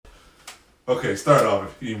Okay, start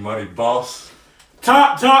off. E-Money Boss.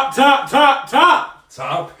 Top Top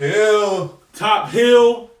Hill. Top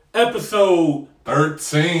Hill episode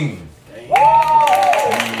 13. Dang.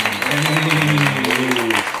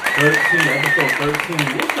 13, episode 13.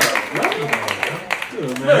 What's up, brother?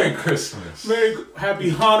 Good, man. Merry Christmas.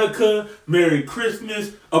 Happy Hanukkah, Merry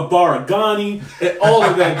Christmas, a Baragani, and all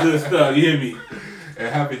of that good stuff. You hear me? And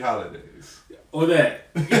happy holidays. Or that.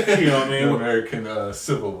 You know what I mean? The American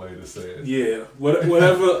civil way to say it. Yeah.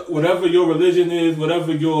 Whatever your religion is,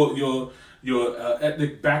 whatever your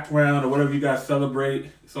ethnic background or whatever you guys celebrate,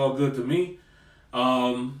 it's all good to me.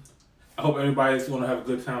 I hope everybody's going to have a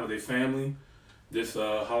good time with their family this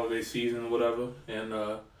holiday season or whatever. And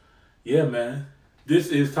yeah, man, this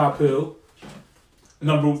is Top Hill, the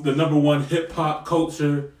number one hip hop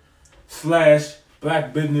culture /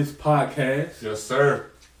 black business podcast. Yes, sir.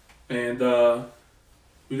 And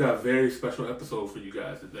we got a very special episode for you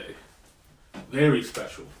guys today. Very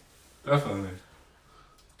special. Definitely.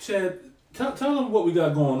 Chad, tell them what we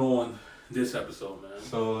got going on this episode, man.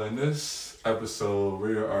 So in this episode,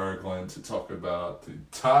 we are going to talk about the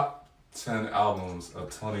top 10 albums of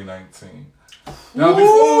 2019. Now,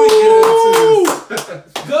 before we get into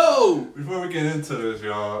this, go! Before we get into this,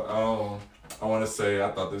 y'all, I want to say I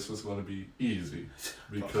thought this was going to be easy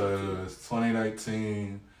because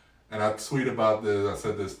 2019, and I tweet about this. I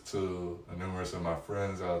said this to numerous of my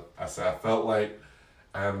friends. I said I felt like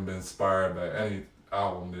I haven't been inspired by any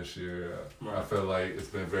album this year. Right. I feel like it's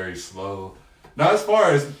been very slow. Not as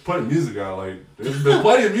far as putting music out. Like there's been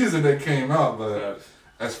plenty of music that came out, but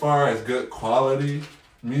as far as good quality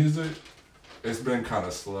music, it's been kind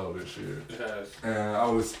of slow this year. It has. And I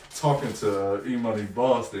was talking to E-Money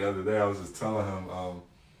Boss the other day. I was just telling him,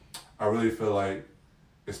 I really feel like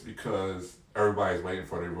it's because everybody's waiting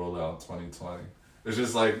for their rollout in 2020. It's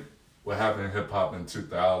just like what happened in hip hop in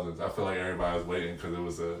 2000s. I feel like everybody was waiting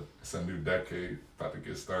because it's a new decade about to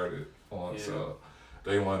get started on. Yeah. So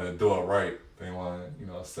they want to do it right. They want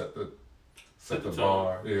to set the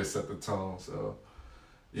bar, set the tone. So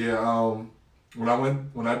yeah,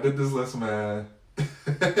 when I did this list, man,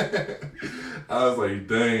 I was like,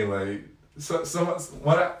 dang, like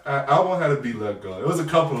one album had to be let go. It was a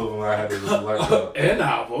couple of them I had to let go. An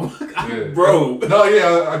album, Yeah. bro. No,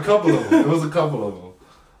 yeah, a couple of them. It was a couple of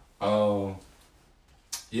them.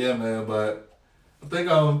 Yeah, man, but I think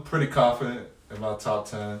I'm pretty confident in my top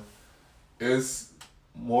 10. It's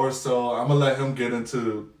more so, I'm gonna let him get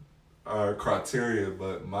into our criteria,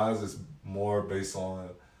 but mine is more based on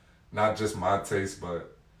not just my taste,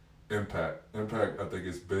 but impact. Impact, I think,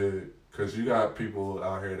 is big. Because you got people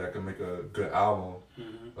out here that can make a good album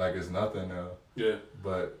like it's nothing now. Yeah.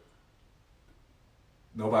 But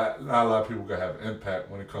not a lot of people can have impact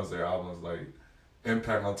when it comes to their albums. Like,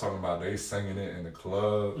 impact, I'm talking about they singing it in the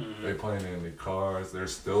club, they playing it in their cars, they're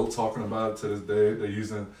still talking about it to this day. They're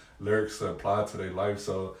using lyrics to apply to their life.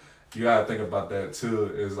 So you gotta think about that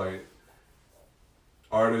too. Is like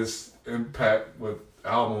artists' impact with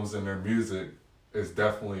albums and their music is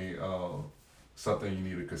definitely something you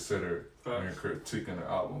need to consider when you're critiquing an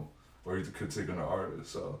album or you're critiquing an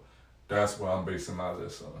artist. So that's what I'm basing my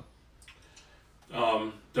list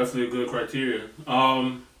on. Definitely a good criteria.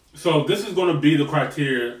 So this is going to be the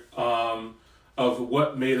criteria of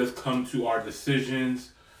what made us come to our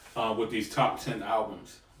decisions with these top 10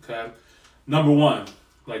 albums. Okay, number one,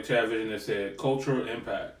 like Chad Vision has said, cultural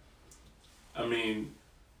impact. I mean,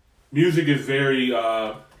 music is very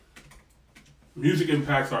music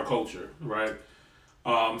impacts our culture, right?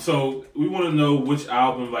 So we want to know which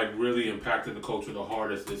album like really impacted the culture the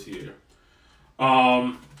hardest this year.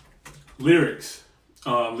 Lyrics.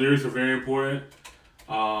 Lyrics are very important. /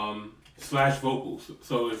 vocals.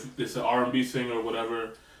 So if it's an R&B singer or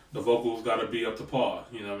whatever, the vocals got to be up to par.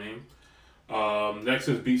 You know what I mean? Next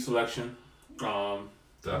is beat selection.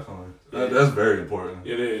 Definitely. That's very important.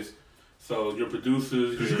 It is. So your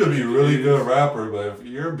producers. Because you could be a really good rapper, but if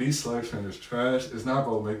your beat selection is trash, it's not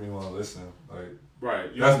gonna make me want to listen. Like,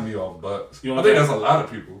 right. That's me off butts. I think that's a lot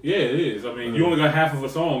of people. Yeah, it is. I mean, you only got half of a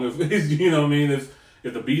song. If you know what I mean, if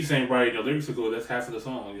the beats ain't right, your lyrics are good, that's half of the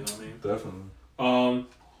song. You know what I mean? Definitely.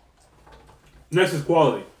 Next is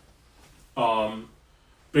quality.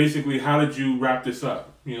 Basically, how did you wrap this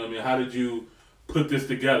up? You know what I mean? How did you put this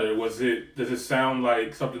together? Does it sound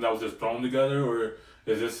like something that was just thrown together, or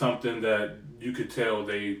is this something that you could tell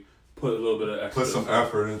they put a little bit of extra? Put some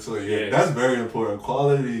effort into it. Yeah, that's very important.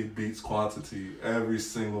 Quality beats quantity every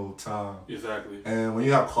single time. Exactly. And when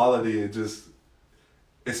you have quality, it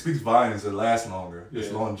speaks volumes. It lasts longer.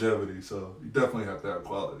 It's longevity. So you definitely have to have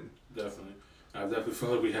quality. Definitely. I definitely feel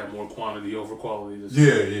like we have more quantity over quality this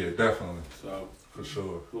year. Yeah, definitely. So For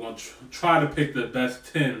sure. We're gonna try to pick the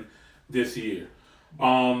best 10 this year.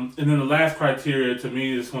 And then the last criteria to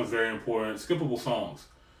me, this one's very important: skippable songs.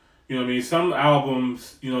 You know what I mean? Some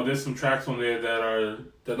albums, you know, there's some tracks on there that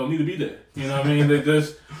don't need to be there. You know what I mean? they're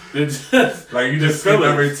just like you just skip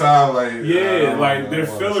every time. Like they're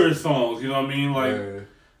filler songs. You know what I mean? Like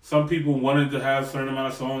some people wanted to have a certain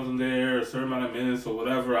amount of songs in there, a certain amount of minutes or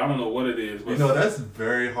whatever. I don't know what it is. But you know, that's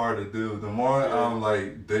very hard to do. The more I'm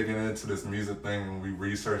like digging into this music thing and we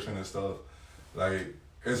researching and stuff, like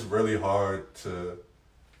it's really hard to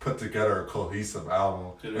put together a cohesive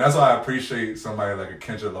album. And that's why I appreciate somebody like a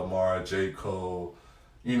Kendrick Lamar, J. Cole,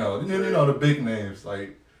 you know the big names.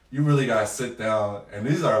 Like you really gotta sit down, and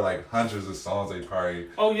these are like hundreds of songs they probably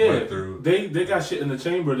went through. They got shit in the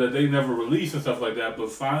chamber that they never release and stuff like that.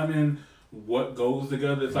 But finding what goes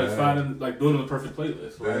together, it's like finding building a perfect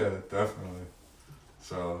playlist. Right? Yeah, definitely.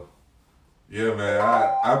 So. Yeah, man,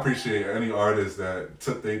 I appreciate any artist that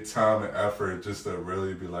took their time and effort just to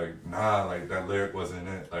really be like, nah, like that lyric wasn't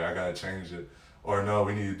it. Like I gotta change it, or no,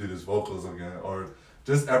 we need to do this vocals again, or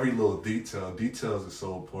just every little detail. Details are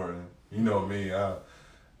so important. You know me, I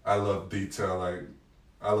love detail. Like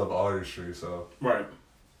I love artistry. So right.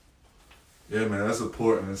 Yeah, man, that's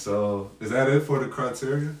important. So is that it for the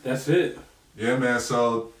criteria? That's it. Yeah, man.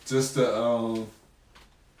 So just to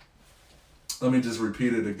let me just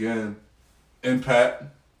repeat it again. Impact,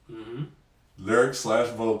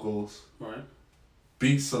 lyrics/vocals, right,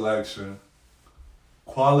 beat selection,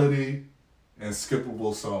 quality, and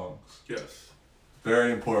skippable songs. Yes.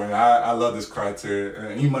 Very important. I love this criteria.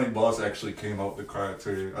 And E-Money Boss actually came up with the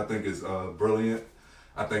criteria. I think it's brilliant.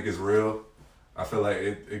 I think it's real. I feel like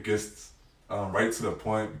it gets right to the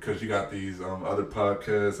point because you got these other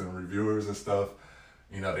podcasts and reviewers and stuff.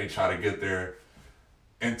 You know, they try to get their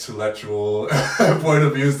intellectual point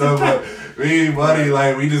of view stuff, but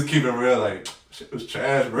we just keep it real. Like shit was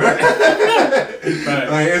trash, bro. Right.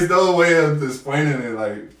 Like it's no way of explaining it.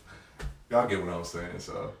 Like y'all get what I'm saying.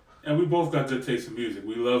 So. And we both got good taste in music.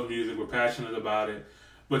 We love music. We're passionate about it.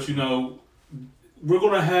 But you know, we're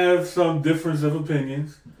gonna have some difference of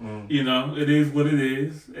opinions. You know, it is what it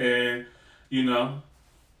is, and you know,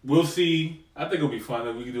 we'll see. I think it'll be fun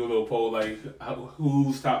if we can do a little poll like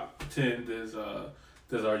whose top 10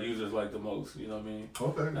 does our users like the most? You know what I mean?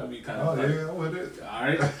 Okay. That'd be kind of yeah, I'm with it. All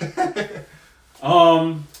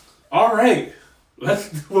right. All right.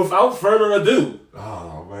 Let's, without further ado.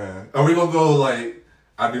 Oh man, are we gonna go like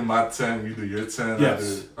I do my 10, you do your 10?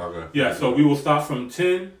 Yes. Okay. Yeah. So we will start from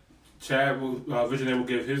 10. Chad will Visionary will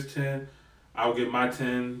give his 10. I'll give my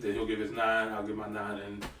 10. Then he'll give his 9. I'll give my 9,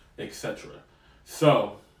 and etc.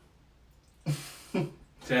 So.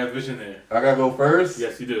 Chad Visionary. I gotta go first?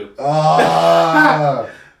 Yes, you do.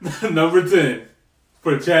 Number 10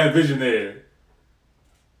 for Chad Visionary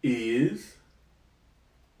is.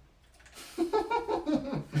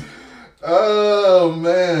 Oh,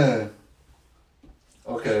 man.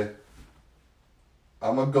 Okay.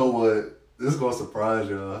 I'm gonna go with. This is gonna surprise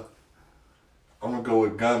y'all. I'm gonna go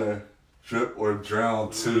with Gunna, Drip or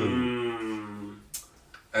Drown 2.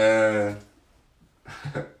 And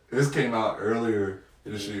this came out earlier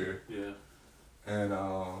this year. Yeah. And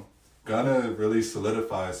Gunna really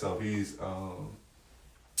solidified himself. He's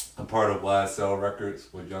a part of YSL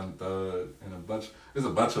Records with Young Thug and there's a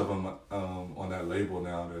bunch of them on that label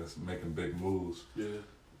now that's making big moves. Yeah.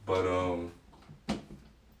 But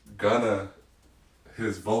Gunna,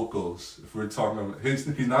 his vocals, if we're talking about, he's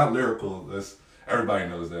not lyrical. Everybody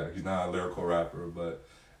knows that. He's not a lyrical rapper, but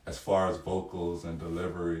as far as vocals and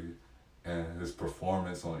delivery and his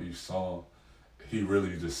performance on each song, he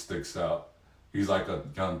really just sticks out. He's like a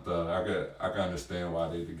Young Thug. I can understand why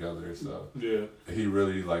they together. So yeah, he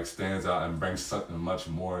really like stands out and brings something much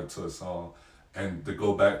more to a song. And to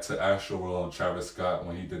go back to Astroworld and Travis Scott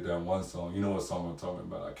when he did that one song, you know what song I'm talking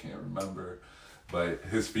about? I can't remember, but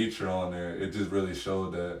his feature on there, it just really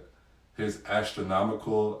showed that his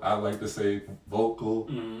astronomical, I like to say, vocal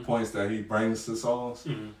points that he brings to songs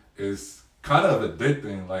is kind of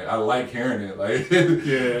addicting. Like I like hearing it. Like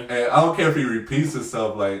yeah. And I don't care if he repeats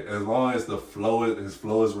himself. Like as long as his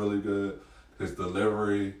flow is really good, his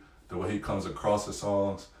delivery, the way he comes across the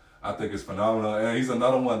songs, I think it's phenomenal. And he's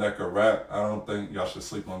another one that could rap. I don't think y'all should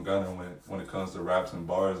sleep on Gunna when it comes to raps and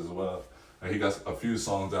bars as well. Like he got a few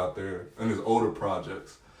songs out there in his older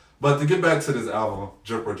projects. But to get back to this album,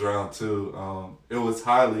 Drip or Drown 2, it was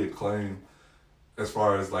highly acclaimed as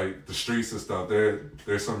far as like the streets and stuff.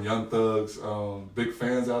 There's some Young Thugs, big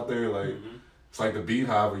fans out there. Like it's like the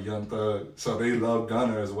Beehive of Young Thug. So they love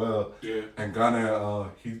Gunna as well. Yeah. And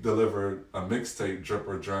Gunna, he delivered a mixtape, Drip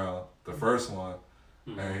or Drown, the first one.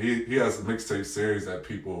 And he has a mixtape series that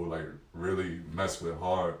people like really mess with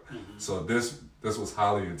hard. So this was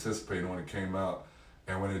highly anticipated when it came out,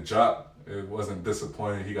 and when it dropped, it wasn't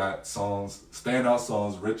disappointing. He got standout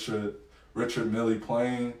songs. Richard Millie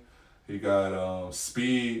playing. He got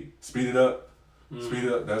Speed It Up. Speed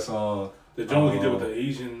It Up. That song. The joint he did with the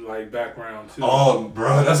Asian like background too. Oh,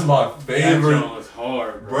 bro, that's my favorite. That joint was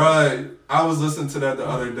hard, bro. I was listening to that the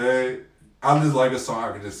other day. I just like a song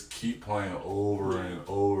I could just keep playing over and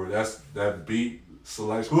over. That's that beat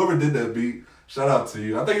selection. Whoever did that beat, shout out to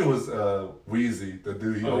you. I think it was Wheezy, the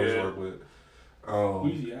dude he always worked with.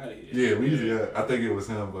 Wheezy out of here. Yeah, Wheezy. Yeah. I think it was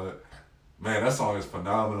him, but man, that song is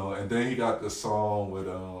phenomenal. And then he got the song with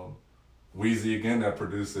Wheezy again that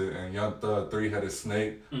produced it, and Young Thug, Three-Headed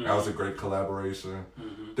Snake. That was a great collaboration.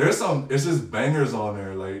 There's it's just bangers on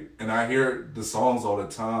there, like, and I hear the songs all the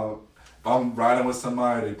time. If I'm riding with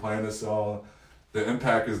somebody, they playing the song, the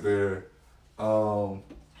impact is there. What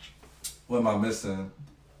am I missing?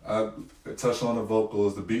 I touched on the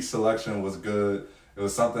vocals. The beat selection was good. It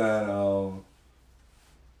was something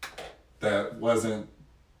that was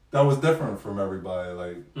different from everybody.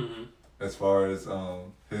 Like as far as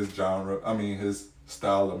his genre, his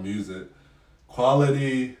style of music,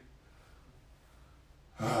 quality.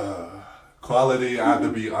 Quality. I have to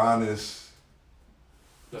be honest.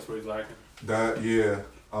 That's what he's lacking. I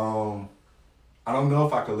don't know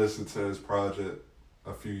if I could listen to his project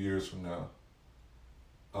a few years from now.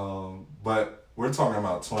 But we're talking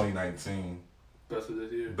about 2019. Best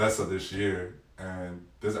of this year. And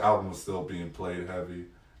this album is still being played heavy.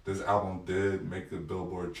 This album did make the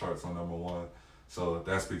Billboard charts on #1. So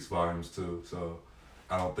that speaks volumes too. So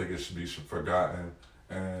I don't think it should be forgotten.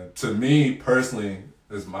 And to me personally,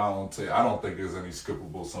 is my own take. I don't think there's any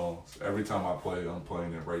skippable songs. Every time I play it, I'm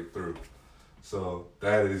playing it right through. So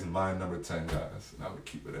that is my number 10, guys. And I would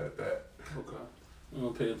keep it at that. Okay. I'm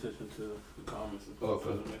gonna pay attention to the comments and stuff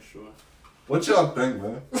to make sure. What y'all think,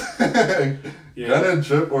 man? Gonna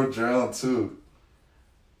Drip or Drown 2?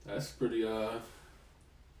 That's pretty okay.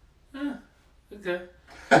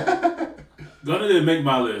 Gunna didn't make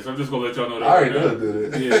my list. I'm just gonna let y'all know that. I already know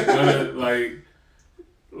did it. Yeah, Gunna,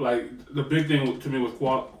 like the big thing to me was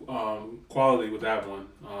quality with that one.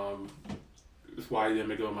 That's why he didn't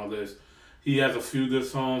make it on my list. He has a few good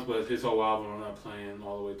songs, but his whole album I'm not playing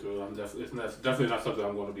all the way through. It's definitely not something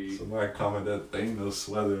I'm going to be. Somebody comment that Thanos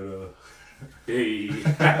sweater though. Hey.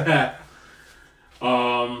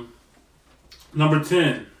 Number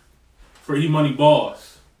 10 for E Money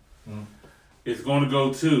Boss is going to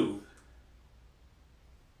go to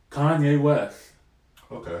Kanye West.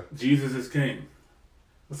 Okay. Jesus is King.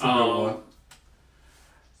 That's a good one.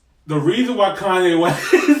 The reason why Kanye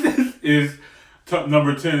West is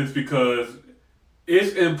number 10 is because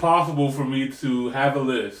it's impossible for me to have a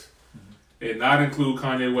list and not include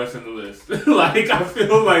Kanye West in the list. Like, I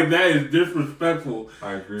feel like that is disrespectful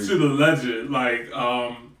to the legend. Like,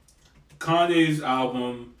 Kanye's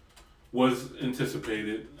album was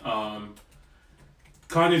anticipated.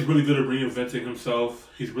 Kanye's really good at reinventing himself.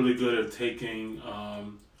 He's really good at taking,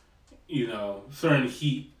 certain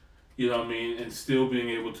heat, and still being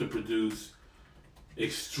able to produce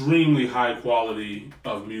extremely high quality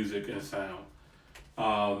of music and sound.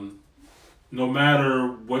 No matter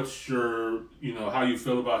what's your, how you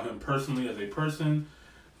feel about him personally as a person,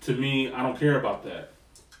 to me, I don't care about that.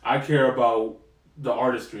 I care about the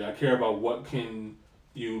artistry. I care about what can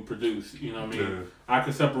you produce. You know what I mean? Yeah. I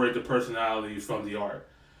can separate the personality from the art.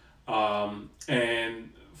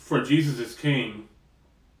 And for Jesus is King,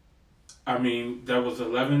 there was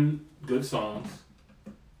 11 good songs.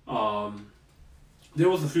 There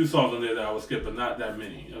was a few songs on there that I would skip, but not that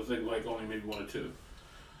many. It was like only maybe one or two.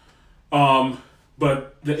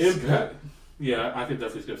 But the impact, yeah, I could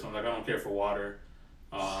definitely skip something. Like, I don't care for Water,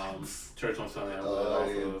 Church on Sunday.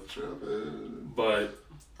 But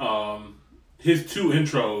his two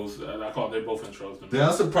intros, they're both intros to me. Yeah,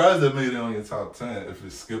 I'm surprised they made it on your top 10 if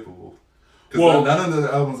it's skippable. Because none of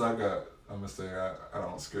the albums I got, I'm gonna say I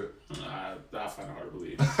don't skip. I find it hard to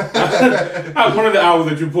believe. One of the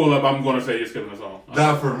albums that you pull up, I'm gonna say you're skipping a song.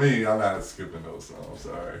 Not for me. I'm not skipping those songs.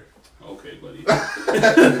 Sorry. Okay, buddy.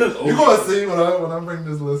 You're gonna see when I bring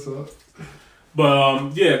this list up.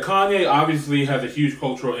 But Kanye obviously has a huge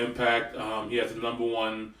cultural impact. He has the number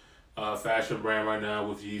 1 fashion brand right now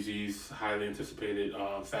with Yeezy's highly anticipated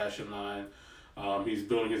fashion line. He's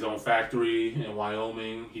building his own factory in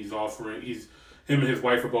Wyoming. Him and his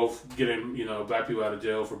wife are both getting, black people out of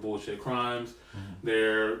jail for bullshit crimes. Mm-hmm.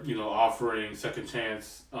 They're, offering second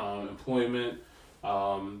chance employment.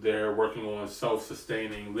 They're working on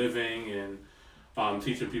self-sustaining living and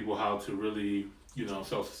teaching people how to really,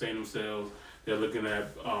 self-sustain themselves. They're looking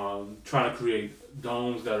at trying to create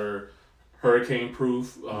domes that are hurricane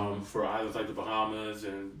proof for islands like the Bahamas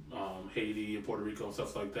and Haiti and Puerto Rico and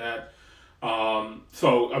stuff like that.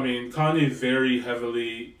 So I mean, Kanye is very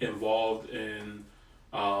heavily involved in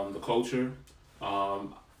the culture.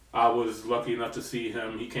 I was lucky enough to see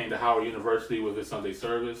him. He came to Howard University with his Sunday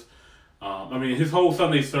service. I mean, his whole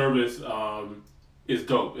Sunday service is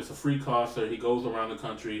dope. It's a free concert. He goes around the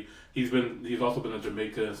country. He's also been to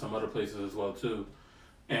Jamaica and some other places as well too.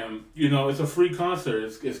 And you know, it's a free concert.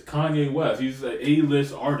 It's Kanye West. He's an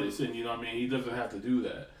A-list artist, and you know what I mean. He doesn't have to do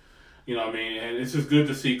that. You know what I mean. And it's just good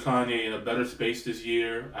to see Kanye in a better space this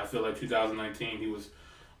year. I feel like 2019 he was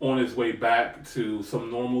on his way back to some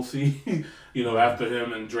normalcy. You know, after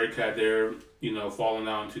him and Drake had their falling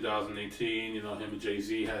out in 2018. You know, him and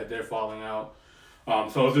Jay-Z had their falling out.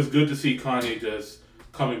 So it's just good to see Kanye just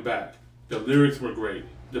coming back. The lyrics were great.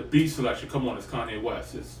 The beat selection, come on, it's Kanye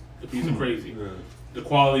West. The beats are crazy. Yeah. The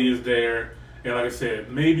quality is there. And like I said,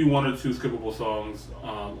 maybe one or two skippable songs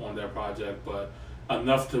on that project, but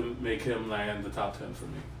enough to make him land the top 10 for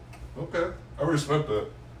me. Okay, I respect that.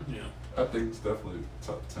 Yeah. I think it's definitely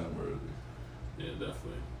top 10 worthy. Yeah,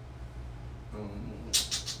 definitely.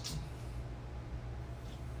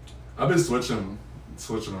 I've been switching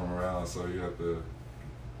them around, so you have to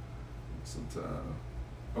some time.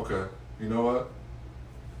 Okay, you know what?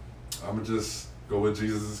 I'm gonna just go with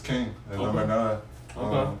Jesus is King at number 9.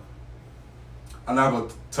 Okay. I'm not gonna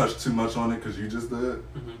touch too much on it because you just did.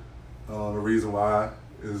 Mm-hmm. The reason why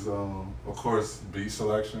is, of course, beat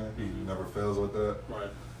selection. He never fails with that. Right.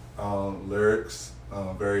 Lyrics,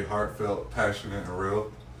 very heartfelt, passionate, and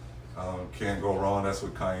real. Can't go wrong. That's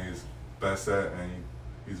what Kanye's best at, and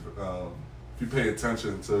he's if you pay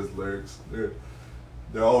attention to his lyrics, they're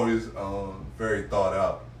always very thought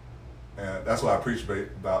out, and that's what I appreciate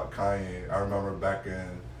about Kanye. I remember back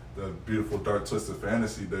in the Beautiful Dark Twisted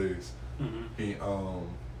Fantasy days, he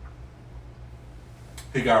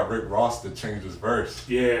got Rick Ross to change his verse.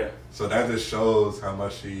 Yeah. So that just shows how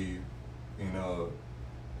much he,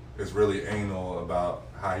 is really anal about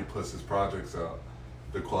how he puts his projects out.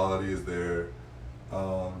 The quality is there.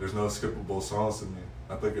 There's no skippable songs to me.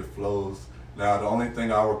 I think it flows. Now, the only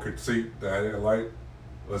thing I would critique that I didn't like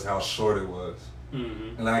was how short it was.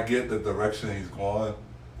 Mm-hmm. And I get the direction he's going.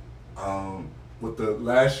 With the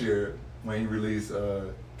last year when he released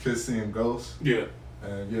Kids Seeing Ghosts. Yeah.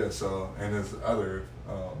 And and his other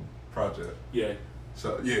project. Yeah.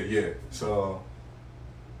 So So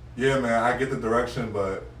man, I get the direction,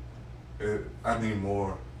 but I need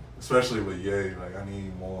more. Especially with Ye, like I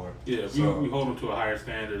need more. Yeah, we hold him to a higher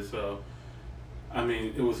standard. So, I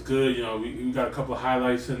mean, it was good. You know, we got a couple of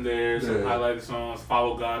highlights in there. Some highlighted songs.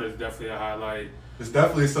 Follow God is definitely a highlight. There's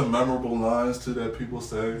definitely some memorable lines too that people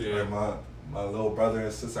say. Yeah. Like my little brother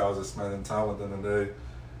and sister, I was just spending time with them today.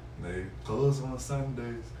 They close on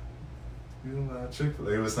Sundays. You know, my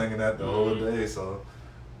Chick-fil-A. They was singing that the whole day. So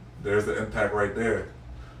there's the impact right there.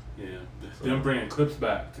 Yeah, so, them bringing Clips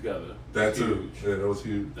back together. That too. Huge. Yeah, that was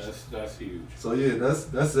huge. That's huge. So yeah,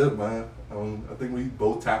 that's it, man. I think we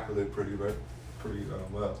both tackled it pretty well. We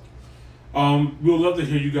would love to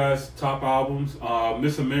hear you guys' top albums.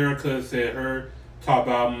 Miss America said her top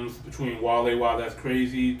albums between Wale, Wow That's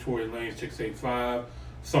Crazy, Tory Lanez, Chicks 85,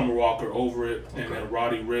 Summer Walker, Over It, and then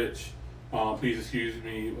Roddy Ricch, Please Excuse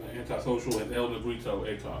Me, Antisocial, and El Negrito,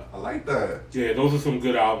 Akon. I like that. Yeah, those are some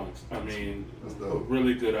good albums. I mean, That's dope.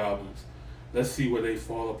 Really good albums. Let's see where they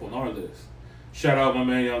fall up on our list. Shout out my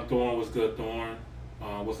man Young Thorn. What's good, Thorn?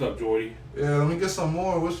 What's up, Jordy? Yeah, let me get some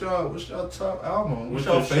more. What's y'all top album? What's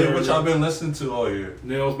Winter y'all favorite? What Shirt. y'all been listening to all year?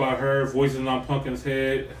 Nails by Her, Voices on Pumpkin's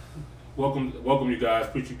Head. Welcome you guys.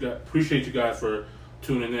 Appreciate you guys for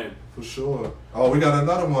tuning in. For sure. Oh, we got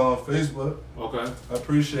another one on Facebook. Okay. I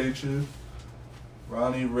appreciate you.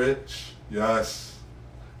 Ronnie Rich, yes.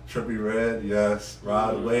 Trippie Red, yes.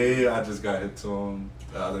 Rod Wave, I just got hit to him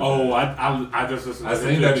the other day. I just listened to I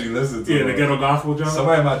seen that you listened to the him. Ghetto Gospel John.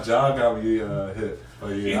 Somebody at my job got me hit. Oh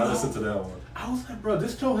yeah, I listened to that one. I was like, bro,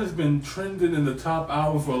 this show has been trending in the top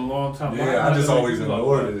album for a long time. Yeah, I just always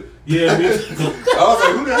ignored it. Yeah, me too. I was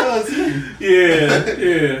like, who the hell is he?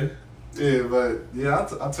 Yeah. Yeah, but yeah,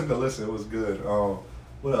 I took a listen. It was good.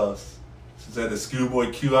 What else? She said the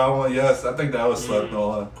Schoolboy Q album. Yes, I think that was slept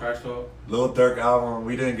on. Crash Talk. Lil Durk album.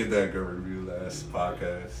 We didn't get that good review last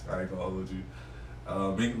podcast. I ain't gonna hold you.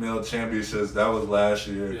 Meek Mill Championships. That was last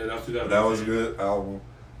year. Yeah, that's 2018. That was a good album.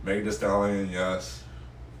 Meg Thee Stallion. Yes.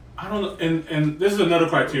 I don't know, and this is another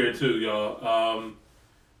criteria too, y'all.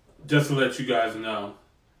 Just to let you guys know,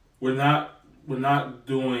 we're not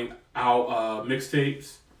doing our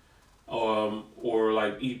mixtapes, or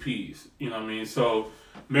like EPs. You know what I mean? So,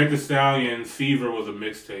 Meg Thee Stallion Fever was a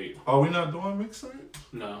mixtape. Are we not doing mixtape?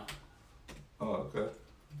 No. Oh, okay.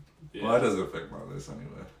 Yeah. Well, that doesn't affect my list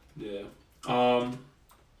anyway. Yeah.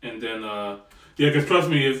 And then because trust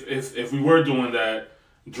me, if we were doing that,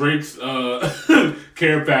 Drake's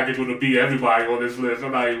care package would be everybody on this list.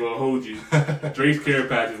 I'm not even gonna hold you. Drake's care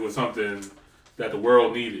package was something that the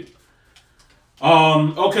world needed.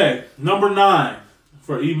 Okay, number 9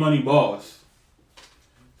 for E Money Boss.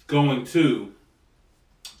 Going to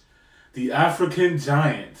the African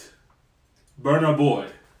Giant, Burna Boy.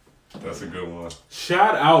 That's a good one.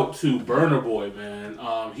 Shout out to Burna Boy, man.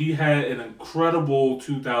 He had an incredible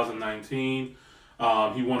 2019.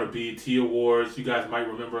 He won a BET Awards. You guys might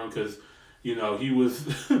remember him because, he was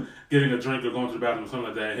getting a drink or going to the bathroom or something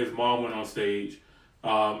like that. His mom went on stage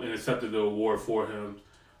and accepted the award for him.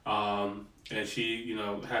 And she,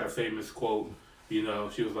 had a famous quote. She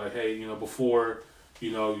was like, hey, before,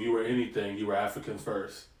 you were anything, you were African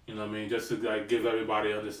first. You know what I mean? Just to like give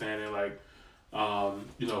everybody understanding, like,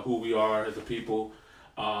 who we are as a people.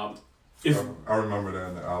 I remember that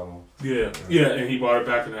in the album. Yeah, and he brought it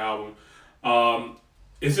back in the album.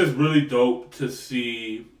 It's just really dope to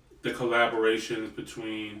see the collaborations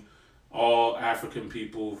between all African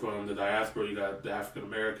people from the diaspora. You got the African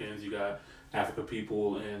Americans, you got African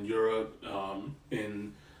people in Europe,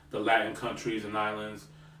 in the Latin countries and islands,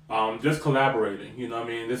 just collaborating. You know what I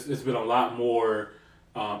mean? It's been a lot more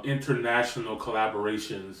international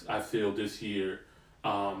collaborations, I feel, this year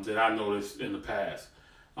that I noticed in the past.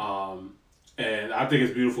 And I think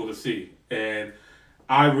it's beautiful to see. And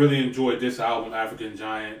I really enjoyed this album, African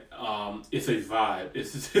Giant. It's a vibe.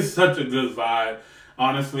 It's such a good vibe.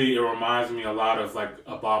 Honestly, it reminds me a lot of like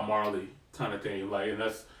a Bob Marley kind of thing. Like, and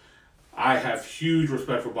I have huge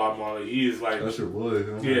respect for Bob Marley. He is like, that's your boy.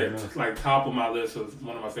 Huh? Yeah, like top of my list of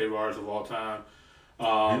one of my favorite artists of all time. He's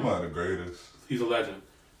one of the greatest. He's a legend.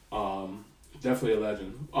 Definitely a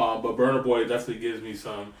legend. But Burna Boy definitely gives me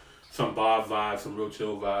some Bob vibes, some real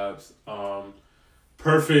chill vibes.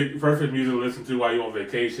 Perfect music to listen to while you're on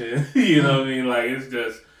vacation. You know what I mean? Like, it's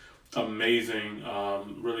just amazing.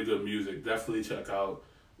 Really good music. Definitely check out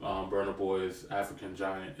Burna Boy's African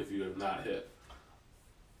Giant if you have not hit.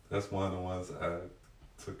 That's one of the ones I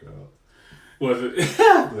took out. Was it?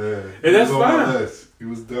 Yeah. And that's on fine. My list. He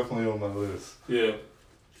was definitely on my list. Yeah.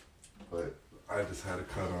 But I just had to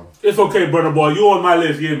cut him. It's okay, Burna Boy. You on my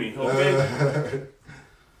list, hear me, okay?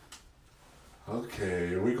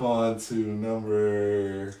 Okay, we going to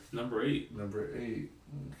number 8. Number 8.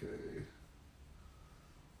 Okay.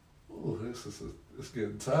 Oh, it's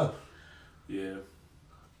getting tough. Yeah.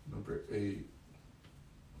 Number 8.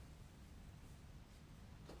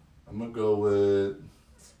 I'm gonna go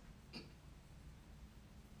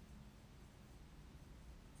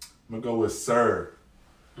with. Sir.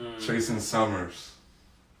 Chasing Summers.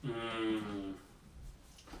 Damn.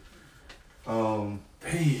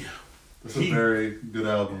 It's a very good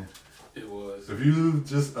album. It was. If you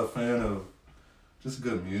just a fan of just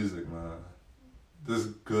good music, man,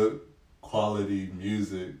 just good quality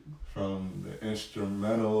music from the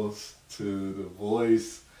instrumentals to the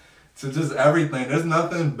voice to just everything. There's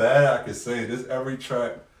nothing bad I could say. Just every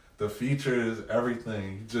track, the features,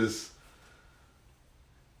 everything. Just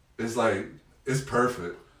it's like it's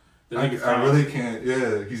perfect. I really can't.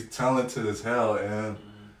 Yeah, he's talented as hell, and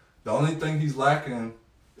the only thing he's lacking,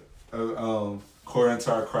 according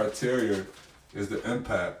to our criteria, is the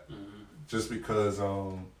impact. Just because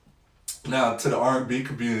now to the R&B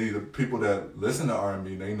community, the people that listen to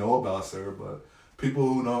R&B, they know about Sir, but people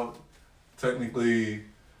who don't technically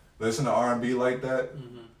listen to R&B like that,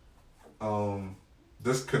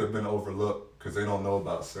 this could have been overlooked because they don't know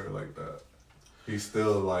about Sir like that. He's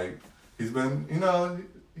still like, he's been,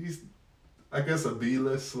 he's, I guess, a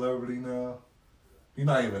B-list celebrity now. He's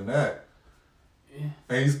not even that. Yeah.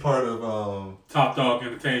 And he's part of Top Dog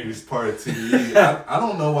Entertainment. He's part of TV. I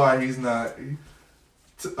don't know why he's not.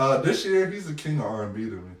 This year he's the king of R&B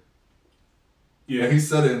to me. Yeah, and he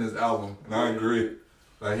said it in his album, and I agree.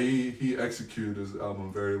 Like he executed his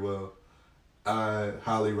album very well. I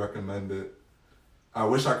highly recommend it. I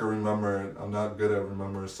wish I could remember it. I'm not good at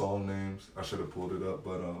remembering song names. I should have pulled it up,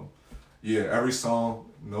 but yeah, every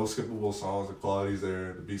song, no skippable songs. The quality's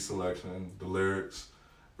there, the beat selection, the lyrics,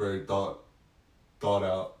 very thought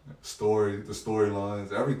out, the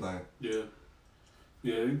storylines, everything. Yeah.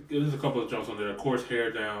 Yeah, there's a couple of jumps on there. Of course,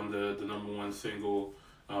 Hair Down, the number 1 single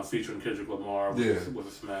featuring Kendrick Lamar was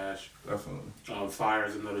a smash. Definitely.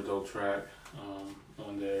 Fire's another dope track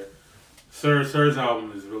on there. Sir's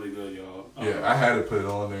album is really good, y'all. Yeah, I had to put it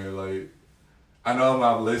on there. Like, I know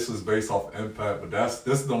my list was based off impact, but this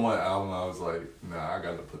is the one album I was like, nah, I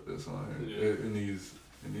got to put this on here. Yeah. It needs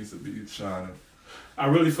to be shining. I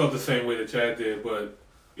really felt the same way that Chad did, but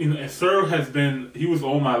and Sir he was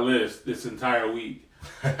on my list this entire week.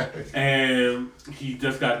 And he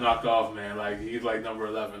just got knocked off, man. Like, he's like number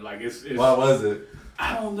 11. Like, it's why was it?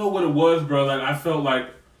 I don't know what it was, bro. Like, I felt like,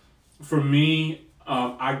 for me,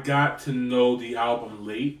 I got to know the album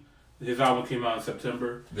late. His album came out in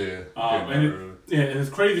September. Yeah. And it's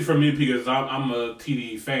crazy for me because I'm a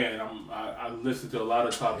TDE fan. I listen to a lot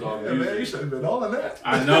of Top Dog music. Man, you should have been all in that.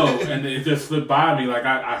 I know, and it just slipped by me. Like,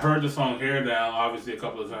 I heard the song Hair Down, obviously, a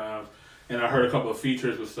couple of times, and I heard a couple of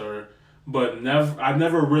features with Sir. But I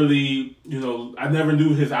never really, I never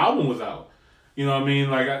knew his album was out. You know what I mean?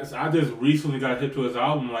 Like, I just recently got hip to his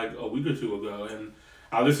album like a week or two ago, and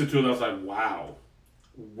I listened to it and I was like, wow,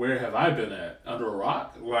 where have I been at? Under a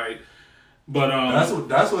rock? Like, but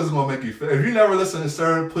that's what's gonna make you feel. If you never listen to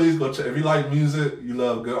Sir, please go check. If you like music, you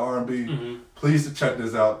love good R&B, please check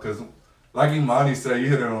this out, because like Imani said, you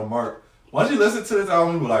hit it on the mark. Once you listen to this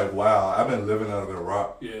album, you're like, wow, I've been living under a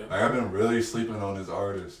rock. Yeah. Like, I've been really sleeping on this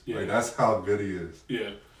artist. Yeah. Like, that's how good he is.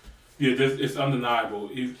 Yeah. Yeah, it's undeniable.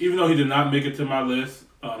 Even though he did not make it to my list,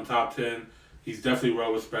 top 10, he's definitely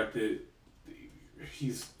well respected.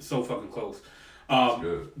 He's so fucking close.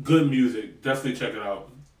 Good music. Definitely check it out.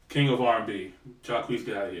 King of R&B. Jacquees,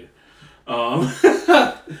 get out of here.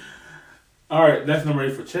 All right, that's number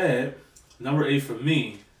 8 for Chad. Number 8 for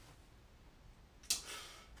me.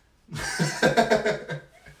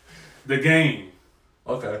 The Game.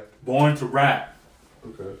 Okay. Born to Rap.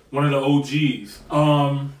 Okay. One of the OGs.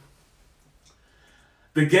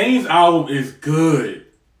 The Game's album is good.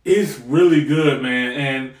 It's really good, man.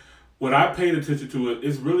 And what I paid attention to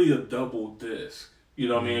it's really a double disc. You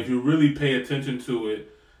know what I mean? If you really pay attention to it,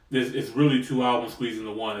 it's really 2 albums squeezed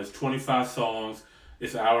into one. It's 25 songs.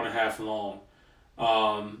 It's an hour and a half long.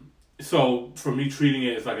 So for me, treating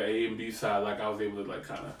it as like an A and B side, like I was able to like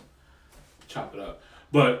kind of chop it up.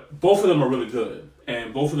 But both of them are really good,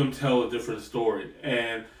 and both of them tell a different story.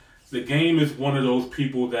 And The Game is one of those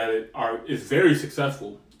people that is very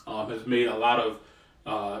successful. Has made a lot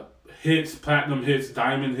of hits, platinum hits,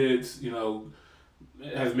 diamond hits.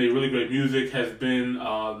 Has made really great music. Has been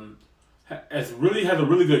has a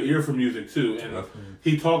really good ear for music too. And definitely.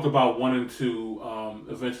 He talked about wanting to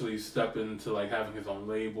eventually step into like having his own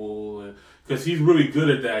label, and because he's really good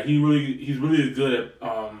at that. He's really good at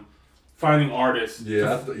finding artists.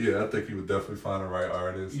 Yeah, I think he would definitely find the right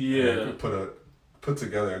artist. Yeah, and put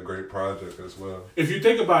together a great project as well. If you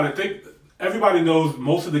think about it, everybody knows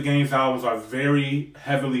most of the Game's albums are very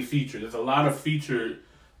heavily featured. There's a lot of featured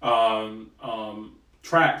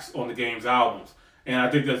tracks on the Game's albums, and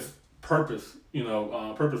I think that's purposeful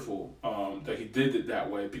that he did it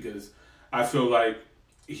that way, because I feel like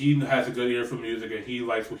he has a good ear for music and he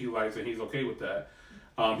likes what he likes and he's okay with that.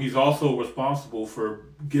 He's also responsible for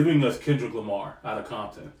giving us Kendrick Lamar out of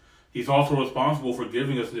Compton. He's also responsible for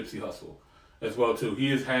giving us Nipsey Hussle as well too.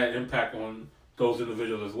 He has had impact on those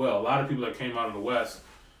individuals as well. A lot of people that came out of the West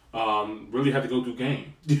really had to go through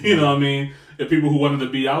Game. You know what I mean? And people who wanted to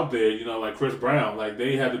be out there, like Chris Brown, like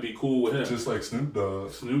they had to be cool with him. Just like Snoop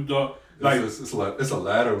Dogg. Like, it's a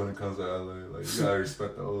ladder when it comes to LA. Like, you gotta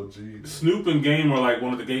respect the OG. Snoop and Game are like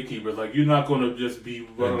one of the gatekeepers. Like, you're not gonna just be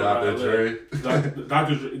running around Dre.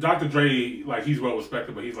 Dr. Dre, like, he's well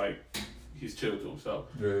respected, but he's chill to himself.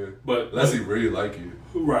 Yeah. But unless he really like you.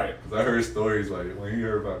 Right. Because I heard stories like when he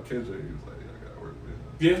heard about Kendrick, he was like, I gotta work with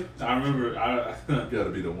him. Yeah, I remember. You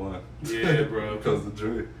gotta be the one. Yeah, bro. Because of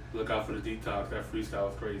Dre. Look out for the detox. That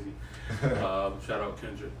freestyle was crazy. Shout out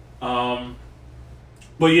Kendrick.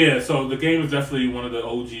 But yeah, so The Game is definitely one of the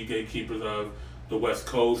OG gatekeepers of the West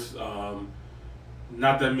Coast.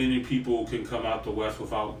 Not that many people can come out the West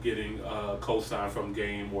without getting a cosign from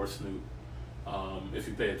Game or Snoop, if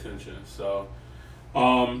you pay attention. So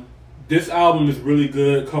this album is really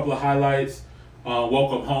good. A couple of highlights.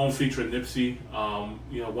 Welcome Home featuring Nipsey.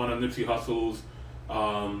 One of Nipsey Hussle's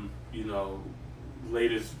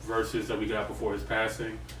latest verses that we got before his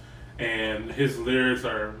passing. And his lyrics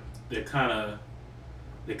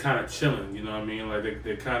they're kind of chilling, you know what I mean? Like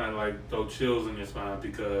they kind of like throw chills in your spine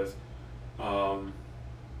because,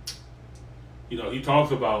 he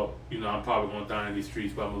talks about, I'm probably gonna die in these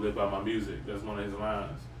streets, but I'm gonna live by my music. That's one of his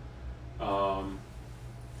lines.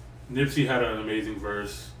 Nipsey had an amazing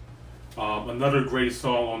verse. Another great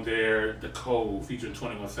song on there, The Code, featuring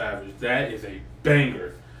 21 Savage. That is a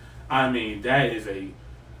banger. I mean, I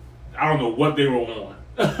don't know what they were on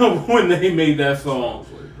when they made that song.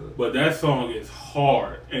 But that song is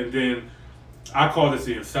hard. And then I call this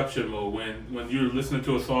the inception mode, when you're listening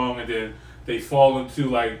to a song and then they fall into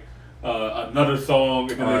like another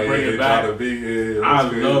song and then they bring it back. I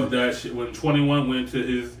love that shit. When 21 went to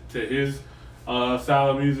his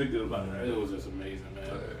style of music, it was just amazing,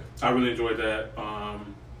 man. I really enjoyed that.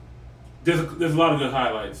 There's a lot of good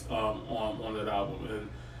highlights on that album, and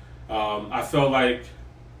I felt like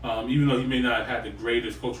even though he may not have had the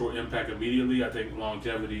greatest cultural impact immediately, I think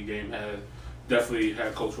Longevity Game has definitely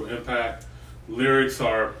had cultural impact. Lyrics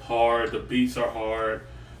are hard, the beats are hard,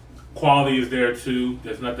 quality is there too.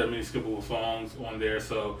 There's not that many skippable songs on there,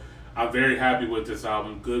 so I'm very happy with this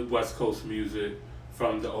album. Good West Coast music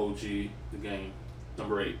from the OG, The Game.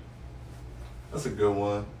 Number 8. That's a good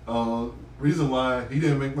one. Reason why he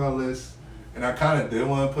didn't make my list, and I kind of did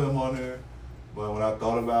want to put him on there, but when I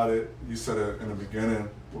thought about it, you said it in the beginning,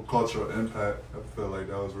 with cultural impact, I feel like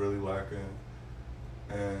that was really lacking.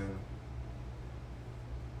 And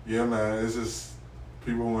yeah, man, it's just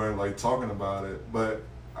people weren't like talking about it, but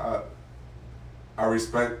I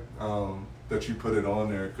respect that you put it on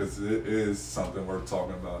there because it is something worth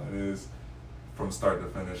talking about. It is from start to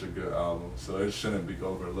finish a good album, so it shouldn't be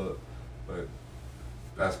overlooked. But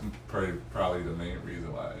that's probably the main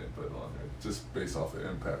reason why I didn't put it on there, just based off the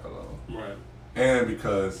impact alone. Right. And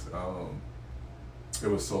because it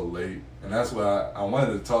was so late, and that's why I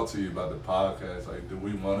wanted to talk to you about the podcast. Like, do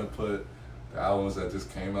we want to put the albums that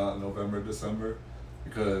just came out in November, December?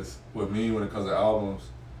 Because with me, when it comes to albums,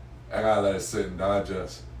 I gotta let it sit and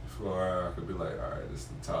digest before I could be like, all right, this is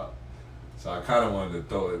the top. So I kind of wanted to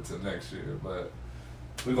throw it to next year, but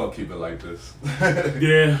we're gonna keep it like this.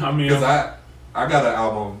 Yeah, I mean, because I got an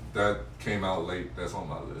album that came out late that's on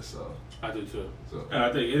my list, so I do too. So And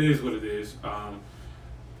I think it is what it is.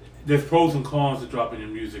 There's pros and cons to dropping your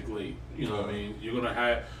music late. You know what I mean? You're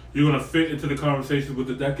gonna fit into the conversation with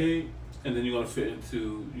the decade, and then you're gonna fit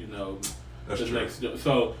into that's the true. next.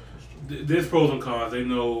 So there's pros and cons. They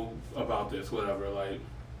know about this, whatever. Like,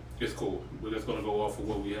 it's cool. We're just gonna go off of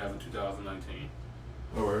what we have in 2019.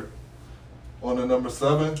 All right. On to number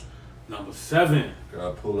 7. Number 7.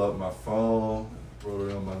 Gotta pull up my phone,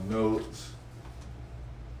 wrote it on my notes.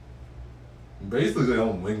 Basically,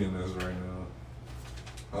 I'm winging this right now.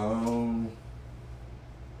 Do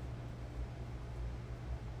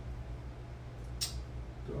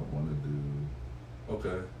I want to do?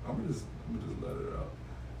 Okay, I'm gonna just let it out.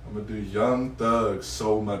 I'm gonna do Young Thug,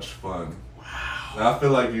 So Much Fun. Wow. And I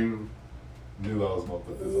feel like you knew I was gonna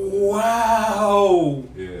put this on. Wow.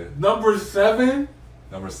 Yeah. Number 7.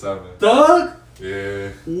 Number 7. Thug. Yeah.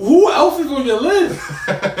 Who else is on your list?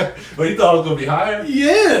 But you thought it was gonna be higher?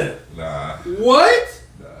 Yeah. Nah. What?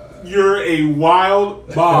 Nah. You're a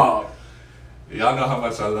wild Bob. Y'all know how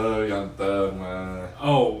much I love Young Thug, man.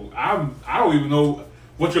 Oh, I don't even know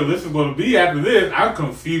what your list is going to be after this. I'm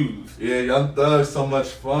confused. Yeah, Young Thug, So Much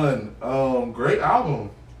Fun. Great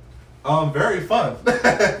album. Very fun.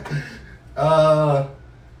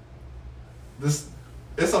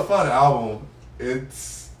 It's a fun album.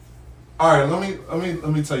 It's all right.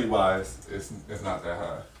 Let me tell you why it's not that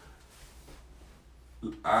high.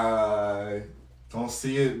 I don't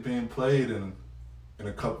see it being played in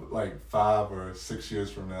a couple, like 5 or 6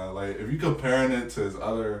 years from now. Like, if you're comparing it to his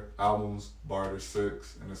other albums, Barter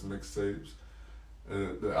 6 and his mixtapes,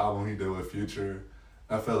 the album he did with Future,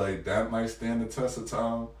 I feel like that might stand the test of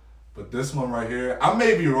time. But this one right here, I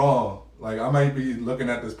may be wrong. Like, I might be looking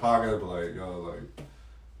at this podcast, but like, yo, like,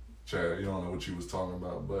 Chad, you don't know what you was talking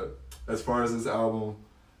about. But as far as this album,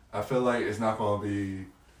 I feel like it's not gonna be.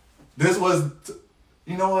 This was,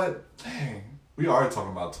 you know what? Dang, we are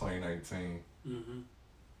talking about 2019. Mm-hmm.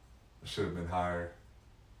 It should have been higher.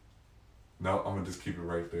 No, I'm gonna just keep it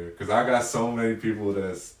right there because I got so many people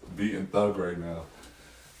that's beating Thug right now.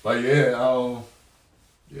 But yeah,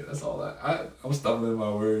 yeah, that's all I'm stumbling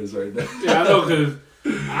my words right now. Yeah, I know, because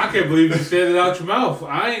I can't believe you said it out your mouth.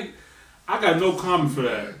 I got no comment for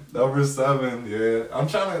that. Number 7, yeah. I'm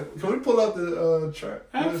trying to. Can we pull up the track?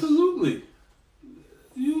 Absolutely.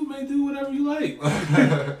 You may do whatever you like.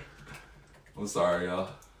 I'm sorry, y'all.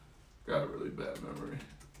 Got a really bad memory.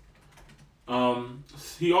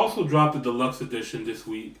 He also dropped the deluxe edition this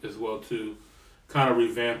week as well too, kind of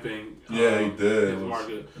revamping. Yeah, he did. His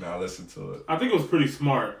market. And I listened to it. I think it was pretty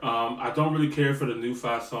smart. I don't really care for the new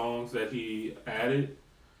 5 songs that he added.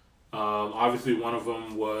 Obviously, one of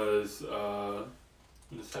them was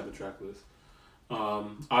let's have a track list.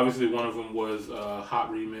 Obviously, one of them was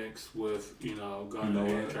Hot Remix with Gunna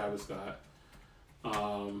and Travis Scott.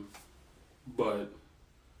 But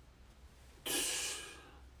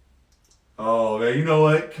oh man, you know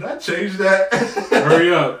what? Can I change that?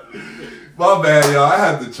 hurry up! My bad, y'all. I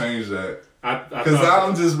had to change that because I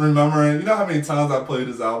I'm just remembering. You know how many times I played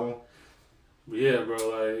this album? Yeah, bro.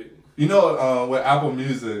 Like, you know, with Apple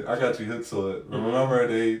Music, I got you hit to it. But remember,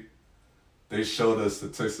 they they showed us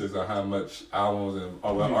statistics on how much albums and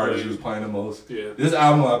what artists you was playing the most. Yeah. This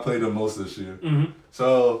album I played the most this year. Mm-hmm.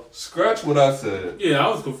 So scratch what I said. Yeah, I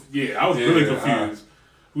was really confused.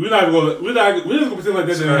 We're just gonna pretend like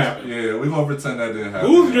that didn't happen. Yeah, we're gonna pretend that didn't happen.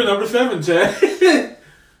 Who's your number 7, Chad?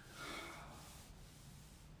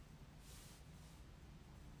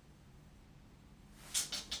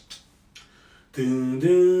 Dun,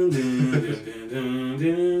 dun, dun, dun, dun, dun,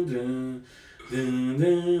 dun,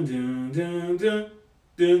 dun, dun,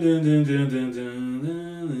 dun,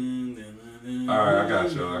 dun, dun. Alright, I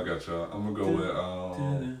got y'all. I'm gonna go with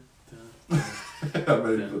I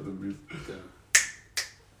made you put the music.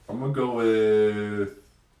 I'm gonna go with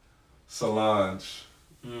Solange.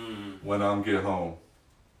 When I'm Get Home.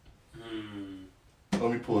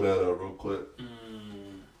 Let me pull that up real quick.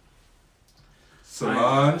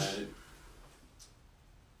 Solange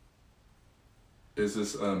is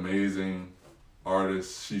this amazing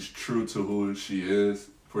artist. She's true to who she is.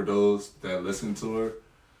 For those that listen to her,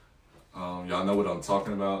 y'all know what I'm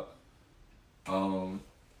talking about. You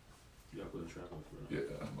gotta put the track on for yeah,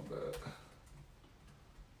 my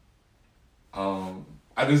bad.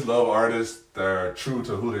 I just love artists that are true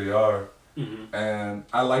to who they are, and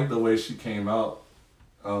I like the way she came out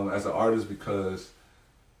as an artist because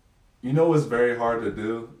you know it's very hard to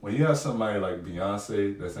do when you have somebody like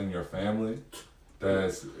Beyonce that's in your family.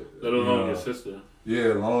 That's let alone your sister.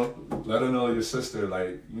 Yeah, let her know your sister.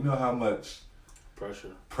 Like, you know how much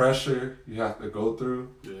pressure you have to go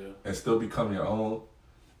through, and still become your own.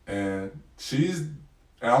 And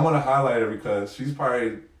I want to highlight her because she's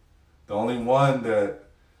probably the only one that,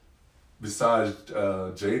 besides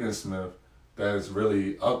Jaden Smith, that is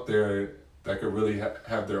really up there that could really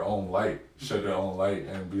have their own light, shed their own light,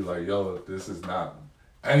 and be like, yo, this is not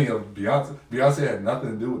any of Beyonce. Beyonce had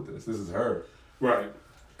nothing to do with this. This is her. Right.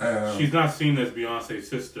 She's not seen as Beyonce's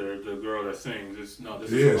sister, the girl that sings. This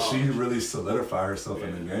is she really solidified herself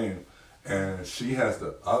in the game, and she has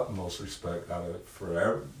the utmost respect out of it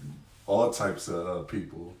for all types of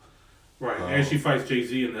people. Right, and she fights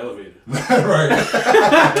Jay-Z in the elevator. Right.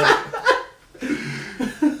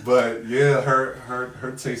 But yeah,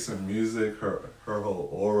 her taste in music, her whole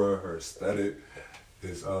aura, her aesthetic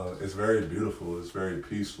is very beautiful. It's very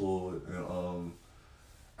peaceful, and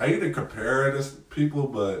I either compare her to people,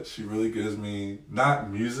 but she really gives me, not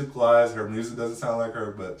music-wise, her music doesn't sound like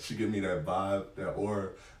her, but she gives me that vibe, that aura,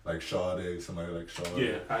 like Sade, somebody like Sade.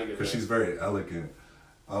 Yeah, I get that. Because she's very elegant.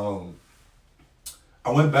 I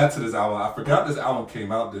went back to this album. I forgot this album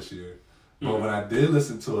came out this year. But when I did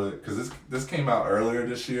listen to it, because this came out earlier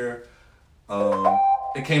this year,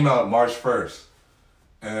 it came out March 1st.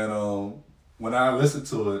 And when I listened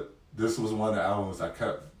to it, this was one of the albums I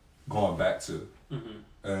kept going back to.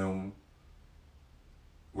 And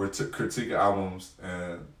we're critiquing albums,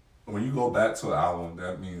 and when you go back to an album,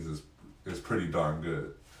 that means it's pretty darn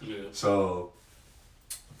good. Yeah. So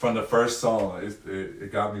from the first song,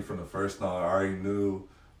 it got me from the first song. I already knew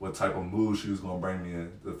what type of mood she was gonna bring me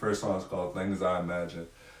in. The first song is called "Things I Imagine."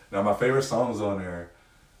 Now my favorite songs on there,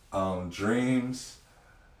 "Dreams."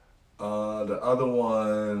 The other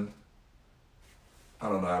one, I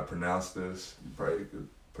don't know how to pronounce this. You probably could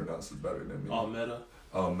pronounce it better than me. Meta.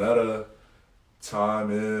 Meta,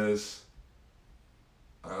 Time Is.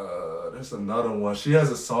 There's another one. She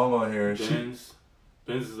has a song on here. Benz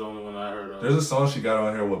is the only one I heard of. There's a song she got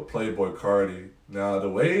on here with Playboy Cardi. Now the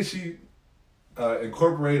way she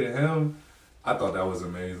incorporated him, I thought that was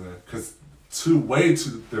amazing. Cause way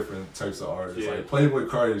two different types of artists. Yeah. Like Playboy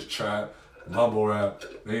Cardi is trap, mumble rap.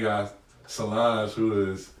 Then you got Solange,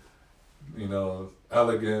 who is,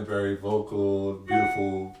 elegant, very vocal,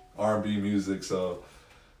 beautiful R&B music. So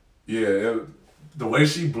yeah, the way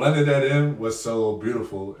she blended that in was so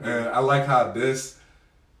beautiful. And I like how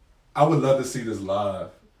I would love to see this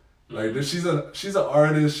live. Like she's an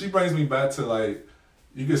artist. She brings me back to like,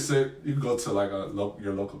 you can go to like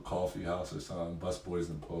your local coffee house or something, busboys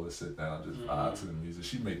and pullers, sit down, just vibe to the music.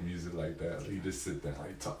 She make music like that. Like, you just sit down,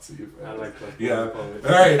 like talk to your friends. I like that. Yeah,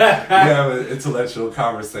 right. Yeah, but intellectual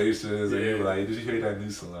conversations, and you're like, did you hear that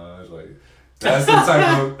new Solange? Like, that's the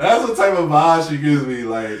type of vibe she gives me.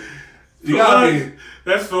 Like, you gotta be.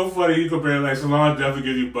 That's so funny. You compare like Solange definitely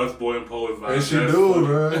gives you busboy and poet vibes. And she do,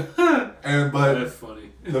 bro. But that's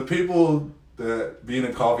funny. The people that be in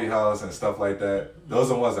a coffee house and stuff like that,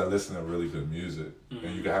 those are the ones that listen to really good music,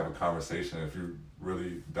 and you can have a conversation if you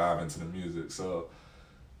really dive into the music. So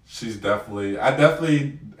I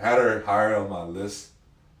definitely had her higher on my list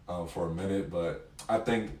for a minute, but I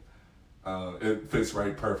think it fits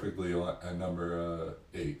right perfectly at number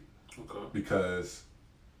 8. Okay. Because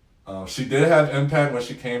she did have impact when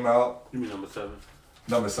she came out. You mean number 7?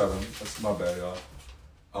 Number 7. That's my bad,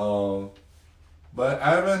 y'all. But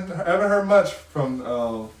I haven't heard much from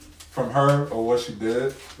her or what she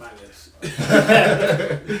did. My list.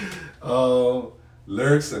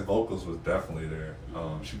 Lyrics and vocals was definitely there.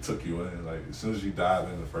 She took you in, like, as soon as you dive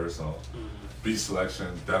in the first song. Beat selection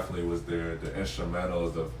definitely was there. The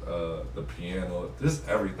instrumentals, the piano, just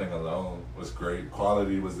everything alone was great.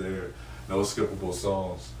 Quality was there. No skippable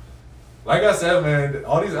songs. Like I said, man,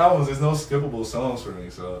 all these albums, there's no skippable songs for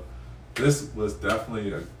me. So this was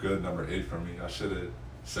definitely a good number 8 for me. I should have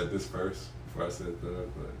said this first before I said that,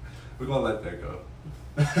 but we're gonna let that go.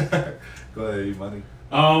 Go ahead, E-Money.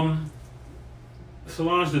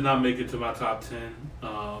 Solange did not make it to my top 10.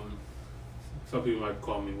 Some people might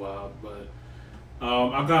call me wild, but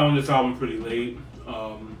I got on this album pretty late,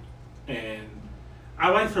 and I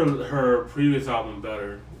liked her previous album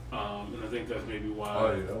better, and I think that's maybe why.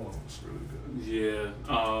 Oh yeah, that one was really good. Yeah,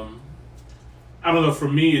 I don't know. For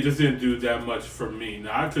me, it just didn't do that much for me.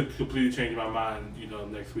 Now I could completely change my mind,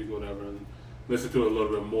 next week or whatever, and listen to it a little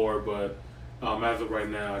bit more. But as of right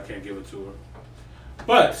now, I can't give it to her.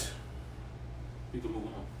 But we can move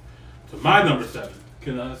on to my number 7.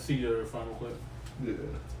 Can I see your final clip? Yeah.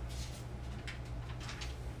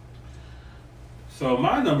 So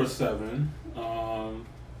my number 7.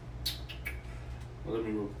 Let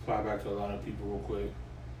me reply back to a lot of people real quick.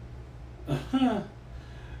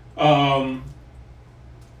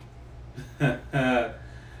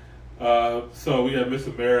 So we have Miss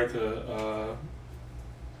America.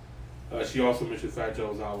 She also mentioned Fat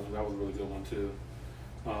Joe's album. That was a really good one too.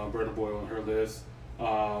 Burna Boy on her list.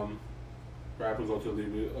 Rappers go to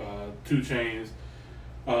leave 2 Chainz.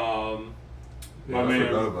 I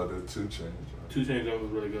forgot about that 2 Chainz. 2 Chainz, that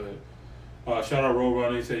was really good. Shout out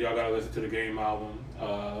Roadrunner. He said y'all gotta listen to the Game album.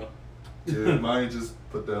 Yeah, mine just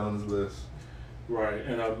put that on his list. Right,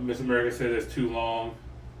 and Miss America said it's too long,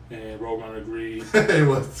 and Roadrunner agreed. It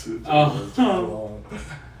was too long.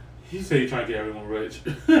 He said he's trying to get everyone rich.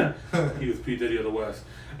 He was P. Diddy of the West.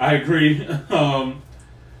 I agree.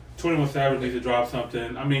 21 Savage needs to drop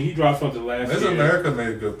something. I mean, he dropped something last year. Miss America made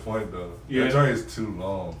a good point, though. Yeah. That joint is too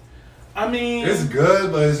long. I mean... It's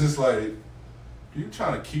good, but it's just like, you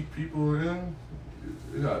trying to keep people in?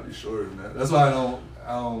 You gotta be shorter than that. That's why I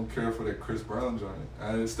don't care for that Chris Brown joint.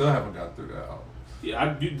 I still haven't got through that album.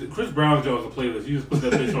 Yeah, Chris Brown joint was a playlist. You just put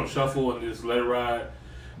that bitch on shuffle and just let it ride.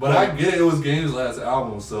 But I get it was Game's last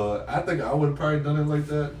album, so I think I would have probably done it like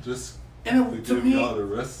that. Just to give y'all the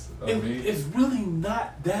rest of me. It's really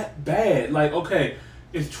not that bad. Like, okay,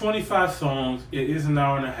 it's 25 songs. It is an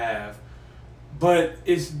hour and a half. But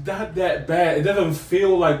it's not that bad. It doesn't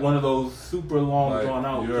feel like one of those super long, drawn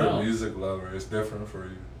out. You're a music lover. It's different for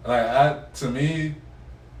you. Like, to me,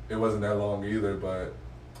 it wasn't that long either. But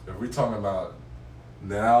if we're talking about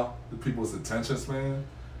now, the people's attention span,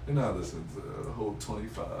 they're not listening to a whole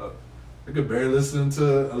 25. They could barely listen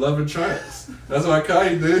to 11 tracks. That's why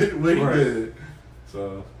Kai did what he did.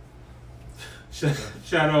 So,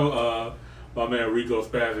 shout out my man Rico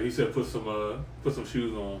Spazzer. He said put some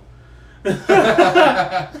shoes on.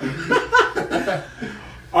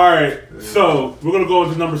 Alright, so we're gonna go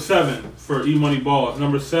into number 7 for E-Money Balls.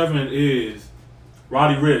 Number 7 is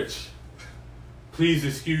Roddy Ricch. Please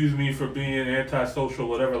excuse me for being antisocial,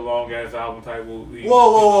 whatever long ass album title.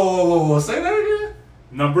 Whoa. Say that again?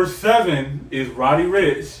 Number 7 is Roddy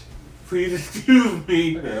Ricch. Please excuse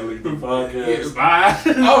me. Podcast. Bye.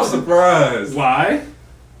 I was surprised. Why?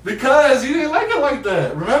 Because you didn't like it like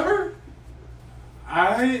that, remember?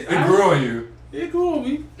 It grew on you. It grew on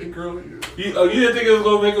me. It grew on you. You didn't think it was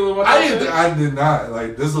gonna make it on my top I did not.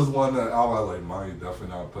 Like, this was one that I was like, "Mine definitely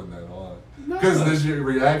not putting that on." Because this your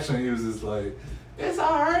reaction, he was just like, "It's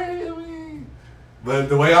alright." I mean, but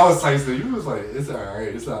the way I was texting, you was like, "It's alright.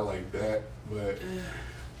 It's not like that." But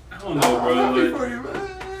I don't know, bro. I'm happy for you, man.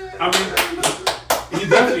 I mean,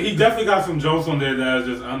 he definitely got some jokes on there that is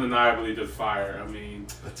just undeniably just fire. I mean,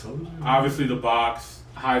 I told you. Obviously, The Box,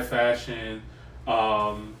 High Fashion.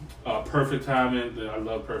 Perfect Timing. I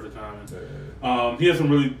love Perfect Timing. He has some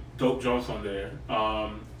really dope jokes on there.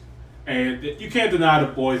 And you can't deny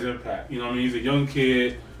the boy's impact. You know what I mean? He's a young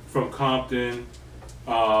kid from Compton.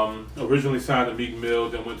 Originally signed to Meek Mill,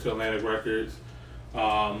 then went to Atlantic Records.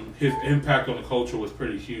 His impact on the culture was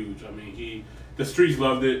pretty huge. I mean, the streets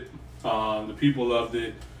loved it. The people loved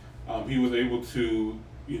it. He was able to,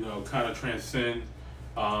 kind of transcend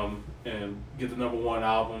and get the number 1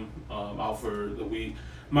 album out for the week.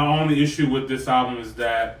 My only issue with this album is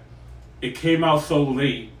that it came out so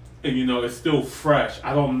late, and it's still fresh.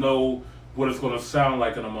 I don't know what it's going to sound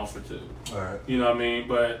like in a month or 2. All right. You know what I mean?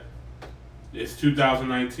 But it's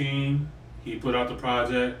 2019. He put out the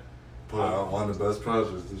project. Put out one of the best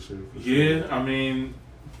projects this year. Yeah, sure. I mean,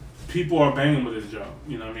 people are banging with this jump.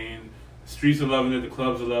 You know what I mean? Streets are loving it. The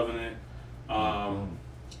clubs are loving it.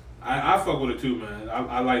 I fuck with it too, man.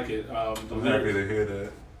 I like it. I'm happy to hear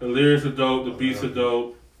that. The lyrics are dope. The beats are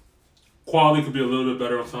dope. Quality could be a little bit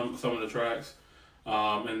better on some of the tracks.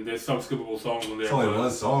 And there's some skippable songs on there. It's only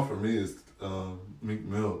one song for me is Meek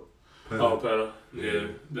Mill. Pedal. Yeah,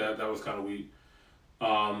 that was kind of weak.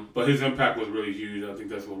 But his impact was really huge. I think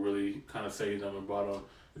that's what really kind of saved him and brought him.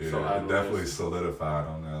 Yeah, it definitely solidified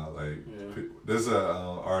on that. Like, this is an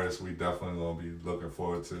artist we definitely gonna be looking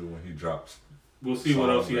forward to when he drops. We'll see what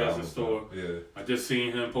else he has in store. Yeah, I just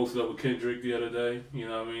seen him posted up with Kendrick the other day. You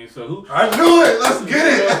know what I mean? So who? I knew it. Let's get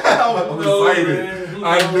it. I'm excited.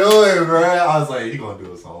 I knew it, bro. I was like, he gonna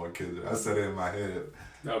do a song with Kendrick. I said it in my head.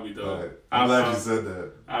 That'll be dope. I'm glad you said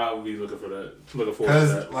that. I'll be looking for that. Looking forward to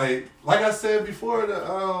that. Because, like I said before,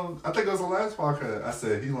 I think it was the last podcast, I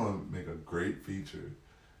said he's going to make a great feature.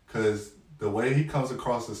 Because the way he comes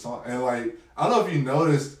across the song, and like, I don't know if you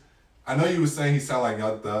noticed, I know you were saying he sound like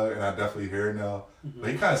Young Thug, and I definitely hear it now,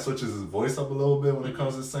 but he kind of switches his voice up a little bit when it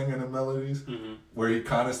comes to singing the melodies, where he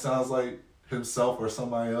kind of sounds like himself or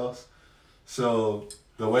somebody else. So,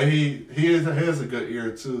 the way he has a good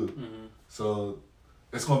ear too. So,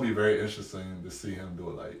 it's gonna be very interesting to see him do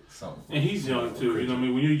it like something. And he's young too. You know what I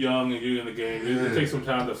mean? When you're young and you're in the game, it takes some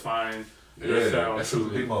time to find your sound.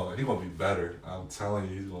 He gonna be better. I'm telling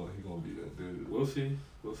you, he's gonna be that dude. We'll see.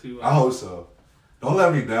 I hope so. Don't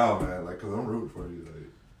let me down, man. Like, cause I'm rooting for you.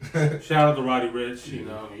 Like, shout out to Roddy Ricch. You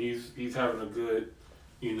know, he's having a good,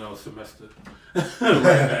 semester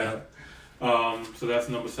right now. So that's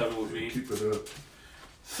number 7 with me. Keep it up.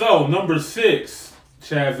 So number 6.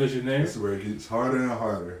 Chad Visionaire. This is where it gets harder and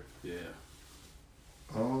harder. Yeah.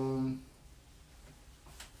 I'm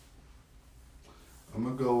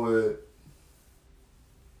gonna go with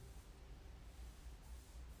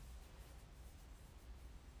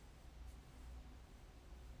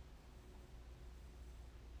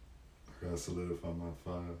I gotta solidify my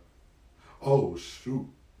 5. Oh shoot.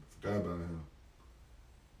 Forgot about him.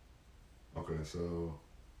 Okay, so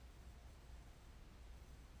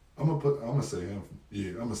I'm gonna say him.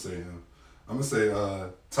 Yeah, I'm gonna say him. I'm gonna say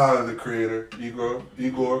Tyler the Creator,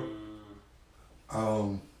 Igor.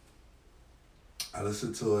 I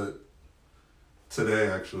listened to it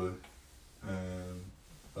today actually, and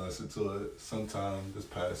I listened to it sometime this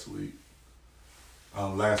past week.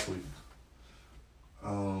 Last week.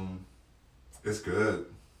 It's good.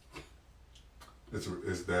 It's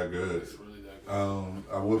that good. It's really that good.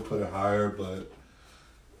 I would put it higher, but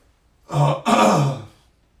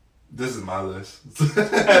this is my list.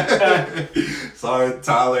 Sorry,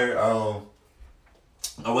 Tyler.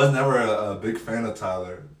 I was never a big fan of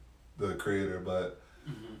Tyler, the Creator, but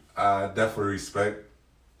I definitely respect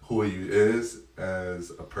who he is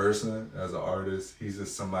as a person, as an artist. He's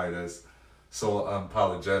just somebody that's so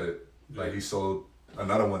unapologetic. Yeah. Like, he's so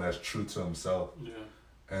another one that's true to himself. Yeah.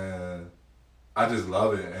 And I just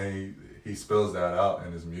love it, and he spills that out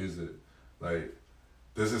in his music. Like,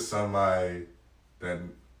 this is somebody that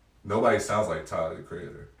nobody sounds like Tyler the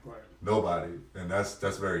Creator. Right. Nobody. And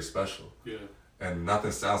that's very special. Yeah. And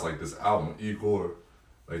nothing sounds like this album. Igor.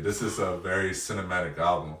 Like, this is a very cinematic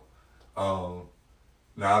album.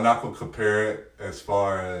 Now, I'm not going to compare it as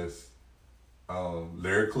far as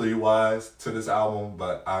lyrically wise to this album,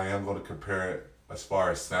 but I am going to compare it as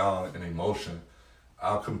far as sound and emotion.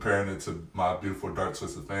 I'm comparing it to My Beautiful Dark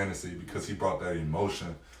Twisted Fantasy because he brought that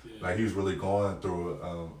emotion. Yeah. Like, he was really going through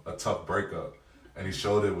a tough breakup. And he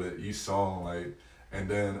showed it with each song, like, and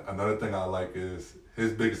then another thing I like is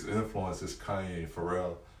his biggest influence is Kanye and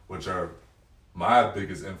Pharrell, which are my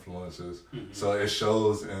biggest influences. So it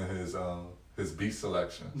shows in his beat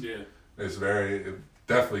selection. Yeah, it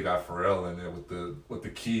definitely got Pharrell in there with the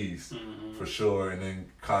keys for sure, and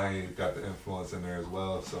then Kanye got the influence in there as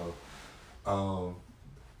well. So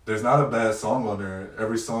there's not a bad song on there.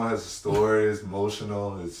 Every song has a story. It's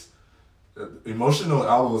emotional. Emotional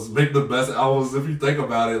albums make the best albums if you think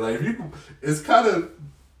about it. Like, it's kind of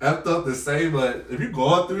effed up to say, but if you're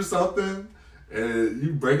going through something and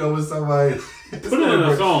you break up with somebody, put it in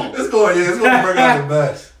a song. It's going to bring out the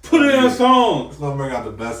best. Put it in a song. It's going to bring out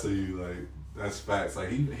the best of you. Like, that's facts. Like,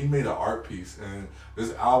 he made an art piece, and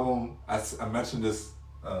this album, I mentioned this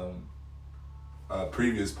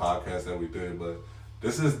previous podcast that we did, but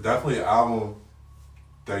this is definitely an album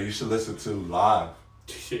that you should listen to live.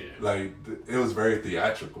 Yeah. Like, it was very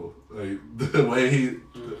theatrical. Like, the way he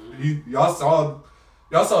y'all saw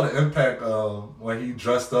the impact when he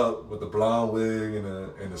dressed up with the blonde wig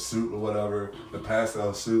and the suit or whatever, the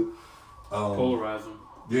pastel suit. Polarizing.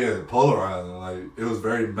 Yeah, polarizing. Like, it was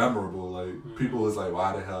very memorable. Like, people was like,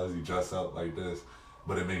 why the hell is he dressed up like this?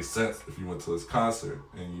 But it makes sense if you went to his concert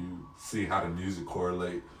and you see how the music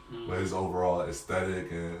correlate with his overall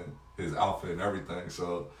aesthetic and his outfit and everything.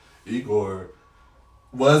 So, Igor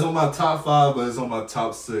was on my top 5, but it's on my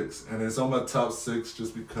top 6. And it's on my top 6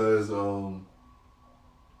 just because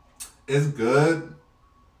it's good.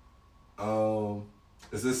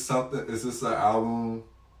 Is this an album?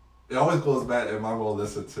 It always goes back, am I going to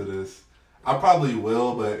listen to this? I probably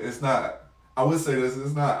will, but it's not, I would say this,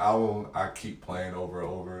 it's not an album I keep playing over and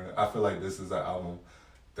over. I feel like this is an album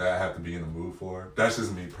that I have to be in the mood for. That's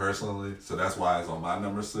just me personally, so that's why it's on my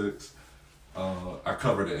number 6. I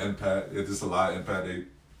covered the impact. It's just a lot of impact.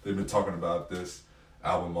 They've been talking about this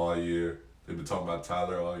album all year. They've been talking about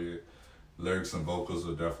Tyler all year. Lyrics and vocals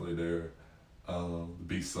are definitely there. The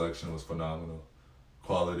beat selection was phenomenal.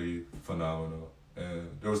 Quality, phenomenal. And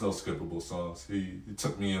there was no skippable songs. He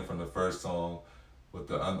took me in from the first song with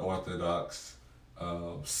the unorthodox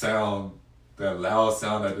sound, that loud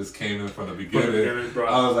sound that just came in from the beginning.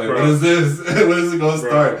 I was like, what is this? When is it going to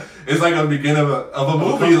start? It's like a beginning of a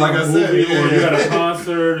movie, like I said. Or you got a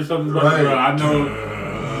concert or something. Right. I know.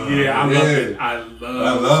 Yeah, I love it. I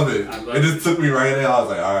love it. It just took me right in. I was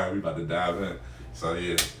like, all right, we about to dive in. So,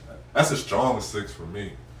 yeah, that's a strong 6 for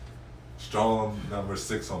me. Strong number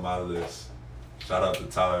 6 on my list. Shout out to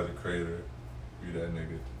Tyler, the Creator. You that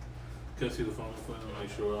nigga. Can I see the phone for him? Make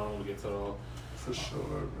sure I don't want to get cut off. For sure,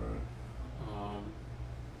 bro.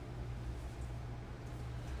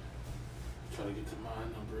 Try to get to my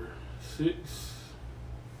number 6. Make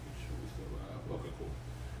sure we still live. Okay, cool.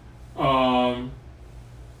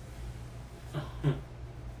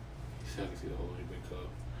 See, I can see the whole big cup.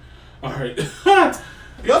 All right.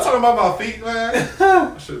 Y'all talking about my feet, man?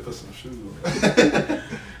 I should have put some shoes on.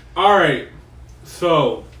 All right.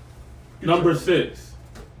 So, number 6.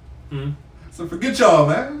 So forget y'all,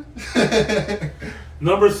 man.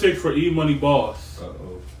 Number 6 for E Money Boss.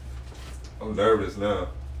 Uh-oh. I'm nervous now.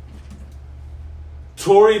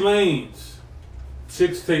 Tory Lanez,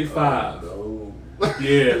 6 Take 5. No.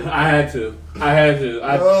 Yeah, I had to.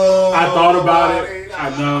 I thought about it.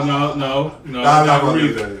 No. I have a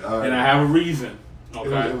reason. Right. And I have a reason.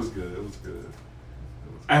 Okay. It was good. It was good.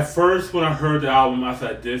 At first, when I heard the album, I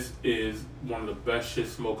said, this is one of the best shit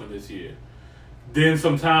smoking this year. Then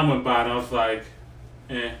some time went by and I was like,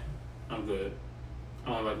 I'm good. I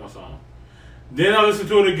don't like my song. Then I listened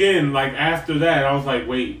to it again. Like, after that, I was like,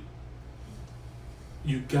 wait.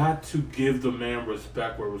 You got to give the man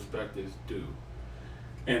respect where respect is due.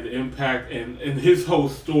 And the impact and his whole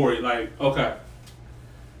story. Like, okay.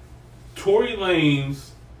 Tory Lanez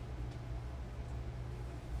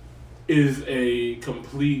is a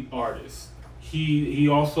complete artist. He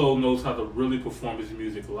also knows how to really perform his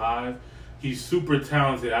music live. He's super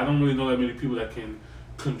talented. I don't really know that many people that can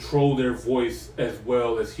control their voice as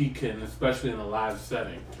well as he can, especially in a live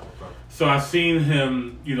setting. So I've seen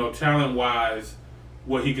him, talent-wise,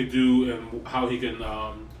 what he could do and how he can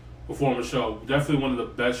perform a show. Definitely one of the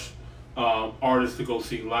best artists to go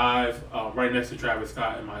see live, right next to Travis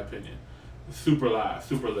Scott, in my opinion. Super live,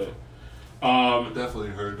 super lit. I definitely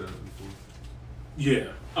heard that before. Yeah.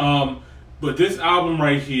 But this album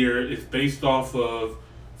right here is based off of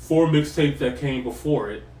 4 mixtapes that came before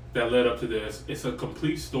it that led up to this. It's a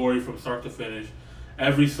complete story from start to finish.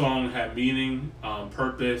 Every song had meaning,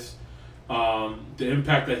 purpose, the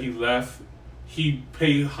impact that he left. He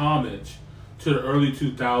paid homage to the early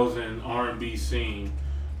 2000 R&B scene,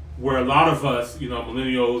 where a lot of us,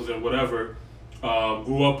 millennials and whatever,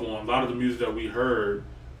 grew up on. A lot of the music that we heard,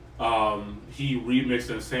 he remixed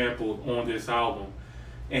and sampled on this album.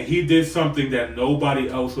 And he did something that nobody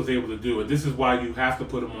else was able to do. And this is why you have to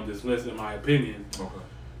put him on this list, in my opinion. Okay.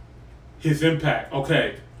 His impact.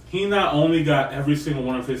 Okay, he not only got every single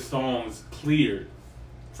one of his songs cleared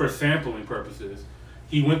for sampling purposes,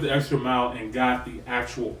 he went the extra mile and got the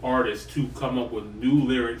actual artist to come up with new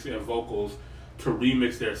lyrics and vocals to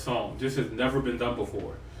remix their song. This has never been done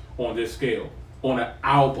before on this scale, on an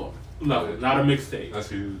album level, not a mixtape. That's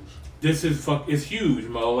huge. This is it's huge,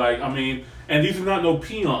 Mo. And these are not no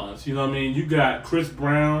peons. You know what I mean? You got Chris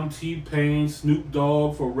Brown, T-Pain, Snoop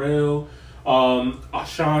Dogg, Pharrell,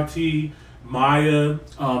 Ashanti, Maya.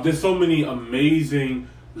 There's so many amazing,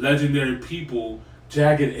 legendary people.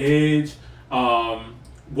 Jagged Edge,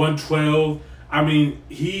 112. I mean,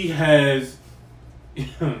 he has.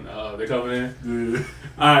 They're coming in. Yeah.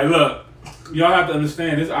 All right, look. Y'all have to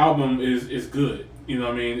understand this album is good. You know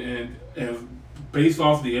what I mean? And based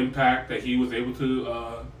off the impact that he was able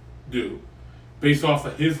to do, based off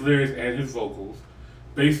of his lyrics and his vocals,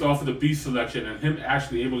 based off of the beat selection and him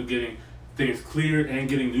actually able to getting things cleared and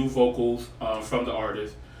getting new vocals from the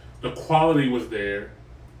artist. The quality was there,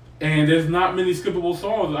 and there's not many skippable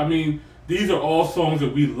songs. I mean, these are all songs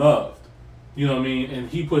that we loved. You know what I mean? And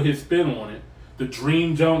he put his spin on it. The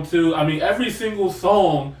Dream Jump too. I mean, every single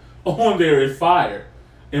song on there is fire,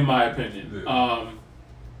 in my opinion. Yeah.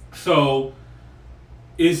 So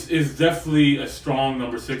it's definitely a strong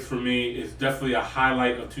number 6 for me. It's definitely a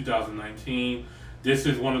highlight of 2019. This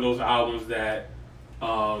is one of those albums that,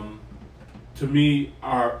 to me,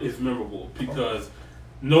 is memorable because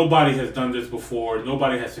nobody has done this before.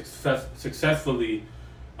 Nobody has successfully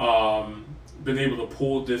been able to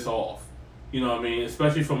pull this off. You know what I mean?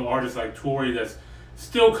 Especially from an artist like Tory that's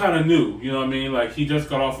still kind of new. You know what I mean? Like, he just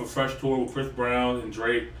got off a fresh tour with Chris Brown and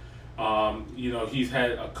Drake. You know, he's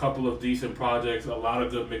had a couple of decent projects, a lot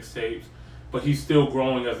of good mixtapes, but he's still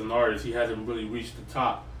growing as an artist. He hasn't really reached the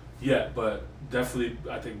top yet, but definitely,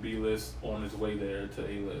 I think B-list on his way there to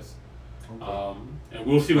A-list. Okay. And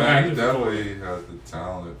we'll see what happens. He definitely has the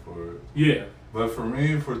talent for it. Yeah. But for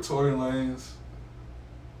me, for Tory Lanez,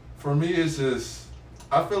 for me, it's just,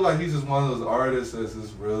 I feel like he's just one of those artists that's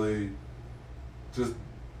just really just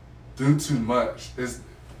do too much.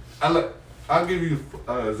 I'll give you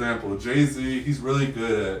an example. Jay-Z, he's really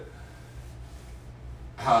good at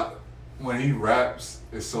how, when he raps,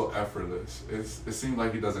 it's so effortless. It seems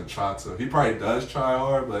like he doesn't try to. He probably does try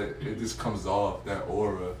hard, but it just comes off, that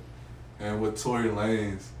aura. And with Tory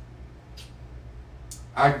Lanez,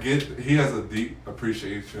 he has a deep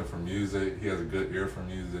appreciation for music. He has a good ear for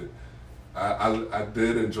music. I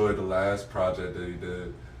did enjoy the last project that he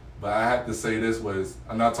did. But I have to say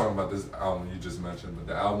I'm not talking about this album you just mentioned, but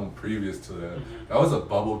the album previous to that, that was a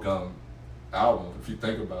bubblegum album, if you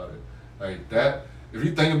think about it. Like that, if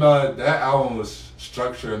you think about it, that album was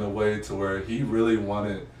structured in a way to where he really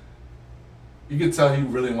wanted, you could tell he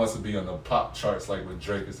really wants to be on the pop charts like with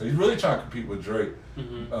Drake. So he's really trying to compete with Drake.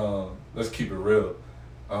 Let's keep it real.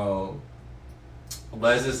 But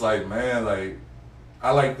it's just like, man, like,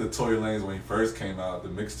 I like the Tory Lanez when he first came out, the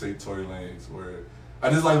mixtape Tory Lanez, where I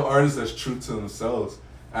just like artists that's true to themselves.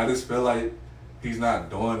 I just feel like he's not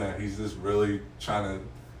doing that. He's just really trying to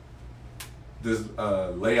just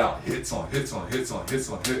lay out hits on hits on hits on hits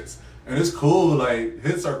on hits. And it's cool, like,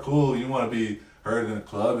 hits are cool. You want to be heard in the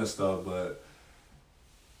club and stuff, but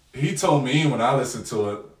he told me when I listened to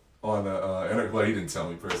it on the interview, well, he didn't tell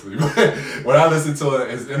me personally, but when I listened to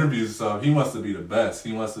his interviews and stuff, he wants to be the best.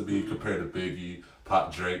 He wants to be compared to Biggie,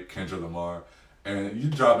 Pop, Drake, Kendrick Lamar. And you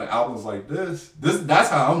dropping albums like that's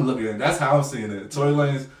how I'm looking at it. That's how I'm seeing it. Tory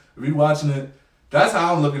Lanez, if you watching it, that's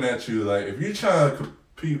how I'm looking at you. Like, if you're trying to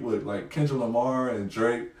compete with, like, Kendrick Lamar and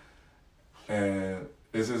Drake, and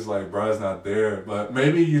it's just like, bro, it's not there. But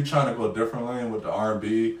maybe you're trying to go a different lane with the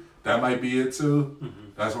R&B. That might be it, too.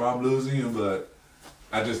 That's where I'm losing you, but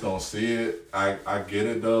I just don't see it. I get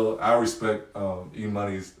it, though. I respect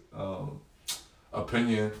E-Money's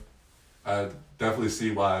opinion. I definitely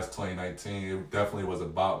see why it's 2019. It definitely was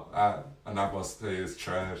about, I'm not going to say it's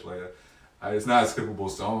trash. Like, it's not a skippable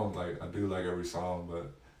song. Like, I do like every song,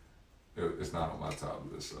 but it's not on my top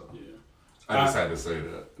list. So yeah. I just had to say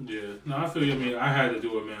that. Yeah. No, I feel you. I mean, I had to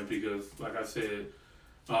do it, man, because, like I said,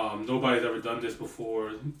 nobody's ever done this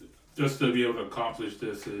before. Just to be able to accomplish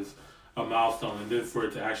this is a milestone, and then for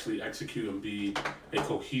it to actually execute and be a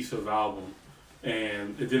cohesive album.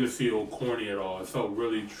 And it didn't feel corny at all. It felt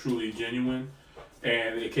really, truly genuine.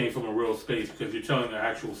 And it came from a real space because you're telling an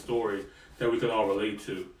actual story that we can all relate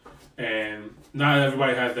to. And not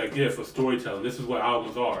everybody has that gift of storytelling. This is what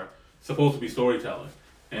albums are. It's supposed to be storytelling.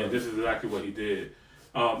 And this is exactly what he did.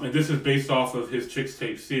 And this is based off of his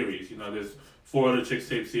Chixtape series. You know, there's 4 other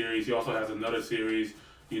Chixtape series. He also has another series,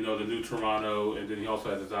 you know, the New Toronto, and then he also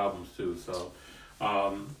has his albums too. So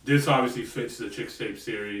this obviously fits the Chixtape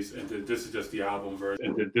series, and this is just the album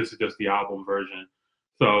version.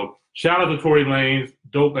 So shout out to Tory Lanez,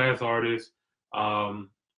 dope ass artist.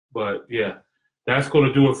 But yeah, that's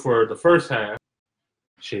gonna do it for the first half.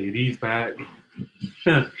 Shady's back.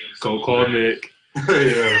 So call Nick.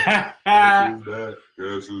 Yeah.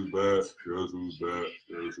 Guess who's back? Guess who's back?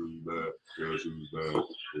 Guess who's back? Guess who's back?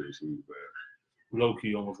 Guess who's back?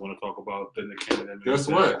 Low-key almost want to talk about the Nick Cannon. Guess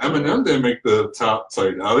what? Eminem didn't make the top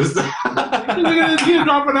 10. I was He didn't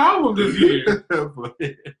drop an album this year.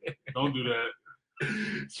 Don't do that.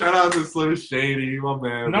 Shout out to Slim Shady, my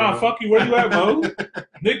man. Nah, bro. fuck you. Where you at, Mo?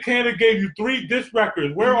 Nick Cannon gave you 3 diss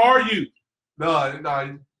records. Where are you? No,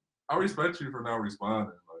 I respect you for not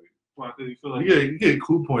responding. Why? Because you feel like you get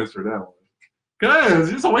cool points for that one.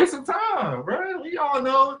 Cause it's a waste of time, bro. We all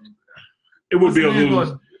know it would be a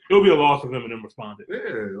lose. It would be a loss if Eminem responded.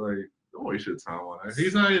 Yeah, like, don't waste your time on that.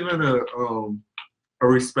 He's not even a a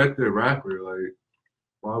respected rapper. Like,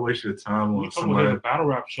 why waste your time on somebody? A battle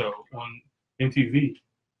rap show on MTV.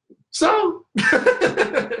 So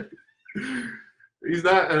he's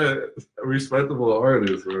not a respectable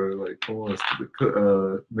artist, bro. Like, come on,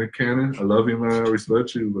 Nick Cannon. I love you, man. I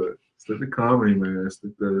respect you, but stick to comedy, man.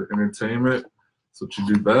 Stick to entertainment. That's what you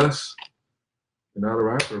do best. You're not a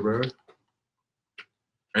rapper, bro.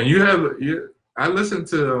 And I listened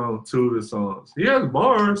to 2 of the songs. He has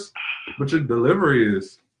bars, but your delivery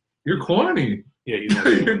you're corny. Yeah,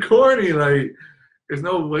 you're corny. Like, there's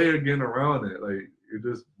no way of getting around it. Like, you're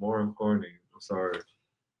just more corny. I'm sorry.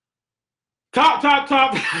 Top. You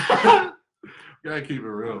gotta keep it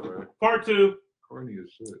real, bro. Part 2. Corny as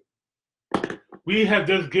shit. We have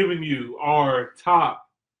just given you our top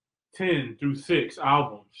 10 through 6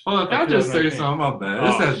 albums. Oh, can I just say something? My bad.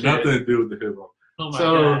 This has nothing to do with the hip hop. Oh my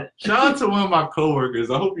God. Shout out to one of my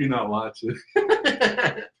coworkers. I hope you're not watching.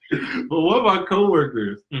 But one of my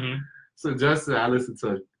coworkers suggested I listen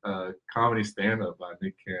to comedy stand-up by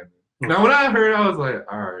Nick Cannon. Now, when I heard, I was like,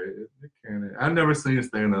 all right, Nick Cannon. I've never seen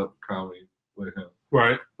stand-up comedy with him.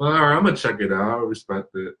 Right. But all right, I'm going to check it out. I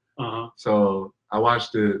respect it. So I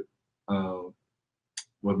watched it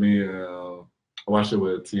with me. I watched it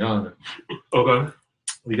with Tiana. Okay.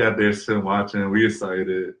 We got there sitting watching. We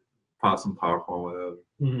excited. Pop some popcorn, whatever.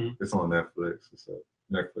 It's on Netflix. It's a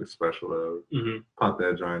Netflix special, whatever. Pop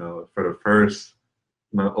that joint on. For the first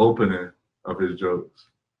opening of his jokes,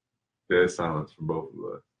 there's silence from both of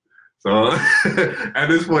us. So at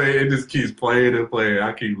this point, it just keeps playing and playing.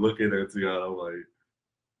 I keep looking at Tiana. I'm like,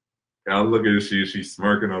 I look at her, she's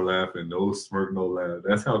smirking or laughing. No smirk, no laugh.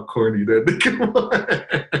 That's how corny that nigga was.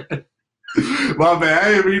 My bad,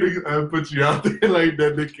 I didn't mean to put you out there like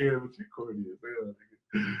that, Nick Cannon, but you corny as hell,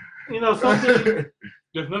 nigga. You know, something,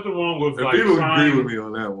 there's nothing wrong with and like people trying, agree with me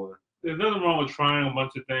on that one. There's nothing wrong with trying a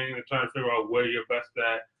bunch of things and trying to figure out where you're best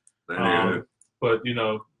at. But, you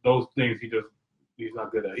know, those things he's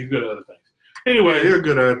not good at. He's good at other things. Anyway. You're a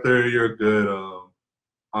good actor. You're a good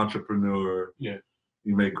entrepreneur. Yeah.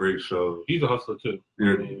 You make great shows. He's a hustler, too.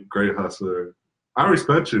 You're a great hustler. I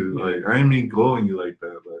respect you. Yeah. Like, I ain't mean glowing you like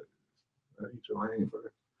that, but I eat your lane,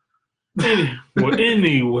 bro.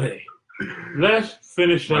 Anyway. Let's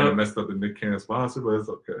finish up. I messed up the Nick Cannon sponsor, but it's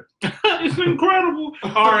okay. It's incredible.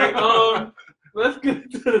 All right, let's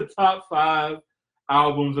get to the top 5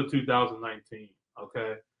 albums of 2019.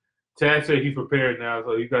 Okay, Chad said he's prepared now,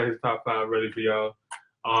 so he got his top 5 ready for y'all.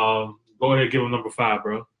 Go ahead, give him number 5,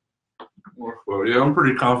 bro. Well, yeah, I'm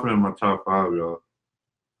pretty confident in my top 5, y'all.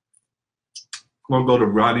 I'm gonna go to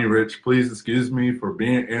Rodney Ricch. Please excuse me for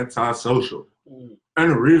being antisocial.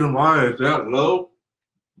 And the reason why is that low.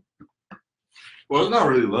 Well, it's not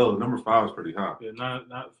really low. Number 5 is pretty high. Yeah,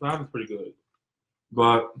 not 5 is pretty good.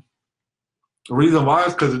 But the reason why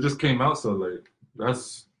is because it just came out so late.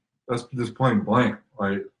 That's just plain blank.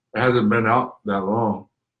 Like, it hasn't been out that long.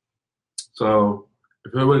 So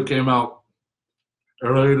if it would have came out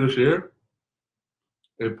earlier this year,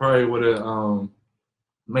 it probably would have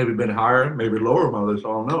maybe been higher, maybe lower on my list. I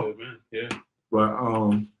don't know. Yeah. But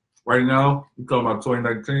right now, we're talking about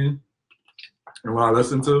 2019, and what I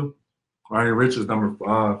listen to, Rodney Ricch is number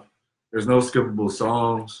 5. There's no skippable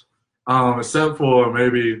songs, except for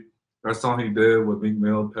maybe that song he did with Meek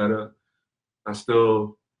Mill, Petta.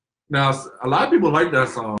 Now a lot of people like that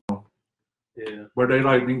song. Yeah. But they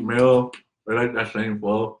like Meek Mill. They like that same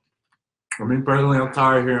flow. I mean, personally, I'm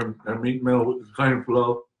tired of hearing that Meek Mill with the same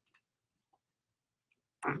flow.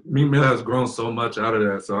 Meek Mill has grown so much out of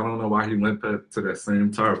that, so I don't know why he went to that same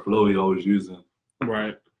tired flow he always using.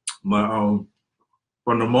 Right. But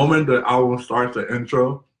from the moment the album starts, the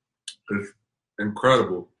intro is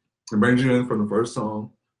incredible. It brings you in from the first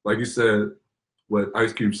song. Like you said, what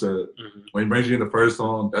Ice Cube said, when he brings you in the first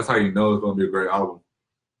song, that's how you know it's going to be a great album.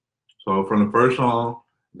 So from the first song,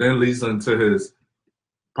 then leads into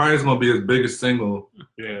probably it's going to be his biggest single.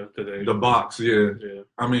 Yeah, today. The Box, yeah. Yeah.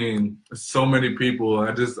 I mean, so many people.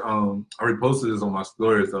 I reposted this on my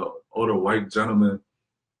story. It's an older white gentleman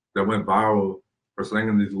that went viral for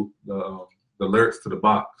singing the lyrics to The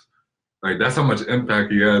Box. Like, that's how much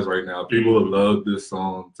impact he has right now. People love this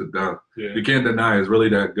song to death. Yeah. You can't deny it's really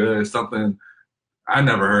that good. It's something I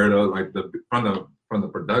never heard of, like from the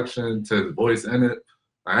production to his voice in it.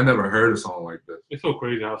 I never heard a song like this. It's so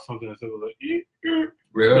crazy how something that's like, yeah,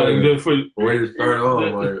 the way to start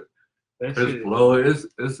off, like his shit. flow, it's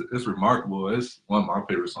remarkable. It's one of my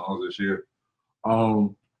favorite songs this year.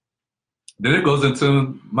 Then it goes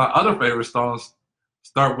into my other favorite songs.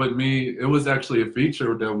 Start With Me. It was actually a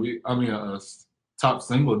feature that a top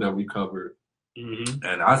single that we covered.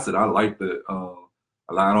 And I said I liked it a lot.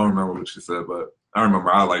 I don't remember what she said, but I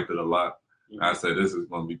remember I liked it a lot. I said this is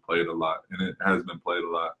going to be played a lot, and it has been played a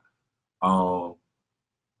lot.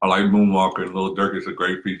 I like Moonwalker. Lil Durk is a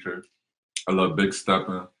great feature. I love Big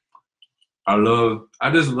Steppin'.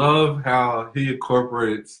 I just love how he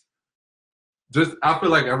incorporates. I feel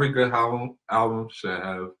like every good album should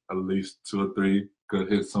have at least 2 or 3 good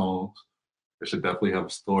hit songs. It should definitely have a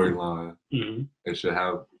storyline. Mm-hmm. It should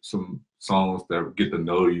have some songs that get to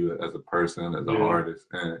know you as a person, as an artist,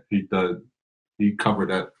 and he covered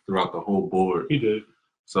that throughout the whole board. He did.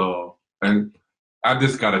 So, and I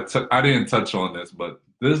just I didn't touch on this, but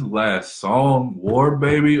this last song, War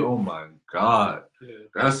Baby, oh my God. Yeah.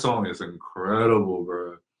 That song is incredible,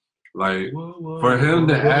 bro. Like, for him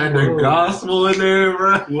to add the gospel in there,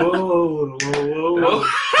 bro. Whoa.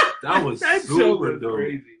 That was super dope.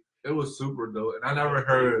 Crazy. It was super dope. And I never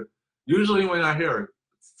heard, usually when I hear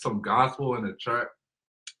some gospel in a track,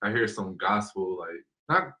 I hear some gospel, like,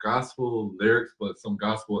 not gospel lyrics, but some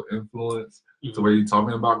gospel influence to where you're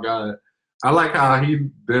talking about God. I like how he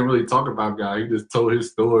didn't really talk about God. He just told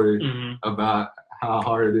his story about how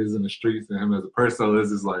hard it is in the streets and him as a person. So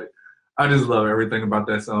it's just like, I just love everything about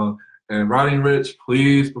that song. And Roddy Ricch,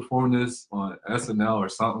 please perform this on SNL or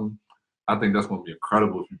something. I think that's going to be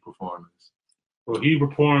incredible if you perform this. Well, he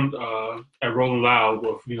performed at Rolling Loud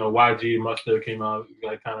with, YG and Mustard came out,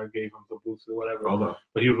 like kind of gave him the boost or whatever.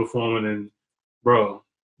 But he was performing, and bro,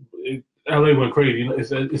 LA went crazy.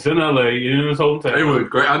 It's in LA, in his hometown. They went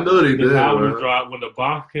great. I know they did. When the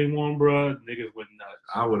box came on, bro, niggas went nuts.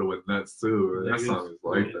 I would have went nuts too. That song is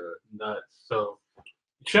like that. Nuts. So,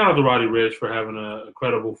 shout out to Roddy Ricch for having an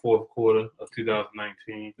incredible fourth quarter of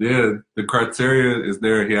 2019. Yeah, the criteria is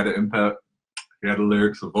there. He had an impact. He had the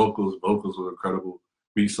lyrics, the vocals. Vocals were incredible.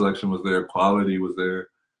 Beat selection was there. Quality was there.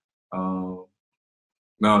 No,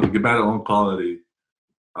 to get back on quality,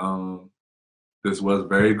 this was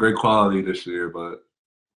very great quality this year, but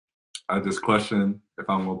I just question if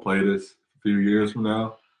I'm going to play this a few years from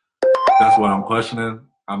now. That's what I'm questioning.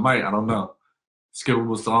 I might. I don't know.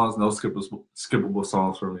 Skippable songs, no skippable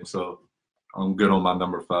songs for me. So I'm good on my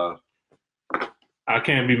number 5. I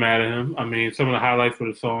can't be mad at him. I mean, some of the highlights for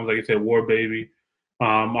the songs, like I said, War Baby.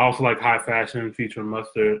 I also like High Fashion featuring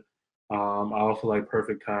Mustard. I also like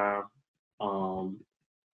Perfect Time.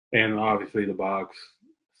 And obviously The Box.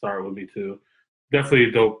 Start With Me Too. Definitely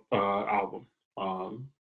a dope album.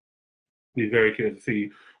 Be very curious to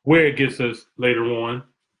see where it gets us later on.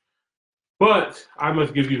 But I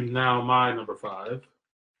must give you now my number 5.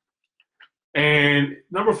 And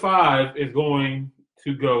number 5 is going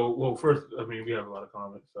to go, well, first, I mean, we have a lot of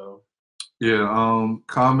comments, so. Yeah,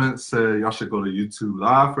 comments said y'all should go to YouTube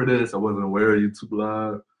Live for this. I wasn't aware of YouTube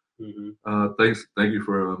Live. Thank you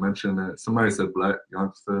for mentioning that. Somebody said Black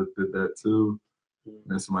Youngster did that too.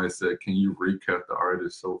 And somebody said, can you recap the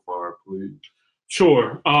artist so far, please?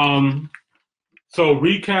 Sure. So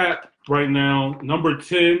recap right now. Number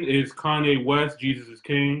 10 is Kanye West, Jesus is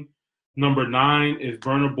King. Number 9 is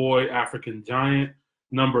Burna Boy, African Giant.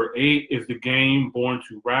 Number 8 is The Game, Born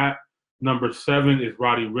to Rap. Number 7 is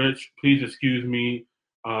Roddy Ricch, Please Excuse Me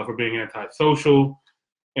for Being Antisocial.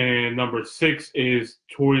 And number 6 is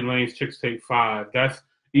Tory Lanez, Chicks Take 5. That's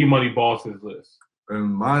E-Money Boss's list.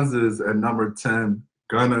 And mine's is at number 10,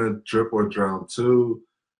 Gunna, Drip or Drown 2.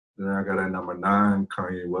 Then I got at number 9,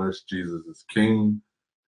 Kanye West, Jesus is King.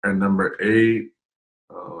 And number 8,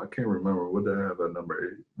 I can't remember. What did I have at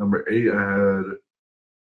number 8? Number 8,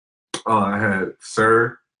 I had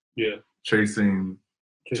Sir. Yeah. Chasing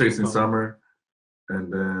Summer.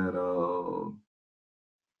 And then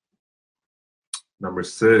number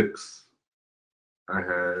 6, I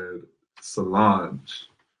had Solange.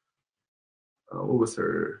 What was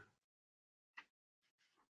her?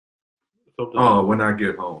 When I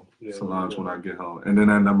Get Home. Yeah, Solange, When I Get Home. And then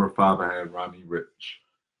at number 5, I had Roddy Ricch.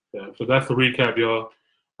 Yeah, so that's the recap, y'all.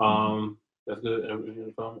 That's good. Everything in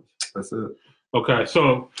the comments? That's it. Okay,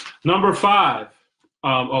 so number 5.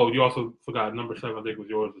 You also forgot number 7, I think was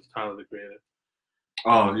yours, was Tyler, the Creator.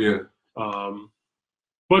 Oh, yeah.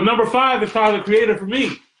 But number 5 is Tyler, the Creator for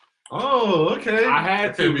me. Oh, okay. I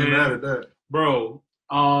had to, can't be mad at that. Bro.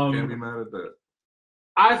 Can't be mad at that.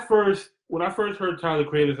 When I first heard Tyler, the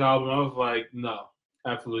Creator's album, I was like, no,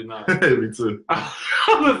 absolutely not. Me too. I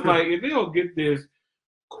was like, if they don't get this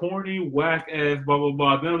corny, whack-ass, blah, blah,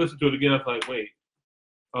 blah, then I listened to it again, I was like, wait.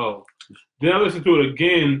 Oh. Then I listened to it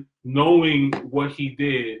again, knowing what he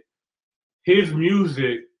did. His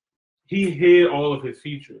music, he hid all of his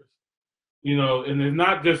features. And it's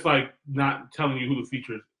not just like not telling you who the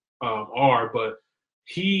features are, but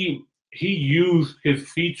he used his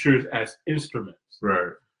features as instruments.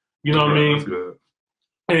 Right. You know what I mean? That's good.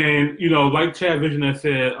 And, like Chad Vision had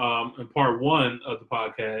said in part 1 of the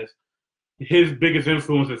podcast, his biggest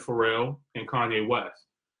influence is Pharrell and Kanye West.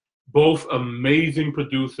 Both amazing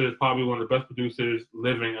producers, probably one of the best producers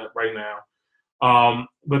living right now.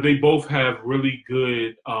 But they both have really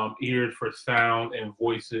good ears for sound and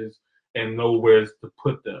voices and know where to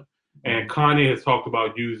put them. And Kanye has talked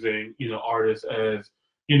about using, artists as,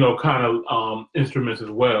 kind of instruments as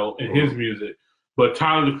well in his music. But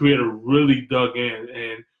Tyler, the Creator, really dug in.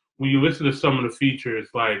 And when you listen to some of the features,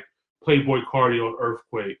 like Playboy Cardi on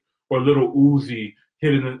Earthquake or Little Uzi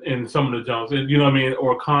hitting in some of the jumps, and,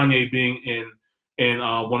 or Kanye being in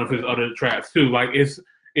one of his other tracks too. Like it's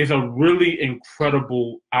a really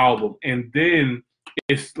incredible album. And then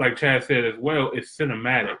it's like Chad said as well, it's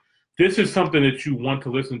cinematic. This is something that you want to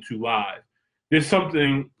listen to live. This is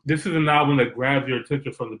an album that grabs your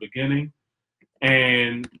attention from the beginning,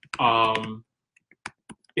 and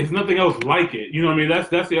it's nothing else like it.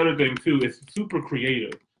 That's the other thing too. It's super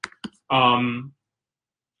creative.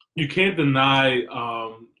 You can't deny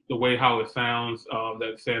the way how it sounds.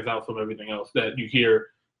 That stands out from everything else that you hear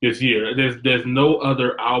this year. There's no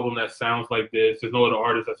other album that sounds like this. There's no other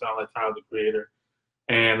artist that sounds like Tyler, the Creator.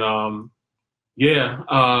 And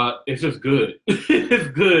it's just good. It's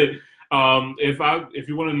good. If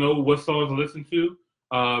you want to know what songs to listen to,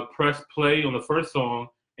 press play on the first song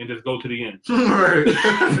and just go to the end. Right.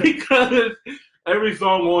 Because every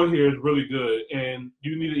song on here is really good, and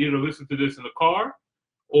you need to either listen to this in the car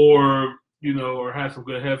or have some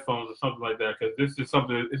good headphones or something like that, because this is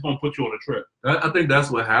something it's gonna put you on a trip. I think that's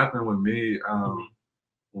what happened with me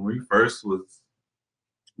when we first was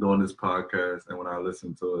doing this podcast, and when I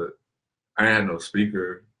listened to it, I had no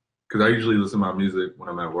speaker because I usually listen to my music when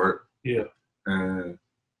I'm at work. Yeah. And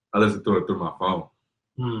I listened to it through my phone.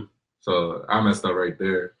 So I messed up right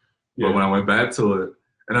there. Yeah. But when I went back to it,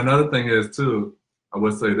 and another thing is too, I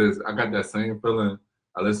would say this, I got that same feeling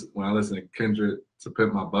when I listened to Kendrick to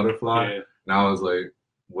Pimp My Butterfly. Yeah. And I was like,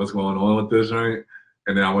 what's going on with this joint?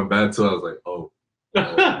 And then I went back to it, I was like, oh,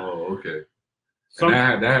 okay.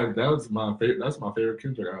 That was my favorite. That's my favorite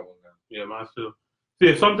Kendrick album now. Yeah, mine too.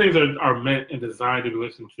 See, some things are meant and designed to be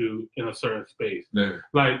listened to in a certain space. Yeah.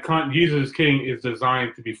 Like Jesus is King is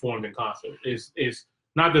designed to be formed in concert. It's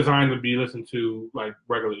not designed to be listened to like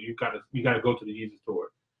regularly. You gotta go to the Jesus tour,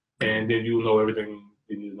 and then you'll know everything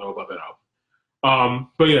you need to know about that album.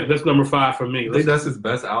 But yeah, that's number 5 for me. I think that's his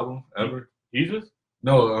best album ever. Jesus?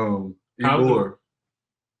 No, Igor.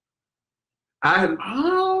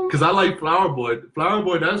 Because I like Flower Boy. Flower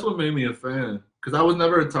Boy, that's what made me a fan. Because I was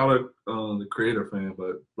never a Tyler, the Creator fan,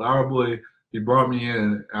 but Flower Boy, he brought me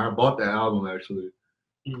in, and I bought that album actually,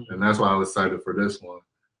 and that's why I was excited for this one.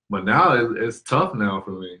 But now it's tough now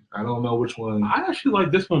for me. I don't know which one. I actually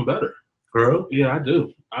like this one better. For real? Yeah, I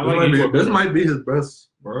do. This might be his best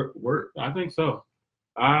work. I think so.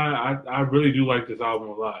 I really do like this album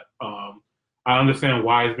a lot. I understand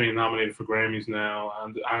why it's being nominated for Grammys now.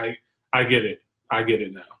 I get it. I get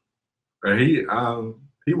it now.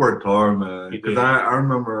 He worked hard, man. Because I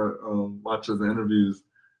remember watching the interviews.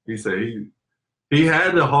 He said he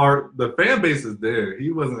had the heart. The fan base is there.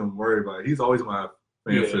 He wasn't worried about it. He's always my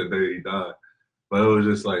fan to the day he died. But it was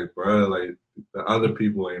just like, bro, like the other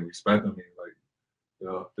people ain't respecting me.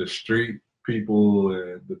 Like the street people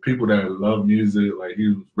and the people that love music. Like he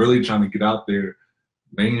was really trying to get out there,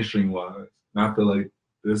 mainstream wise. And I feel like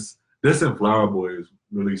this and Flower Boy is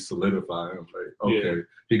really solidified. I'm like, okay,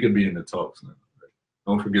 he could be in the talks now.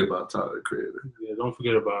 Don't forget about Tyler, the Creator. Yeah, don't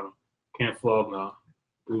forget about him. Can't flog now.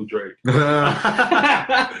 Blue Drake.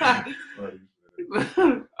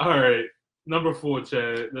 All right. Number 4,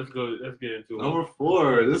 Chad. Let's go. Let's get into it. Number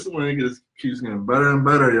 4. This is when it keeps getting better and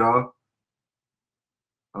better, y'all.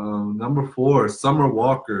 Number 4, Summer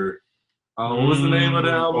Walker. What was the name of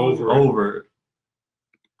the album? Over It.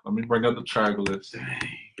 Let me bring up the track list. Dang.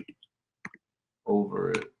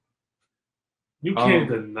 Over It. You can't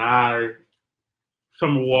deny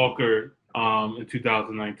Summer Walker in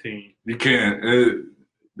 2019. You can't.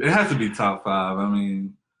 It has to be top 5. I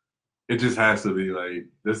mean, it just has to be. Like,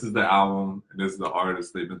 this is the album and this is the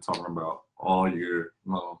artist they've been talking about all year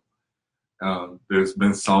long. There's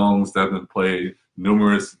been songs that have been played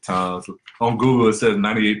numerous times. On Google, it says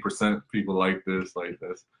 98% people like this. Like,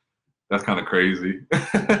 that's kind of crazy.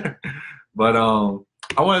 But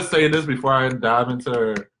I want to say this before I dive into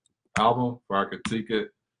her album, before I critique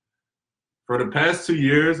it. For the past 2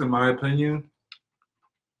 years, in my opinion,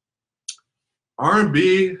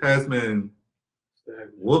 R&B has been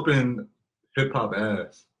whooping hip-hop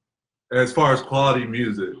ass as far as quality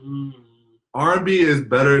music. R&B is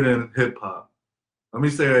better than hip-hop. Let me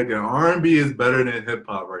say that again. R&B is better than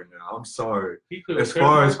hip-hop right now. I'm sorry. As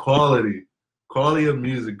far as quality of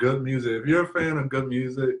music, good music. If you're a fan of good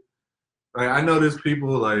music, Like I know there's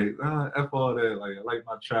people like F all that. Like I like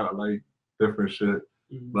my trap. I like different shit.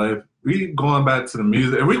 But if we going back to the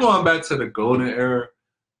music, if we going back to the golden era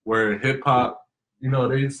where hip hop,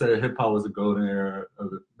 they said hip hop was the golden era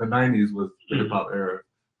of the 90s was the hip hop era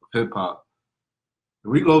of hip hop.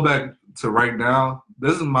 If we go back to right now,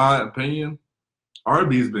 this is my opinion.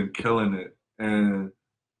 R&B's been killing it, and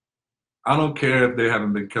I don't care if they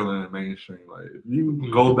haven't been killing it mainstream. Like if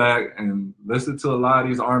you go back and listen to a lot of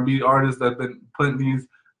these R&B artists that've been putting these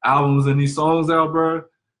albums and these songs out, bro,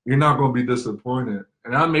 you're not gonna be disappointed.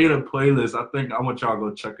 And I made a playlist. I think I want y'all to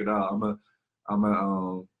go check it out. I'm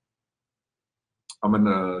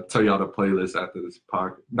gonna tell y'all the playlist after this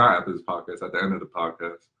podcast. Not after this podcast, at the end of the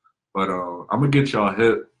podcast. But I'm gonna get y'all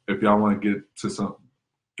hip if y'all want to get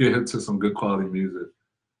hip to some good quality music.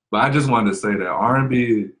 But I just wanted to say that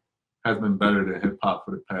R&B has been better than hip hop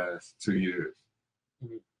for the past 2 years,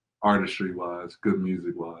 artistry wise, good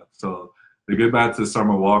music wise. So to get back to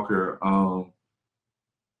Summer Walker,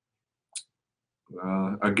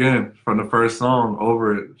 again, from the first song,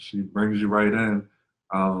 Over It, she brings you right in.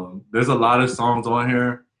 There's a lot of songs on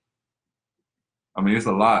here. I mean, it's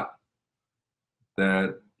a lot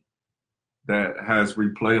that has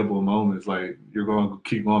replayable moments. Like you're going to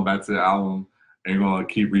keep going back to the album and you're going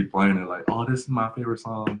to keep replaying it. Like, oh, this is my favorite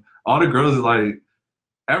song. All the girls is like,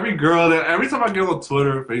 every time I get on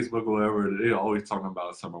Twitter, Facebook, or whatever, they always talking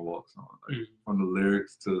about a Summer Walk song. Like from the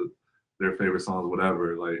lyrics to their favorite songs,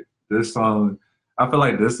 whatever. Like this song, I feel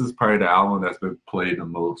like this is probably the album that's been played the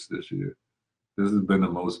most this year. This has been the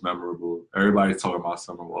most memorable. Everybody's talking about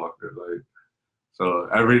Summer Walker. Like, so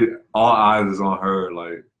all eyes is on her.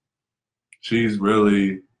 Like,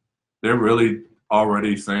 they're really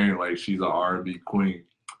already saying like she's an R&B queen.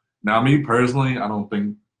 Now, me personally, I don't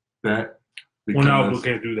think that. One album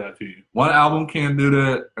can't do that to you. One album can't do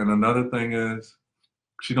that, and another thing is,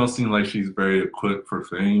 she don't seem like she's very equipped for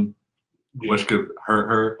fame, which could hurt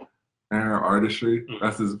her and her artistry.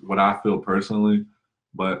 That's just what I feel personally.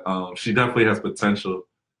 But she definitely has potential.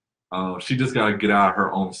 She just gotta get out of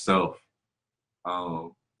her own self.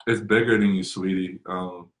 It's bigger than you, sweetie.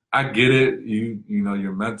 I get it. You know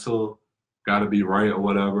your mental gotta be right or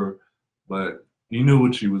whatever, but you knew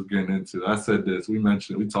what she was getting into. I said this. We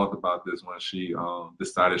talked about this when she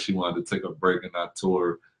decided she wanted to take a break and not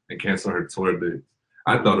tour and cancel her tour dates.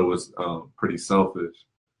 I thought it was pretty selfish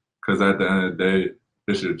because at the end of the day,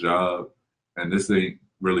 it's your job and this ain't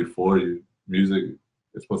really for you. Music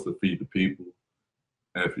is supposed to feed the people.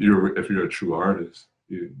 And if you're a true artist,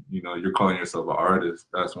 you're calling yourself an artist.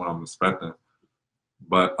 That's what I'm expecting.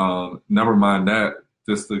 But never mind that.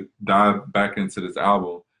 Just to dive back into this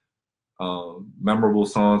album. Memorable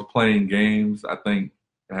songs, Playing Games. I think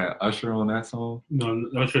it had Usher on that song. No,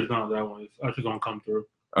 Usher's not that one. Usher's on Come Through.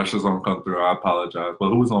 Usher's on Come Through. I apologize. But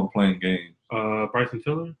who was on Playing Games? Bryson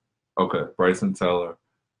Tiller. Okay, Bryson Tiller.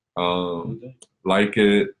 Like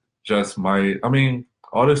It, Just Might. I mean,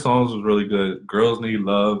 all the songs was really good. Girls Need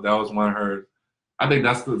Love. That was one of her. I think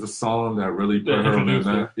that's the song that really put her on the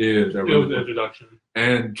map. Yeah, that really was the introduction.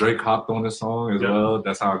 And Drake hopped on the song as well.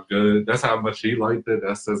 That's how much he liked it.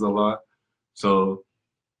 That says a lot. So,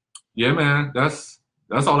 yeah, man, that's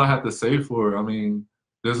all I have to say for it. I mean,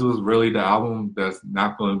 this was really the album that's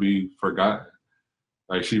not going to be forgotten.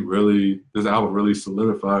 Like this album really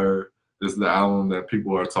solidified her. This is the album that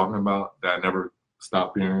people are talking about that I never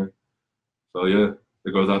stopped hearing. So yeah,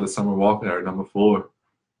 it goes out to Summer Walker at number 4.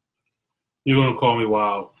 You're gonna call me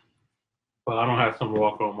wild, but I don't have Summer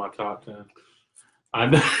Walker on my top 10. I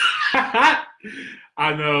know,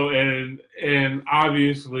 I know, and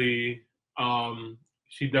obviously,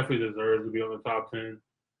 she definitely deserves to be on the top 10.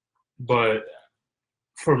 But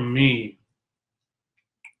for me,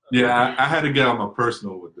 yeah, I had to get on my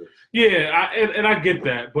personal with this. Yeah, I get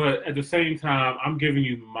that, but at the same time, I'm giving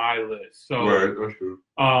you my list. So, right, that's true.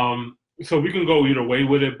 So we can go either way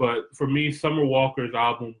with it, but for me, Summer Walker's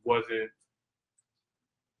album wasn't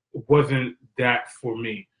that for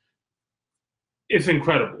me. It's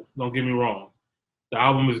incredible. Don't get me wrong. The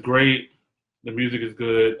album is great. The music is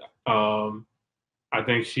good. I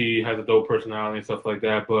think she has a dope personality and stuff like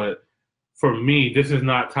that. But for me, this is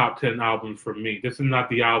not top 10 albums for me. This is not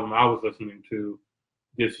the album I was listening to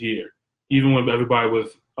this year. Even when everybody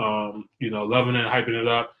was, loving it, hyping it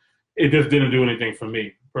up, it just didn't do anything for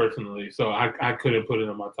me personally. So I couldn't put it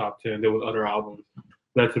in my top 10. There was other albums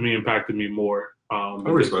that to me impacted me more. I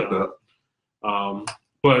respect that.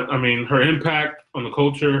 But I mean, her impact on the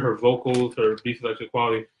culture, her vocals, her beat selection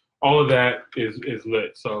quality, all of that is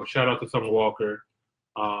lit. So shout out to Summer Walker.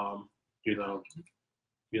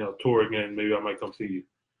 Tour again. Maybe I might come see you.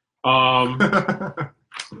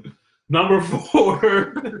 Number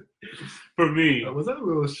 4. for me. Was that a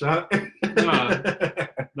little shot?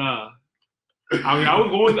 Nah. I mean, I was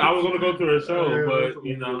going to go to her show, but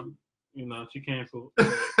you know, she canceled.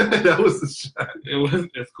 That was a shot.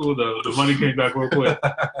 It's cool though. The money came back real quick.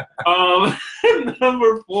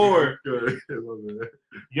 Number 4,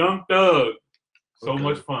 Young Thug. So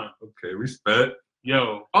much fun. Okay, respect.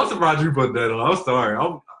 Yo, I'm surprised you put that on. I'm sorry.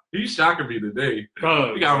 He's shocking me today.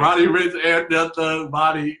 Thug. We got Roddy Ricch and Young Thug,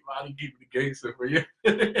 body keeping the gangster for you.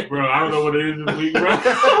 Bro, I don't know what it is this week, bro. I've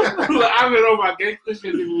been on my gangster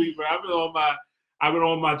shit this week, bro. I've been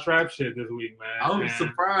on my trap shit this week, man. I'm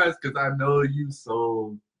surprised because I know you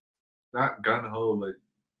so not gun ho, like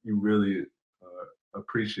you really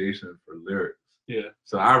appreciation for lyrics. Yeah.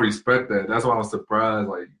 So I respect that. That's why I'm surprised.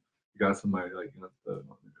 Like you got somebody like Young Thug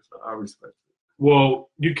on there. So I respect it. Well,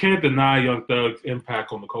 you can't deny Young Thug's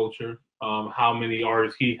impact on the culture. How many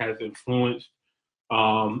artists he has influenced,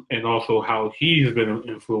 and also how he's been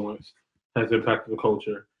influenced has impacted the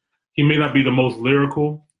culture. He may not be the most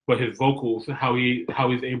lyrical, but his vocals, how he's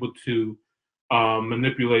able to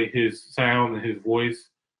manipulate his sound and his voice.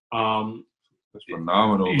 It's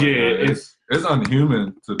phenomenal. Yeah, it's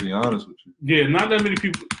unhuman, to be honest with you. Yeah, not that many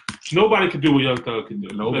people. Nobody could do what Young Thug can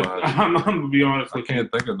do. Nobody. I'm gonna be honest with you. I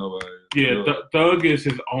can't think of nobody. Yeah, Thug is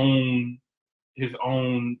his own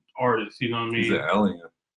artist. You know what I mean? He's an alien.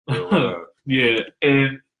 Yeah,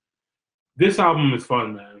 and this album is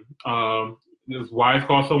fun, man. This is why it's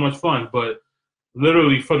called So Much Fun. But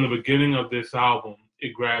literally from the beginning of this album,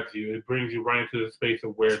 it grabs you. It brings you right into the space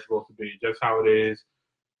of where it's supposed to be, just how it is.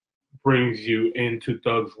 Brings you into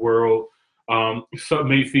Thug's world.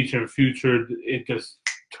 Submate featuring Future. It just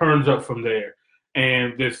turns up from there.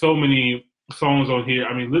 And there's so many songs on here.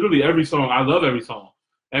 I mean, literally every song. I love every song.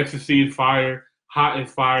 Ecstasy is fire. Hot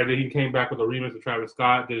is fire. Then he came back with a remix of Travis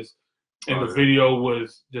Scott. The video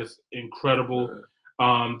was just incredible.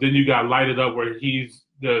 Yeah. Then you got Light It Up, where he's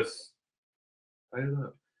just Light It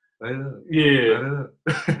Up. Light It Up. Yeah. Light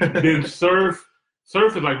It Up. Then Surf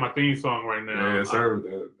is like my theme song right now. Yeah, Surf.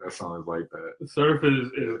 That song is like that. Surf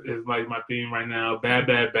is like my theme right now. Bad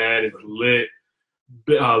Bad Bad is lit.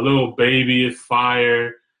 Little Baby is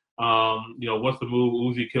fire. What's the move?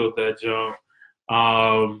 Uzi killed that jump.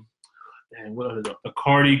 And what other jump? The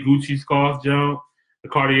Cardi Gucci Scarf jump. The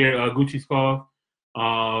Cartier Gucci Scarf.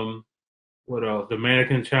 What else? The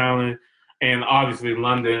Mannequin Challenge. And obviously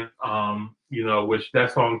London, which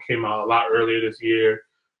that song came out a lot earlier this year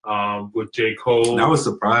with J. Cole. That was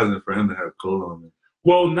surprising for him to have Cole on it.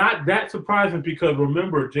 Well, not that surprising because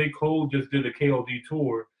remember, J. Cole just did a KOD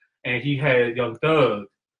tour and he had Young Thug.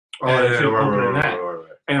 Right.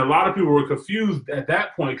 And a lot of people were confused at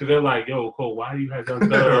that point because they're like, yo, Cole, why do you have Young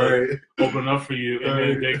Thug open up for you? And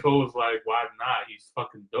then J. Cole was like, why not? He's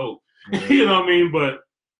fucking dope. Yeah. You know what I mean? But,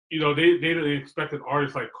 they didn't expect an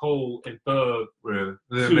artist like Cole and Thug to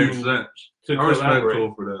makes sense. To I respect collaborate.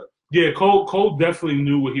 Cole for that. Yeah, Cole definitely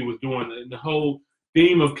knew what he was doing. And the whole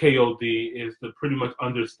theme of KOD is to pretty much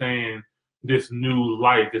understand this new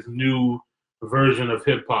life, this new version of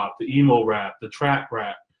hip hop, the emo rap, the trap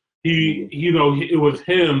rap. It was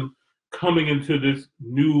him coming into this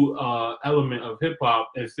new element of hip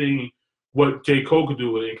hop and seeing what J. Cole could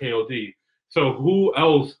do with it in KOD. So who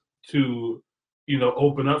else to,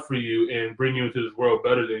 open up for you and bring you into this world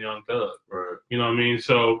better than Young Thug? Right. You know what I mean?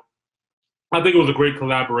 So I think it was a great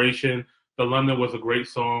collaboration. The London was a great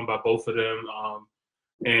song by both of them.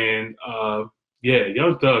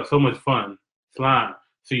 Young Thug, so much fun. Slime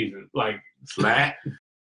season. Like, Slap.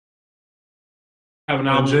 Have an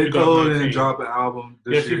album. J. Cole didn't drop an album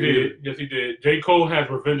this year. Yes, he did. J. Cole has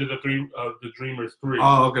Revenge of the Dreamers 3.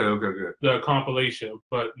 Oh, okay, good. The compilation.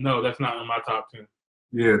 But no, that's not in my top 10.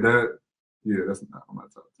 Yeah, that's not on my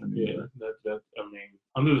top 10 either. Yeah,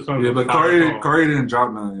 Under the Sun. Yeah, but Cardi didn't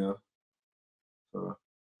drop none, yeah. So,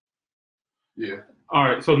 yeah. All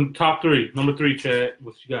right, so top 3. Number 3, Chad,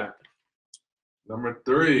 what you got? Number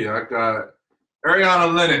 3, I got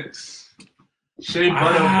Ariana Lennox. Shea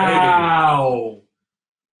Butter Baby. Wow.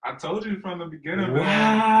 I told you from the beginning,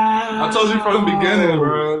 man. I told you from the beginning,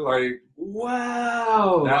 bro. Like,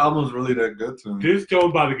 wow. That album's really that good to me. This show's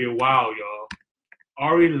about to get wild, y'all.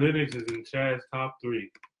 Ari Lennox is in Chad's top 3.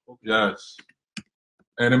 Okay. Yes.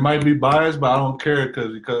 And it might be biased, but I don't care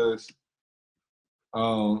because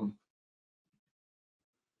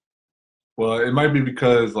it might be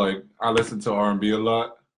because like I listen to R&B a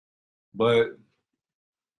lot, but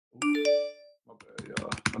my bad, y'all.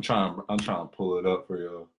 I'm trying to pull it up for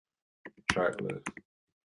y'all. Track list.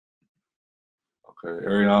 Okay,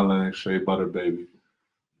 Ariana Lennox, Shea Butter Baby.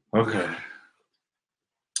 Okay.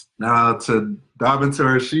 Now to dive into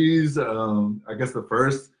her, she's I guess the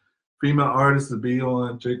first female artist to be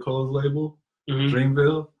on J. Cole's label,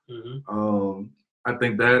 Dreamville. I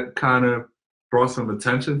think that kind of brought some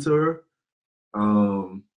attention to her.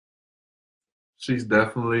 She's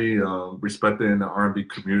definitely respected in the R&B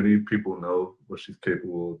community. People know what she's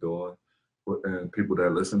capable of doing, and people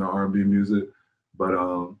that listen to R&B music. But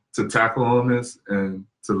to tackle on this and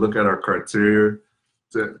to look at our criteria,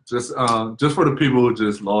 just for the people who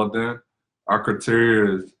just logged in, our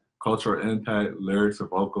criteria is cultural impact, lyrics or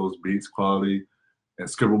vocals, beats, quality, and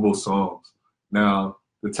skippable songs. Now,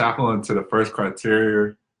 to tackle into the first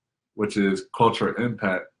criteria, which is cultural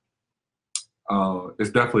impact, it's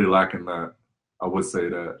definitely lacking that. I would say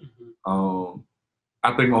that.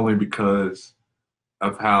 I think only because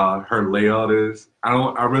of how her layout is.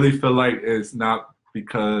 I really feel like it's not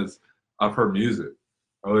because of her music.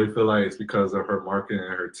 I really feel like it's because of her marketing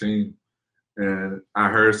and her team. And I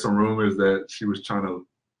heard some rumors that she was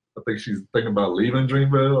I think she's thinking about leaving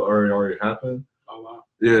Dreamville, or it already happened. Oh, wow.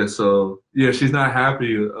 Yeah, so, yeah, she's not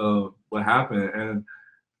happy what happened. And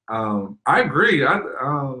I agree.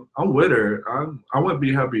 I'm with her. I wouldn't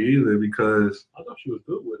be happy either because I thought she was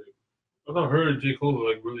good with it. I thought her and J. Cole were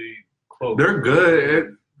like really close. They're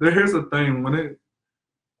good. Here's the thing: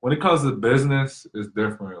 when it comes to business, it's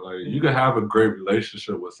different. Like you can have a great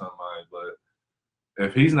relationship with somebody, but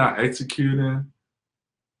if he's not executing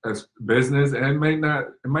as business, and it might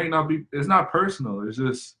not be. It's not personal. It's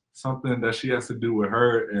just something that she has to do with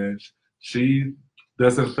her, and she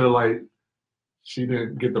doesn't feel like she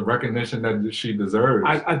didn't get the recognition that she deserves.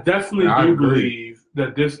 I definitely do believe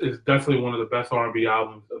that this is definitely one of the best R&B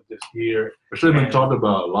albums of this year. It should have been talked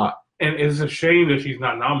about a lot. And it's a shame that she's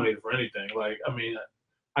not nominated for anything. Like, I mean,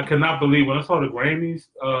 I cannot believe when I saw the Grammys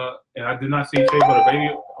and I did not see Shea Butter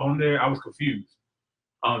Baby on there, I was confused.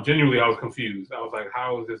 Genuinely, I was confused. I was like,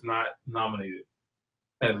 how is this not nominated?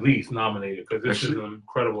 At least nominated, because this is an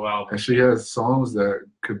incredible album. And she has songs that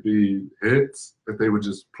could be hits if they were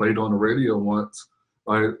just played on the radio once.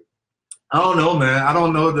 Like, I don't know, man. I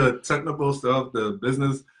don't know the technical stuff, the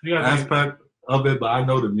business aspect of it, but I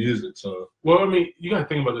know the music. So, well, I mean, you got to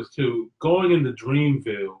think about this too. Going into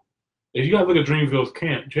Dreamville, if you got to look at Dreamville's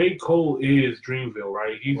camp, J. Cole is Dreamville,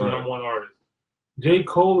 right? He's the number one artist. J.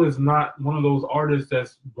 Cole is not one of those artists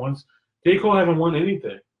that's J. Cole hasn't won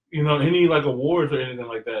anything. You know, any like awards or anything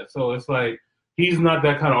like that. So it's like he's not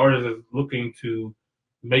that kind of artist that's looking to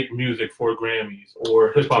make music for Grammys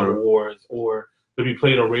or hip hop awards or to be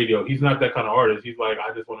played on radio. He's not that kind of artist. He's like,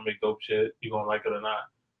 I just want to make dope shit. You gonna like it or not?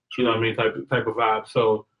 You know what I mean? Type of vibe.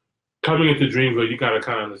 So coming into Dreamville, you gotta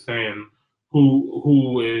kind of understand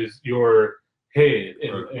who is your head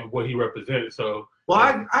and what he represents. So well,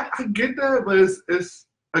 I get that, but it's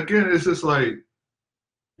again, it's just like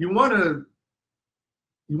you want to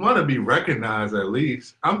be recognized at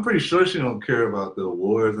least. I'm pretty sure she don't care about the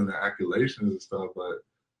awards and the accolations and stuff, but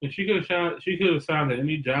and she could have signed at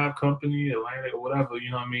any job company, Atlantic or whatever, you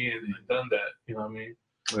know what I mean, and done that, you know what I mean?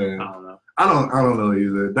 Man, I don't know. I don't know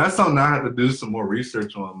either. That's something I have to do some more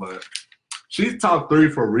research on, but she's top 3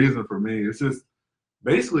 for a reason for me. It's just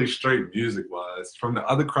basically straight music wise. From the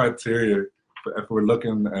other criteria, if we're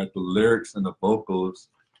looking at the lyrics and the vocals,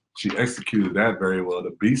 she executed that very well.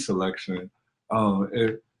 The beat selection.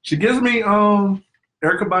 She gives me Erykah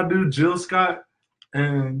Badu, Jill Scott,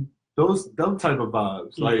 and those type of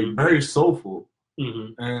vibes, like very soulful.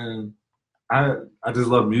 And I just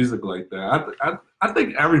love music like that. I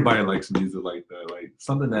think everybody likes music like that, like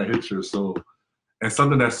something that hits your soul and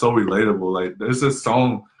something that's so relatable. Like there's this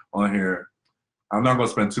song on here. I'm not gonna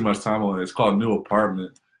spend too much time on it. It's called New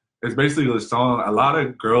Apartment. It's basically a song. A lot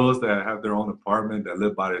of girls that have their own apartment, that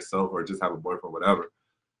live by themselves or just have a boyfriend, whatever,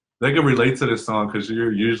 they can relate to this song because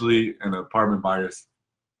you're usually in an apartment by yourself.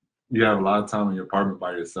 You have a lot of time in your apartment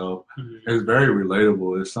by yourself. It's very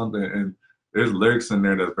relatable. It's something, and there's lyrics in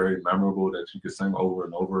there that's very memorable that you can sing over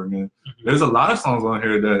and over again. There's a lot of songs on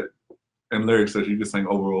here and lyrics that you can sing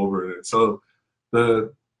over and over again. So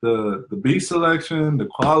the beat selection, the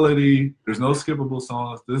quality, there's no skippable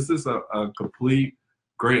songs. This is a complete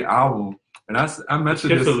great album. And I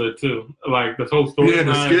mentioned this. Skits too. Like the whole story. Yeah,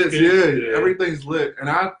 the skits, yeah, everything's lit. And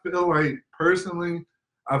I feel like, personally,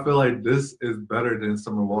 this is better than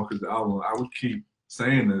Summer Walker's album. I would keep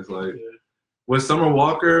saying this. Like, with Summer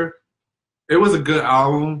Walker, it was a good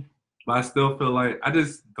album, but I still feel like I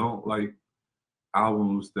just don't like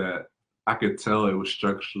albums that I could tell it was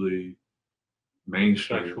structurally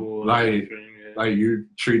mainstream. Like you're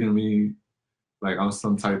treating me like I'm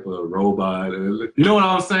some type of robot. You know what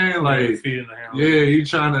I'm saying? Like, yeah, you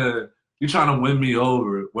trying to win me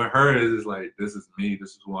over. Where her is like, this is me.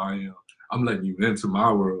 This is who I am. I'm letting you into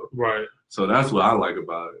my world. Right. So that's what I like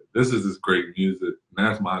about it. This is just great music. And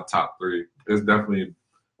that's my top 3. It's definitely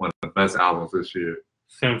one of the best albums this year.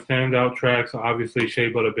 Some standout tracks, obviously Shea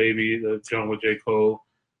Butter Baby, the joint with J. Cole,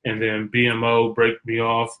 and then BMO, Break Me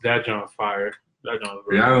Off. That joint's fire. That joint's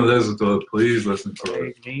I don't listen to it. Please listen to it.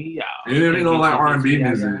 Break me out. Even if you don't like R&B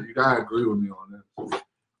music, you gotta agree with me on that.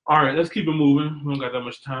 All right, let's keep it moving. We don't got that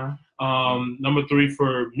much time. Number 3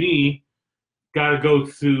 for me, gotta go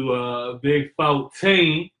to Big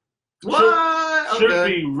 14. What?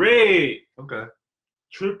 Trippie Redd. Okay.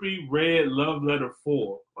 Trippie Redd, Love Letter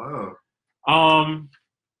 4. Wow.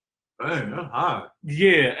 Dang, that's high.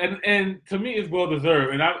 Yeah, and to me it's well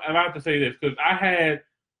deserved. And I have to say this because I had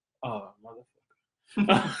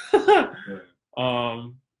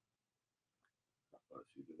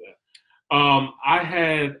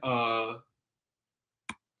I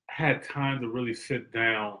had time to really sit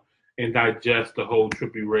down and digest the whole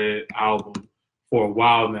Trippie Redd album for a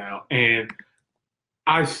while now, and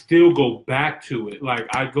I still go back to it. Like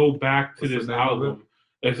I go back to this album.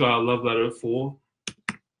 It's Love Letter 4.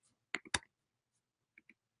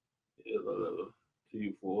 Yeah, Love Letter to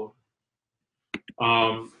You 4.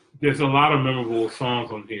 There's a lot of memorable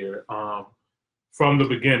songs on here. From the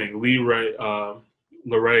beginning,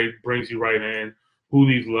 Larray brings you right in. Who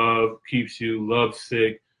Needs Love, Keeps You, Love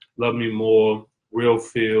Sick, Love Me More, Real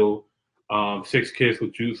Feel, 6 Kids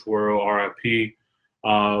with Juice WRLD, R.I.P.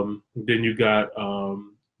 Then you got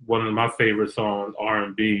one of my favorite songs,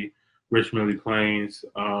 R&B, Rich Millie Plains.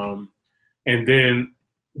 And then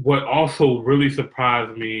what also really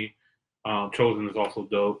surprised me, Chosen is also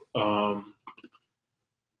dope,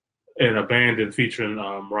 and Abandoned featuring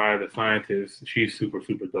Mariah the Scientist. She's super,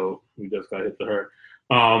 super dope. We just got hit to her.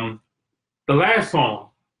 The last song,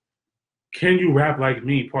 Can You Rap Like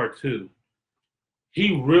Me, Part 2.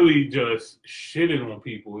 He really just shitted on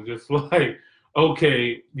people. It's just like,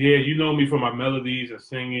 okay, yeah, you know me for my melodies and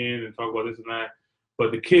singing and talk about this and that,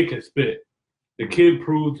 but the kid can spit. The kid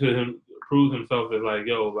proved himself that like,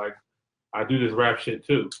 yo, like I do this rap shit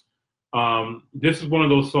too. This is one of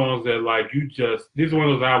those songs that like this is one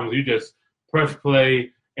of those albums you just press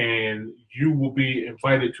play and you will be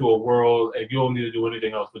invited to a world and you don't need to do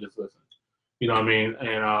anything else but just listen. You know what I mean?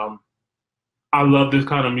 And I love this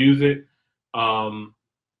kind of music.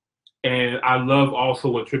 And I love also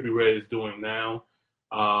what Trippie Redd is doing now,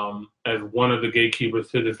 as one of the gatekeepers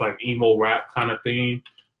to this like emo rap kind of theme.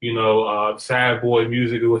 You know, sad boy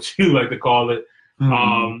music is what you like to call it.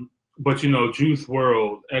 Mm-hmm. But you know, Juice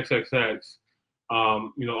WRLD, XXX,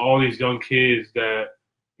 you know, all these young kids that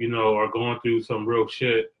you know are going through some real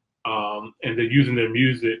shit, and they're using their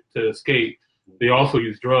music to escape. They also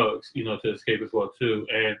use drugs, you know, to escape as well too.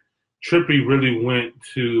 And Trippie really went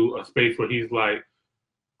to a space where he's like,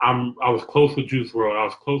 I was close with Juice WRLD, I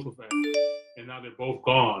was close with that, and now they're both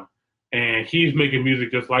gone. And he's making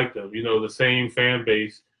music just like them, you know, the same fan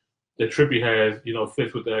base that Trippie has, you know,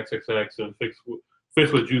 fits with the XXX and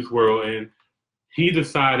fits with Juice WRLD. And he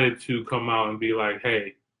decided to come out and be like,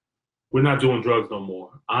 hey, we're not doing drugs no more.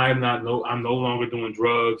 I'm no longer doing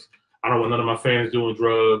drugs. I don't want none of my fans doing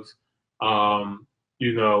drugs.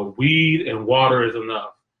 You know, weed and water is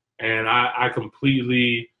enough. And I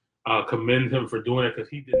completely commend him for doing it because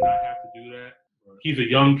he did not have to do that. He's a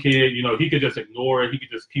young kid, you know, he could just ignore it. He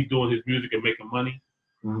could just keep doing his music and making money,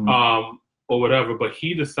 or whatever. But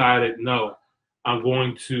he decided, no, I'm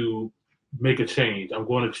going to make a change. I'm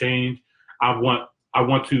going to change. I want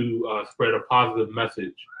to spread a positive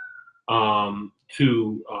message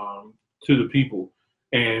to the people.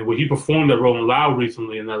 And when he performed at Rolling Loud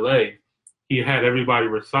recently in LA, he had everybody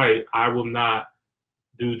recite, I will not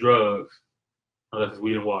do drugs unless it's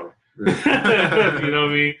weed and water. You know what I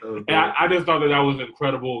mean? Okay. And I just thought that was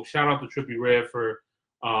incredible. Shout out to Trippie Redd for,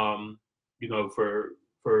 you know,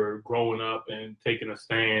 for growing up and taking a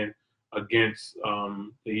stand against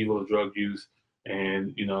the evil of drug use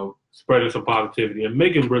and, you know, spreading some positivity and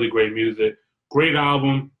making really great music. Great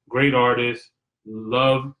album, great artist.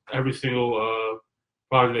 Love every single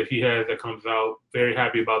project that he has that comes out. Very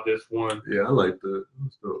happy about this one. Yeah, I like that.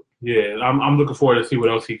 Yeah, I'm looking forward to see what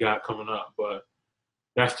else he got coming up. But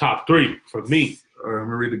that's top 3 for me. All right, I'm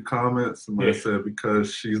gonna read the comments. Somebody said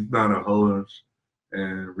because she's not a hoe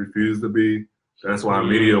and refused to be, that's why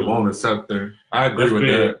media won't accept her. I agree with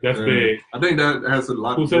that. That's big. I think that has a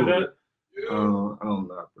lot to do with it. Who said that? I don't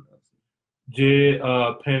know how to pronounce it. J.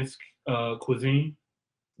 Pence Cuisine.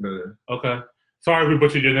 Yeah. Okay. Sorry if we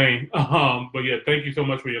butchered your name. But yeah, thank you so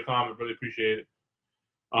much for your comment. Really appreciate it.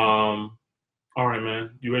 All right,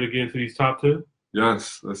 man. You ready to get into these top 2?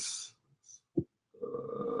 Yes. Let's.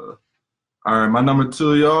 All right, my number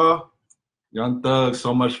 2, y'all. Young Thug,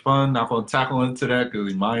 so much fun. Not gonna tackle into that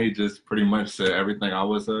because Imani just pretty much said everything I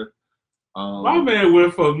would say. My man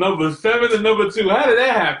went from number 7 to number 2. How did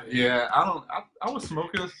that happen? Yeah, I was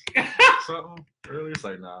smoking something earlier. It's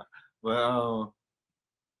like nah, but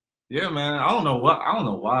yeah, man. I don't know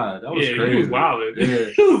why. That was crazy. He was wilding.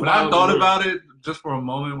 Yeah, but I thought about it just for a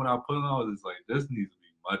moment when I put it on. I was just like, this needs to be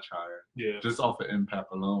much higher. Yeah, just off of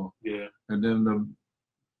impact alone. Yeah, and then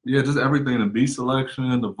just everything, the beat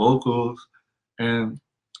selection, the vocals, and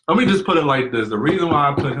let me just put it like this: the reason why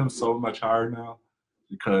I put him so much higher now,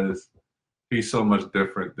 because he's so much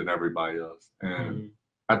different than everybody else, and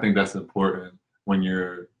I think that's important when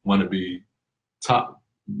you want to be top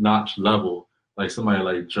notch level, like somebody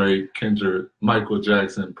like Drake, Kendrick, Michael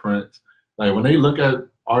Jackson, Prince. Like when they look at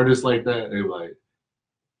artists like that, they're like,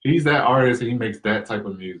 he's that artist and he makes that type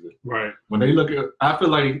of music. Right. When they look at, I feel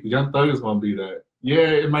like Young Thug is gonna be that. Yeah,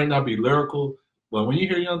 it might not be lyrical, but when you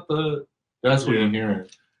hear Young Thug, that's what you're hearing.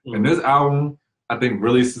 And this album, I think,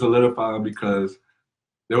 really solidified because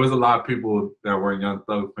there was a lot of people that were Young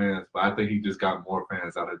Thug fans, but I think he just got more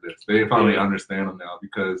fans out of this. They finally understand him now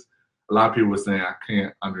because a lot of people were saying, I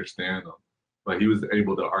can't understand him. But he was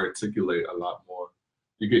able to articulate a lot more.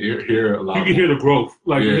 You could hear a lot more. You could hear the growth.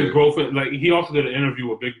 Like, his growth. Like, he also did an interview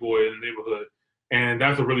with Big Boy in the Neighborhood. And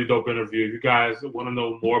that's a really dope interview. If you guys want to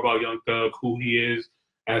know more about Young Thug, who he is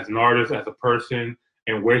as an artist, as a person,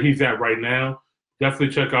 and where he's at right now, definitely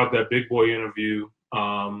check out that Big Boy interview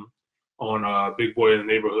on Big Boy in the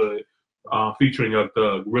Neighborhood featuring Young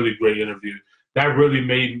Thug. Really great interview. That really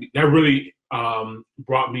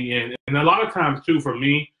brought me in. And a lot of times, too, for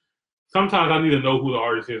me, sometimes I need to know who the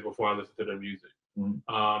artist is before I listen to their music.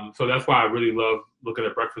 So that's why I really love looking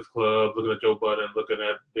at Breakfast Club, looking at Joe Budden, looking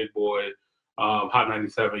at Big Boy, Hot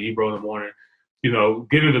 97, Ebro in the Morning. You know,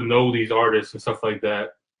 getting to know these artists and stuff like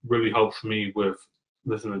that really helps me with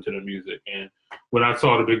listening to their music. And when I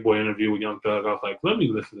saw the Big Boy interview with Young Thug, I was like, let me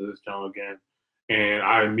listen to this song again. And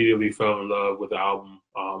I immediately fell in love with the album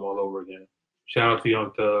all over again. Shout out to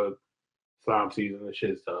Young Thug, Slime Season, and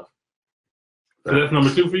shit stuff. So that's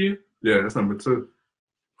number 2 for you? Yeah, that's number 2.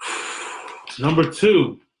 Number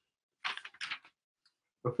 2.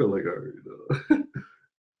 I feel like I already know.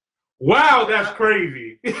 Wow, that's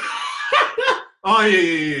crazy. Oh,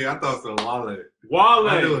 yeah. I thought so. Wale.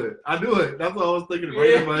 I knew it. That's what I was thinking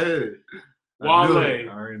right in my head. Wale. I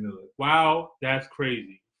already knew it. Wow, that's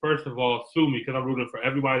crazy. First of all, sue me because I'm rooting for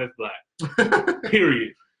everybody that's black.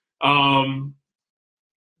 Period. Call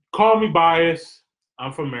me biased.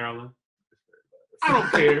 I'm from Maryland. I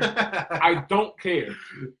don't care. I don't care.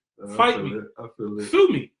 Fight me. I feel it. Sue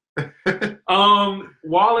me.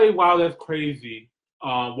 Wale, wow, that's crazy.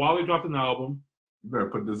 Wale dropped an album. You better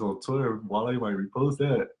put this on Twitter. Wale might repost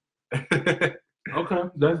that. Okay,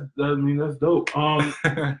 that's dope.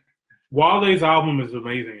 Wale's album is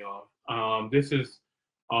amazing, y'all. This is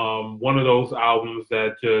one of those albums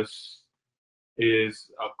that just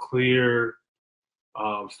is a clear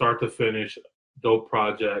start to finish dope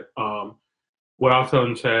project. What I was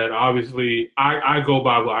telling Chad, obviously, I go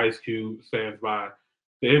by what Ice Cube stands by.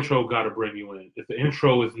 The intro got to bring you in. If the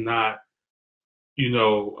intro is not,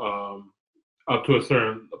 up to a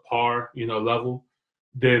certain level,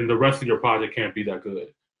 then the rest of your project can't be that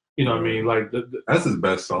good. You know what I mean? Like that's his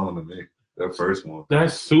best song to me. That first one.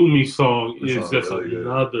 That Sue Me song is just really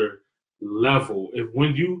another level.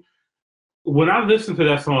 When I listen to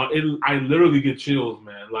that song, I literally get chills,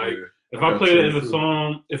 man. Like if I play that in the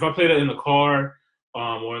song, if I play that in the car,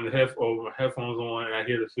 or in the or my headphones on, and I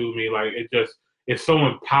hear the Sue Me, like it's so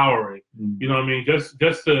empowering. You know what I mean?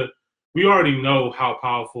 We already know how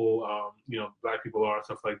powerful, black people are and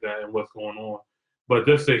stuff like that and what's going on. But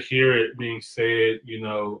just to hear it being said,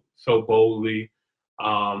 so boldly,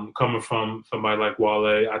 coming from somebody like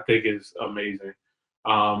Wale, I think is amazing.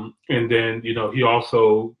 And then, he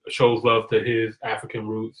also shows love to his African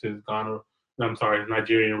roots, his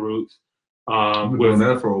Nigerian roots. We've been doing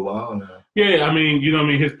that for a while now. Yeah, I mean,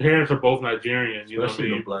 his parents are both Nigerian. Especially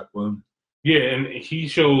the black women. Yeah, and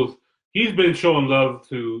he's been showing love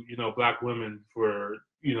to, black women for,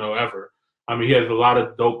 ever. I mean, he has a lot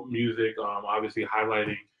of dope music, obviously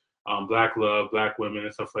highlighting black love, black women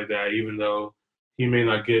and stuff like that, even though he may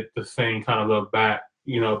not get the same kind of love back,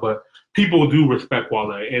 but people do respect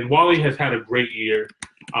Wale. And Wale has had a great year.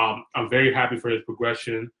 I'm very happy for his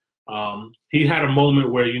progression. He had a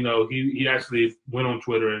moment where, he actually went on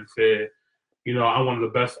Twitter and said, I'm one of the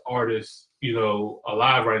best artists,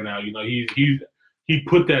 alive right now. He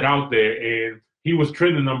put that out there, and he was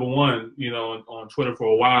trending number 1, on Twitter for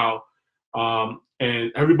a while.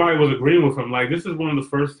 And everybody was agreeing with him. Like, this is one of the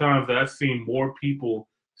first times that I've seen more people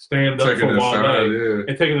stand up for Wale yeah.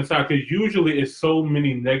 and taking a side, because usually it's so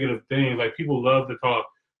many negative things. Like people love to talk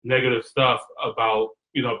negative stuff about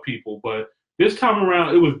people, but this time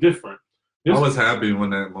around it was different. I was happy when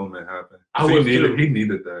that moment happened. I was too. He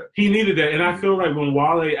needed that. He needed that, and I feel like when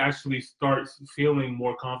Wale actually starts feeling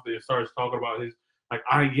more confident, starts talking about his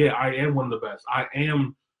I am one of the best.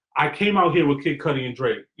 I came out here with Kid Cudi and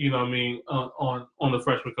Drake. You know what I mean? On the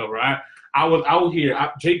freshman cover. I was out here.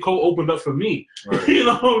 J. Cole opened up for me. Right. You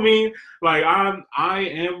know what I mean? Like I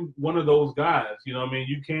am one of those guys. You know what I mean?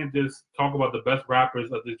 You can't just talk about the best rappers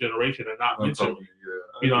of this generation and not mention me.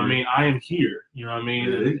 You know what I mean? I am here. You know what I mean?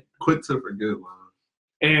 Yeah, quick to forget, man.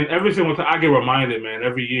 And every single time I get reminded, man,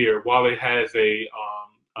 every year Wale has a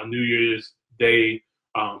New Year's Day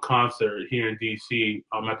concert here in DC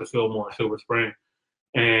at the Fillmore in Silver Spring.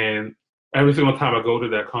 And every single time I go to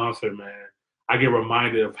that concert, man, I get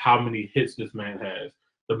reminded of how many hits this man has.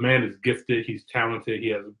 The man is gifted. He's talented. He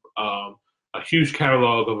has a huge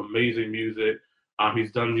catalog of amazing music.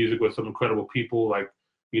 He's done music with some incredible people like,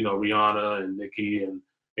 Rihanna and Nicki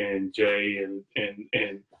and Jay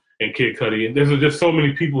and Kid Cudi. And there's just so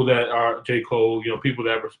many people that are J. Cole, people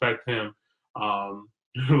that respect him.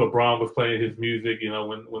 LeBron was playing his music,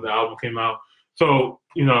 when the album came out. So,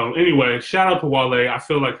 anyway, shout out to Wale. I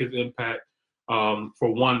feel like his impact,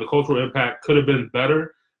 for one, the cultural impact could have been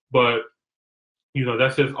better, but,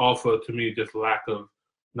 that's just also, to me, just lack of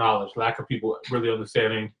knowledge, lack of people really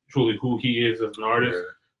understanding truly who he is as an artist. Yeah.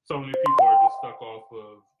 So many people are just stuck off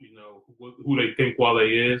of, who they think Wale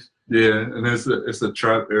is. Yeah, and it's a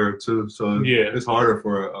trap era, too, so it's harder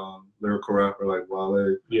for a lyrical rapper like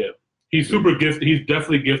Wale. Yeah. He's super gifted. He's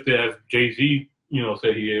definitely gifted, as Jay-Z,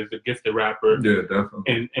 said he is a gifted rapper. Yeah,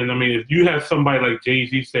 definitely. And I mean, if you have somebody like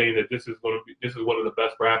Jay-Z saying that this is one of the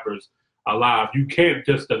best rappers alive, you can't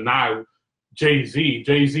just deny Jay-Z.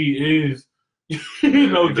 Jay-Z is,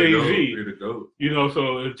 Jay-Z.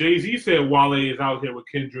 So if Jay-Z said Wale is out here with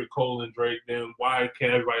Kendrick, Cole, and Drake, then why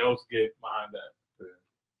can't everybody else get behind that?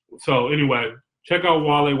 Yeah. So anyway, check out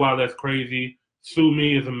Wale. Wow, that's crazy. Sue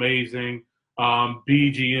Me is amazing.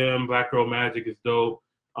 BGM, Black Girl Magic, is dope.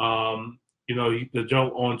 The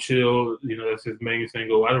Jump on Chill, that's his main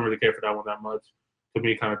single. I don't really care for that one that much. To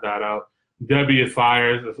me, it kind of died out. Debbie is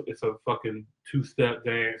Fire. It's a fucking two-step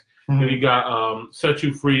dance. Mm-hmm. Then you got Set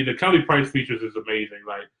You Free. The Kelly Price features is amazing.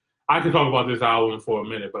 Like, I could talk about this album for a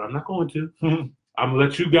minute, but I'm not going to. Mm-hmm. I'm going to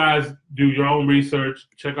let you guys do your own research.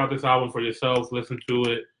 Check out this album for yourself. Listen to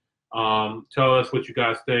it. Tell us what you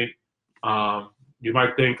guys think. You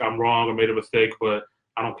might think I'm wrong or made a mistake, but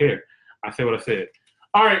I don't care. I say what I said.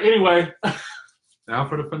 All right, anyway. Now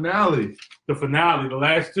for the finale. The finale, the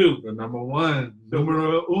last two. The number one,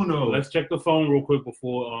 numero uno. Let's check the phone real quick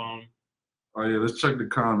before. Oh, yeah, let's check the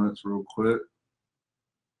comments real quick.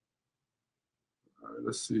 All right,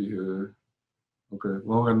 let's see here. Okay,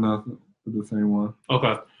 long enough for the same one.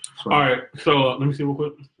 Okay. All right, so let me see real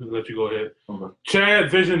quick. Just let you go ahead. Okay.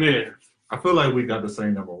 Chad Visionaire. I feel like we got the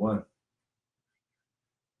same number one.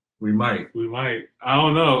 We might. I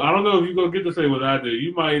don't know. I don't know if you're going to get to say what I do.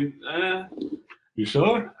 You might. You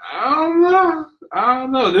sure? I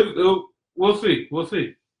don't know. We'll see.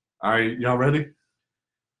 All right. Y'all ready?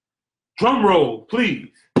 Drum roll,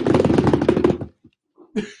 please.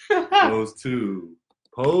 Those two.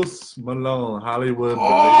 Post Malone, Hollywood.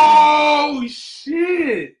 Oh,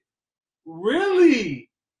 shit.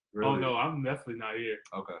 Really? Oh, no. I'm definitely not here.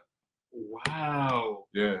 Okay. Wow.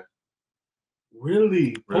 Yeah.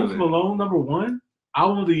 Really? Post Malone, number one?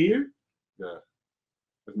 Album of the year? Yeah.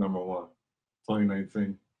 It's number one.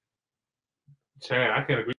 2019. Chad, I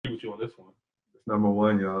can't agree with you on this one. It's number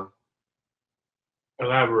one, y'all.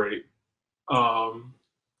 Elaborate.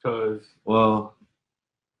 Because... Well,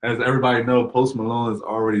 as everybody knows, Post Malone is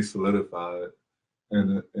already solidified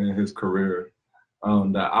in his career.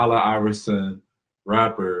 The Allen Iverson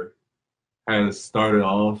rapper has started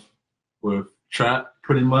off with trap,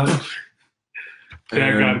 pretty much.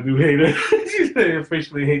 Chad got a new hater. She said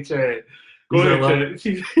officially hate Chad. Go ahead, Chad.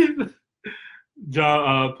 She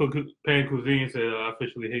John Pan Cuisine said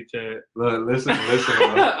officially hate Chad. Look, listen.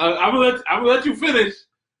 I'm gonna let you finish.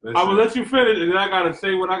 I'm gonna let you finish, and then I gotta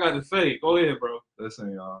say what I gotta say. Go ahead, bro.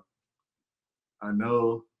 Listen, y'all. I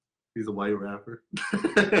know he's a white rapper.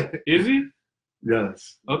 Is he?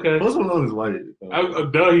 Yes. Okay. Post Malone is white.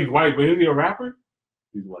 Duh, he's white, but is he a rapper?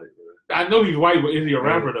 He's white, bro. I know he's white, but is he a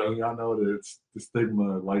rapper, though? Y'all know that it's the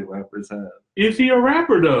stigma white rappers have. Is he a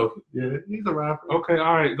rapper, though? Yeah, he's a rapper. Okay,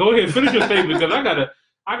 all right. Go ahead. Finish your statement, because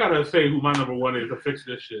I gotta say who my number one is to fix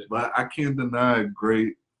this shit. But I can't deny a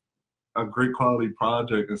great quality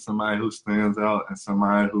project and somebody who stands out and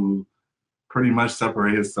somebody who pretty much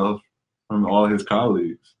separates himself from all his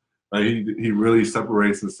colleagues. Like he really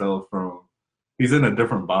separates himself from. He's in a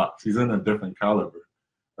different box. He's in a different caliber.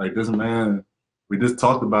 Like this man, we just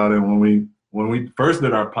talked about it when we first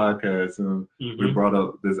did our podcast and we brought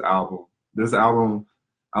up this album. This album,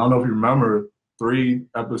 I don't know if you remember, 3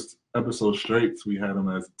 episodes straight we had him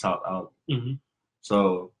as the top album.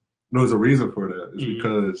 So there was a reason for that. It's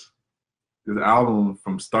because his album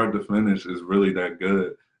from start to finish is really that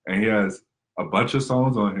good. And he has a bunch of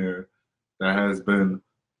songs on here that has been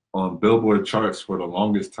on Billboard charts for the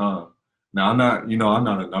longest time. Now I'm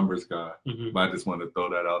not a numbers guy, but I just wanted to throw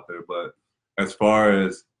that out there. But as far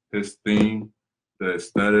as his theme, the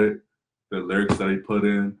aesthetic, the lyrics that he put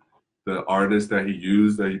in, the artists that he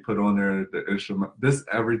used, that he put on there, the instrument, this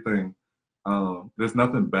everything. There's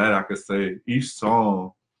nothing bad I could say. Each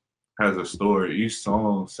song has a story. Each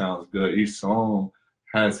song sounds good. Each song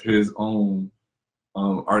has his own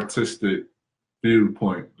artistic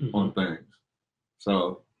viewpoint on things.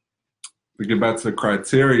 So to get back to the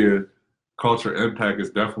criteria, culture impact is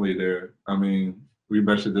definitely there. I mean, we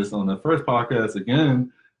mentioned this on the first podcast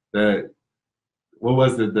again, that what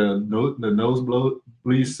was it? The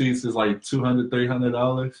nosebleed seats is like $200,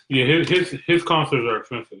 $300. Yeah, his concerts are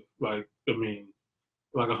expensive. Like, I mean,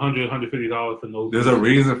 like $100, $150 for nosebleed. There's a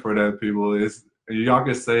reason for that, people. It's y'all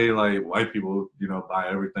can say like white people, buy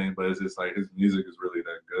everything, but it's just like his music is really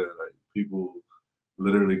that good. Like people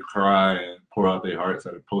literally cry and pour out their hearts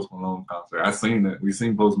at a Post Malone concert. I seen it. We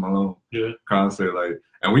seen Post Malone concert,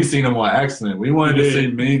 and we seen him on accident. We wanted to see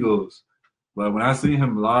Migos. But when I seen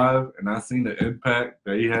him live and I seen the impact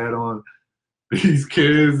that he had on these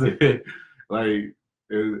kids, like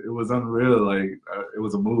it was unreal. Like it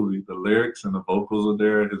was a movie. The lyrics and the vocals are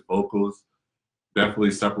there. His vocals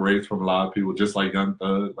definitely separates from a lot of people, just like Young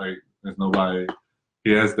Thug. Like there's nobody.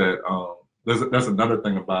 He has that. That's another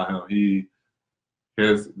thing about him. He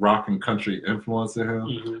has rock and country influence in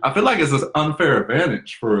him. I feel like it's an unfair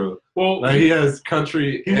advantage for. Well, he has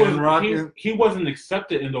country and rock. He wasn't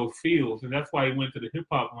accepted in those fields, and that's why he went to the hip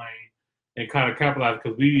hop lane and kind of capitalized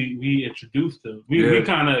because we introduced him. We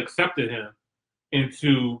kind of accepted him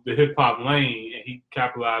into the hip hop lane, and he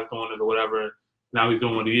capitalized on it or whatever. Now he's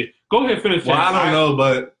doing what he is. Go ahead, finish. Well, I don't know,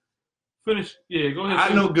 but finish. Yeah, go ahead.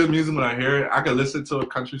 I know good music when I hear it. I can listen to a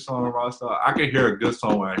country song or rock song. I can hear a good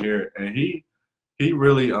song when I hear it, and he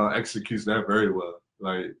really executes that very well.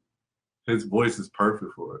 Like his voice is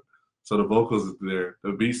perfect for it. So the vocals is there.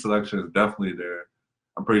 The beat selection is definitely there.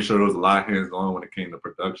 I'm pretty sure there was a lot of hands-on when it came to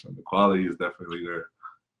production. The quality is definitely there.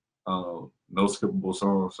 No skippable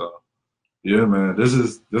songs. So yeah, man, this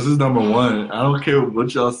is number one. I don't care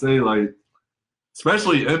what y'all say, like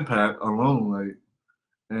especially impact alone, like.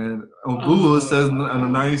 And on Google it says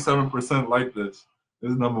 97% like this.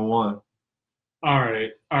 This is number one. All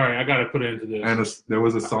right. I gotta put it into this. And there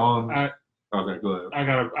was a song. Okay, go ahead. I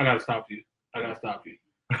gotta stop you.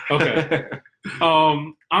 Okay.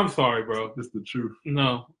 I'm sorry, bro. It's the truth.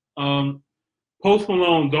 No. Post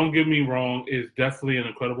Malone, don't get me wrong, is definitely an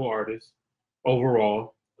incredible artist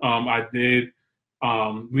overall. We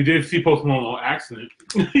did see Post Malone on accident,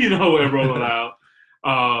 at Rolling Loud.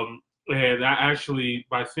 And that actually,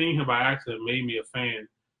 by seeing him by accident, made me a fan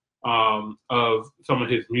of some of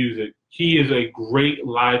his music. He is a great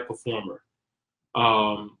live performer,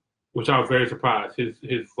 which I was very surprised.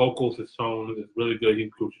 His vocals, his tone is really good. He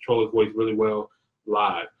can control his voice really well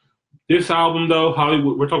live. This album, though,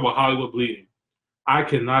 Hollywood, we're talking about Hollywood Bleeding. I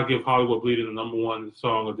cannot give Hollywood Bleeding the number one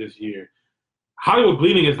song of this year. Hollywood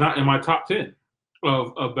Bleeding is not in my top 10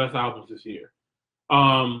 of best albums this year.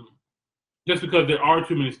 Just because there are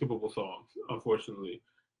too many skippable songs, unfortunately.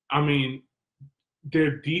 I mean,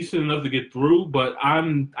 they're decent enough to get through, but I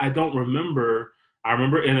don't remember. I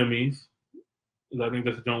remember Enemies. I think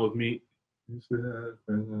that's the joint with me.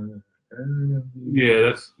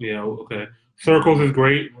 Yeah, okay. Circles is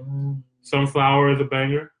great. Sunflower is a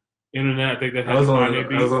banger. Internet, I think that has that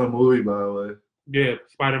was on a movie, by the way. Yeah,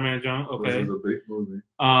 Spider-Man jump. Okay. This is a big movie.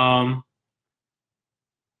 I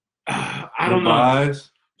don't know.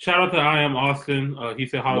 Shout out to I Am Austin. He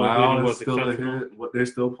said Hollywood Bleeding was successful. They're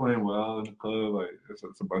still playing well in the club. Like it's a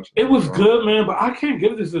bunch of. It was good, man, but I can't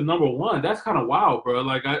give this a number one. That's kind of wild, bro.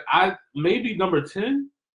 Like I maybe number 10,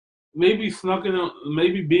 maybe snuck in,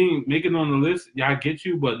 maybe making on the list. Yeah, I get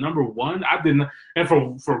you, but number one, I didn't. And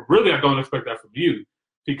for really, I don't expect that from you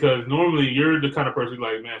because normally you're the kind of person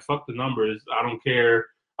like, man, fuck the numbers. I don't care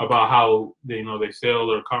about how they sell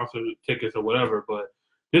their concert tickets or whatever. But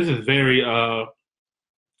this is very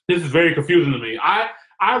confusing to me. I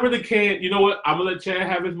really can't. You know what? I'm gonna let Chad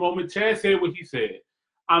have his moment. Chad said what he said.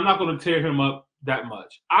 I'm not gonna tear him up that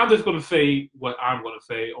much. I'm just gonna say what I'm gonna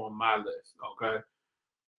say on my list. Okay.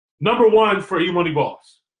 Number one for E-Money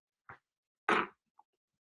Boss.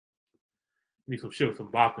 Need some shit with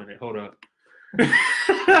some bop in it. Hold up.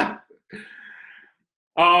 Fuck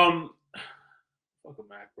a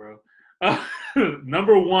Mac, bro.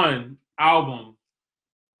 Number one album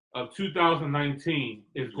of 2019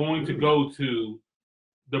 is going to go to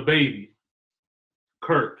DaBaby,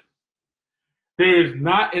 Kirk. There is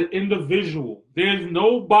not an individual. There's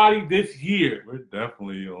nobody this year. We're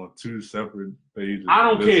definitely on two separate pages. I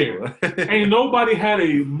don't care. Ain't nobody had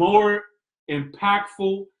a more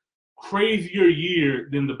impactful, crazier year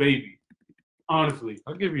than DaBaby. Honestly.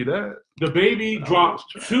 I'll give you that. DaBaby dropped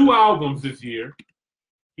 2 albums this year.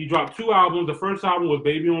 He dropped 2 albums. The first album was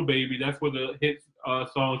Baby on Baby. That's where the hit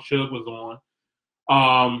song Suge was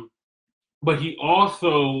on. But he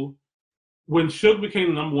also, when Suge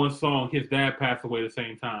became the #1 song, his dad passed away at the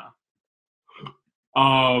same time.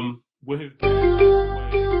 When his dad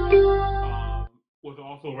passed away, was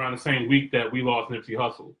also around the same week that we lost Nipsey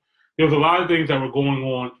Hussle. There was a lot of things that were going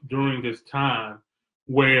on during this time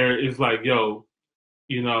where it's like, yo,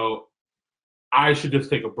 you know, I should just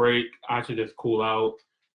take a break. I should just cool out,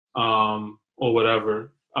 or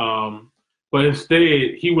whatever. But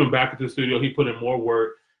instead, he went back into the studio. He put in more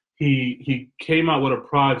work. He came out with a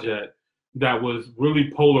project that was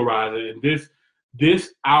really polarizing. And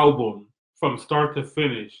this album, from start to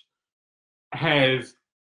finish, has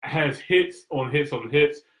hits on hits on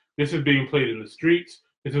hits. This is being played in the streets.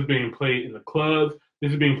 This is being played in the clubs.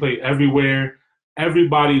 This is being played everywhere.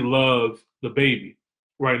 Everybody loves DaBaby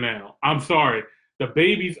right now. I'm sorry.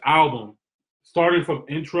 DaBaby's album, starting from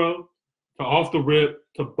intro to Off the Rip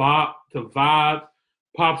to Bop to Vibes,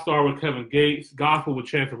 Pop Star with Kevin Gates, Gospel with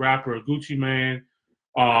Chance the Rapper and Gucci Mane,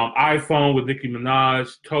 iPhone with Nicki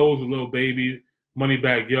Minaj, Toes with Lil Baby,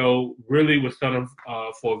 Moneybagg Yo, Really with Son of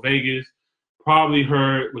For Vegas, Probably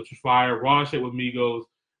Heard, which was fire, Raw Shit with Migos,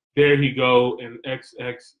 There He Go, and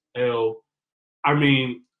XXL. I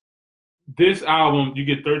mean, this album, you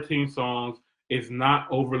get 13 songs. It's not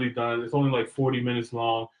overly done. It's only like 40 minutes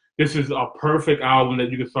long. This is a perfect album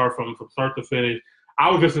that you can start from start to finish. I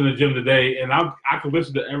was just in the gym today, and I could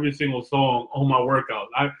listen to every single song on my workout.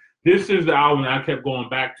 This is the album that I kept going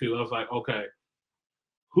back to. I was like, okay,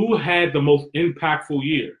 who had the most impactful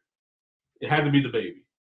year? It had to be DaBaby.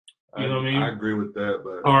 You know what I mean? I agree with that,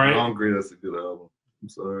 but all right. I don't agree that's a good album. I'm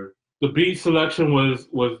sorry. The beat selection was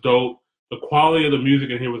dope. The quality of the music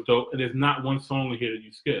in here was dope. And there's not one song in here that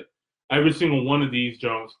you skip. Every single one of these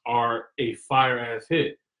jumps are a fire-ass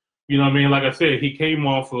hit. You know what I mean? Like I said, he came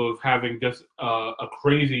off of having just a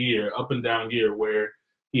crazy year, up and down year, where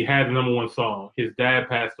he had the #1 song. His dad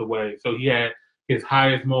passed away. So he had his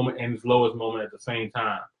highest moment and his lowest moment at the same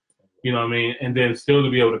time. You know what I mean? And then still to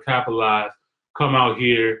be able to capitalize, come out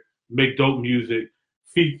here, make dope music.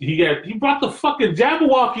 He brought the fucking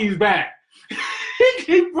Jabberwockies back.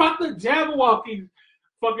 He brought the Jabberwockies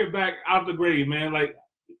fucking back out the grave, man. Like,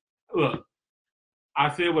 look, I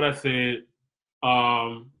said what I said.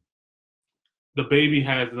 DaBaby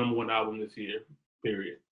has the #1 album this year,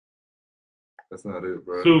 period. That's not it,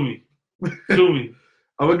 bro. Sue me. Sue me.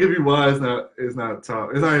 I'm gonna give you why it's not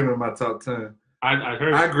top. It's not even in my top 10. I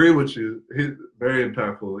heard. I agree with you. He's very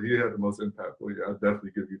impactful. He had the most impactful. I'll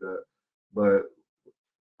definitely give you that. But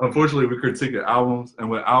unfortunately, we critique albums, and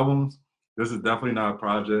with albums, this is definitely not a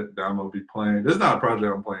project that I'm gonna be playing. This is not a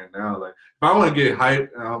project I'm playing now. Like, if I want to get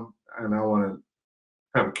hyped and I want to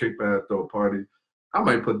have a kickback, throw a party, I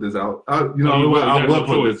might put this out. I will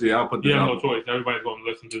put this. Yeah, I'll put this out. Yeah, no choice. Everybody's gonna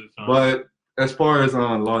listen to this song. But as far as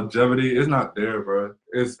longevity, it's not there, bro.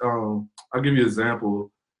 It's I'll give you an example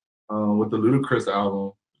with the Ludacris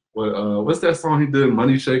album. What's that song he did,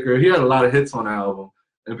 Money Shaker? He had a lot of hits on the album,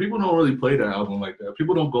 and people don't really play that album like that.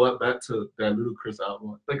 People don't go back to that Ludacris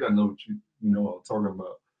album. I think I know what you know what I'm talking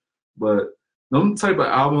about. But them type of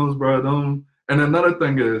albums, bro. And another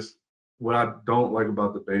thing is, what I don't like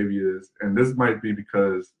about DaBaby is, and this might be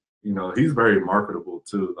because, you know, he's very marketable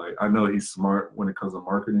too. Like, I know he's smart when it comes to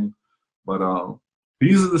marketing, but he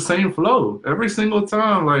uses the same flow every single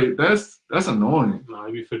time. Like, that's annoying. Nah,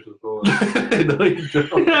 he be fishing for No, you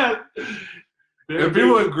don't. And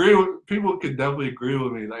people could definitely agree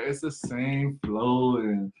with me. Like, it's the same flow,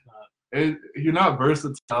 and you're not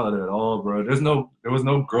versatile at all, bro. There was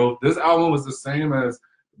no growth. This album was the same as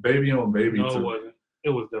Baby on Baby. No, it wasn't. It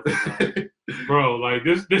was definitely not. Bro, like,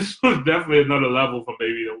 this was definitely another level from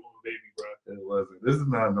Baby on Baby, bro. It wasn't. This is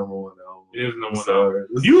not a #1 album. It is #1 album.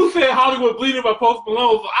 You said Hollywood Bleeding by Post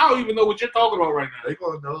Malone, so I don't even know what you're talking about right now. They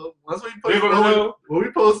gonna know. Once we post when we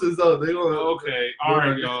post this up, they gonna know. Okay, all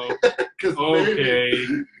right, y'all. Okay,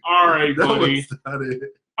 all right, buddy.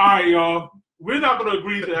 All right, y'all. We're not gonna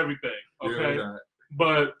agree to everything, okay?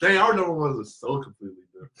 But they are number ones are so completely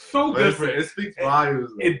different. So different. It speaks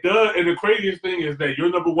volumes. It does. And the craziest thing is that your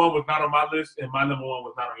number one was not on my list, and my number one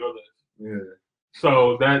was not on your list. Yeah.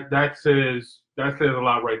 So that says a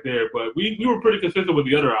lot right there. But we were pretty consistent with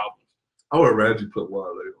the other albums. I would rather put Wale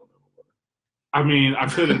on number one. I mean, I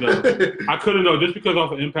couldn't know. Just because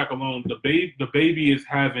off of Impact alone, the baby is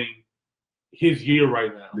having his year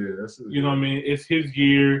right now. Yeah, that's it. You know what I mean? It's his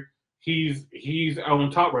year. He's on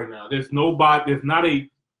top right now. There's not a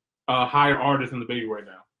higher artist than the baby right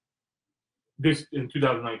now. This in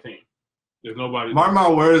 2019. There's nobody. Mark my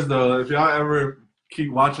words though, if y'all ever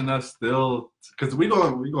keep watching us still, because we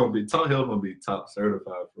gonna be Top Hill gonna be top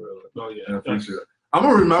certified for real. Oh yeah. In the future. I'm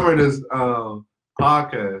gonna remember this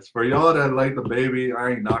podcast for y'all that like the baby. I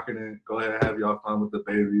ain't knocking it. Go ahead and have y'all fun with the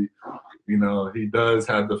baby. You know, he does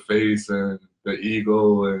have the face and the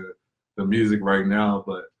ego and the music right now,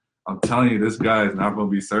 but I'm telling you, this guy is not gonna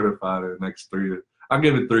be certified in the next 3 years. I'll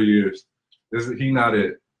give it 3 years. He not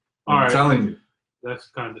it. I'm telling you. That's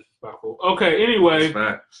kind of disrespectful. Okay, anyway.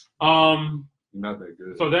 Facts. Not that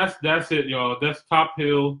good. So that's it, y'all. That's Top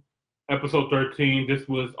Hill, episode 13. This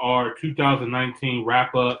was our 2019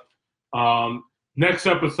 wrap up. Next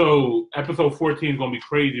episode 14 is gonna be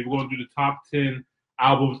crazy. We're gonna do the top 10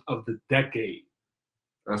 albums of the decade.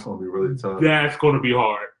 That's gonna be really tough. That's gonna be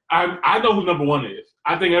hard. I know who number one is.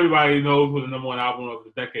 I think everybody knows who the number one album of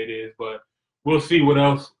the decade is, but we'll see what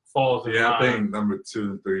else falls in line. I think number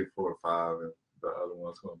 2, 3, 4, 5, and the other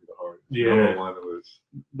one's gonna be the hardest. Yeah.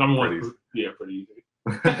 Number one was pretty easy.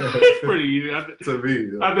 It's pretty easy. To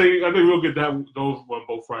me, yeah. I think we'll get those one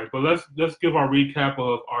both right. But let's give our recap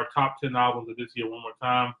of our top 10 albums of this year one more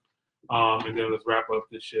time, and then let's wrap up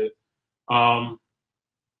this shit. The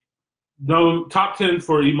top 10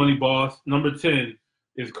 for E Money Boss. Number 10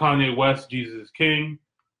 is Kanye West, Jesus is King.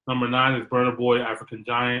 Number 9 is Burna Boy, African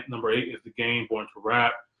Giant. Number 8 is The Game, Born to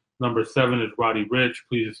Rap. Number 7 is Roddy Ricch.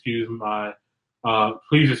 Please excuse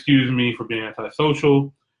me for being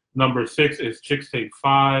antisocial. Number 6 is Chicks Take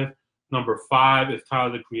 5. Number 5 is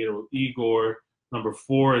Tyler, the Creator with Igor. Number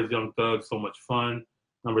 4 is Young Thug, So Much Fun.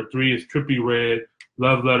 Number 3 is Trippie Redd,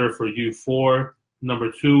 Love Letter for You 4.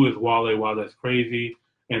 Number 2 is Wale, Wow That's Crazy.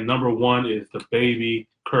 And number 1 is The Baby,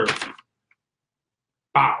 Curse.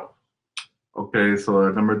 Bow. Okay, so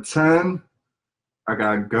at number 10, I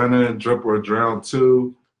got Gunna, Drip or Drown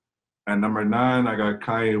 2. At number 9, I got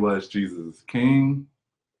Kanye West, Jesus is King.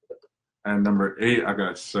 At number 8, I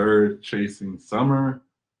got Sir, Chasing Summer.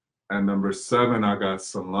 At number 7, I got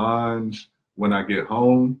Solange, When I Get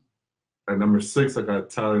Home. At number 6, I got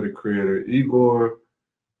Tyler, the Creator, Igor.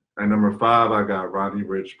 At number 5, I got Roddy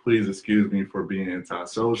Ricch, Please Excuse Me for Being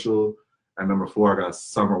Antisocial. At number 4, I got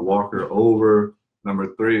Summer Walker, Over.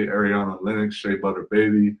 Number 3, Ariana Lennox, Shea Butter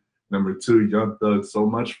Baby. Number 2, Young Thug, So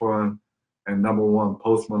Much Fun. And number 1,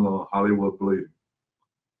 Post Malone, Hollywood Bleeding.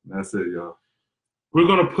 That's it, y'all. We're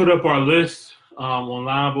going to put up our list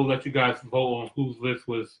online. We'll let you guys vote on whose list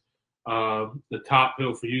was the top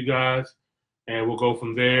hill for you guys, and we'll go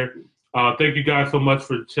from there. Thank you guys so much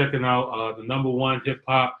for checking out the number one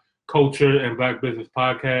hip-hop culture and black business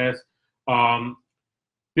podcast.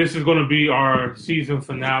 This is going to be our season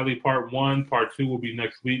finale, part 1. Part 2 will be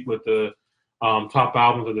next week with the top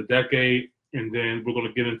albums of the decade, and then we're going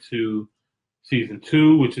to get into season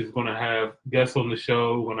 2, which is going to have guests on the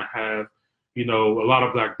show. We're going to have a lot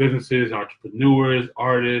of black businesses, entrepreneurs,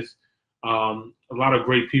 artists, a lot of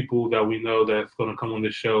great people that we know that's going to come on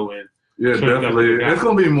the show. And yeah, definitely. It's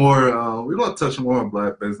going to be more, we're going to touch more on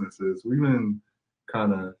black businesses. We've been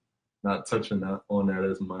kind of not touching on that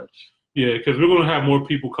as much. Yeah, because we're going to have more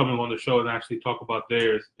people coming on the show and actually talk about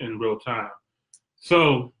theirs in real time.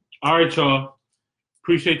 So, all right, y'all.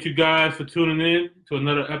 Appreciate you guys for tuning in to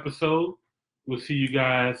another episode. We'll see you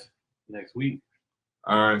guys next week.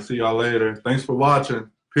 All right, see y'all later. Thanks for watching.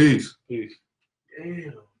 Peace. Peace.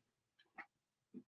 Damn.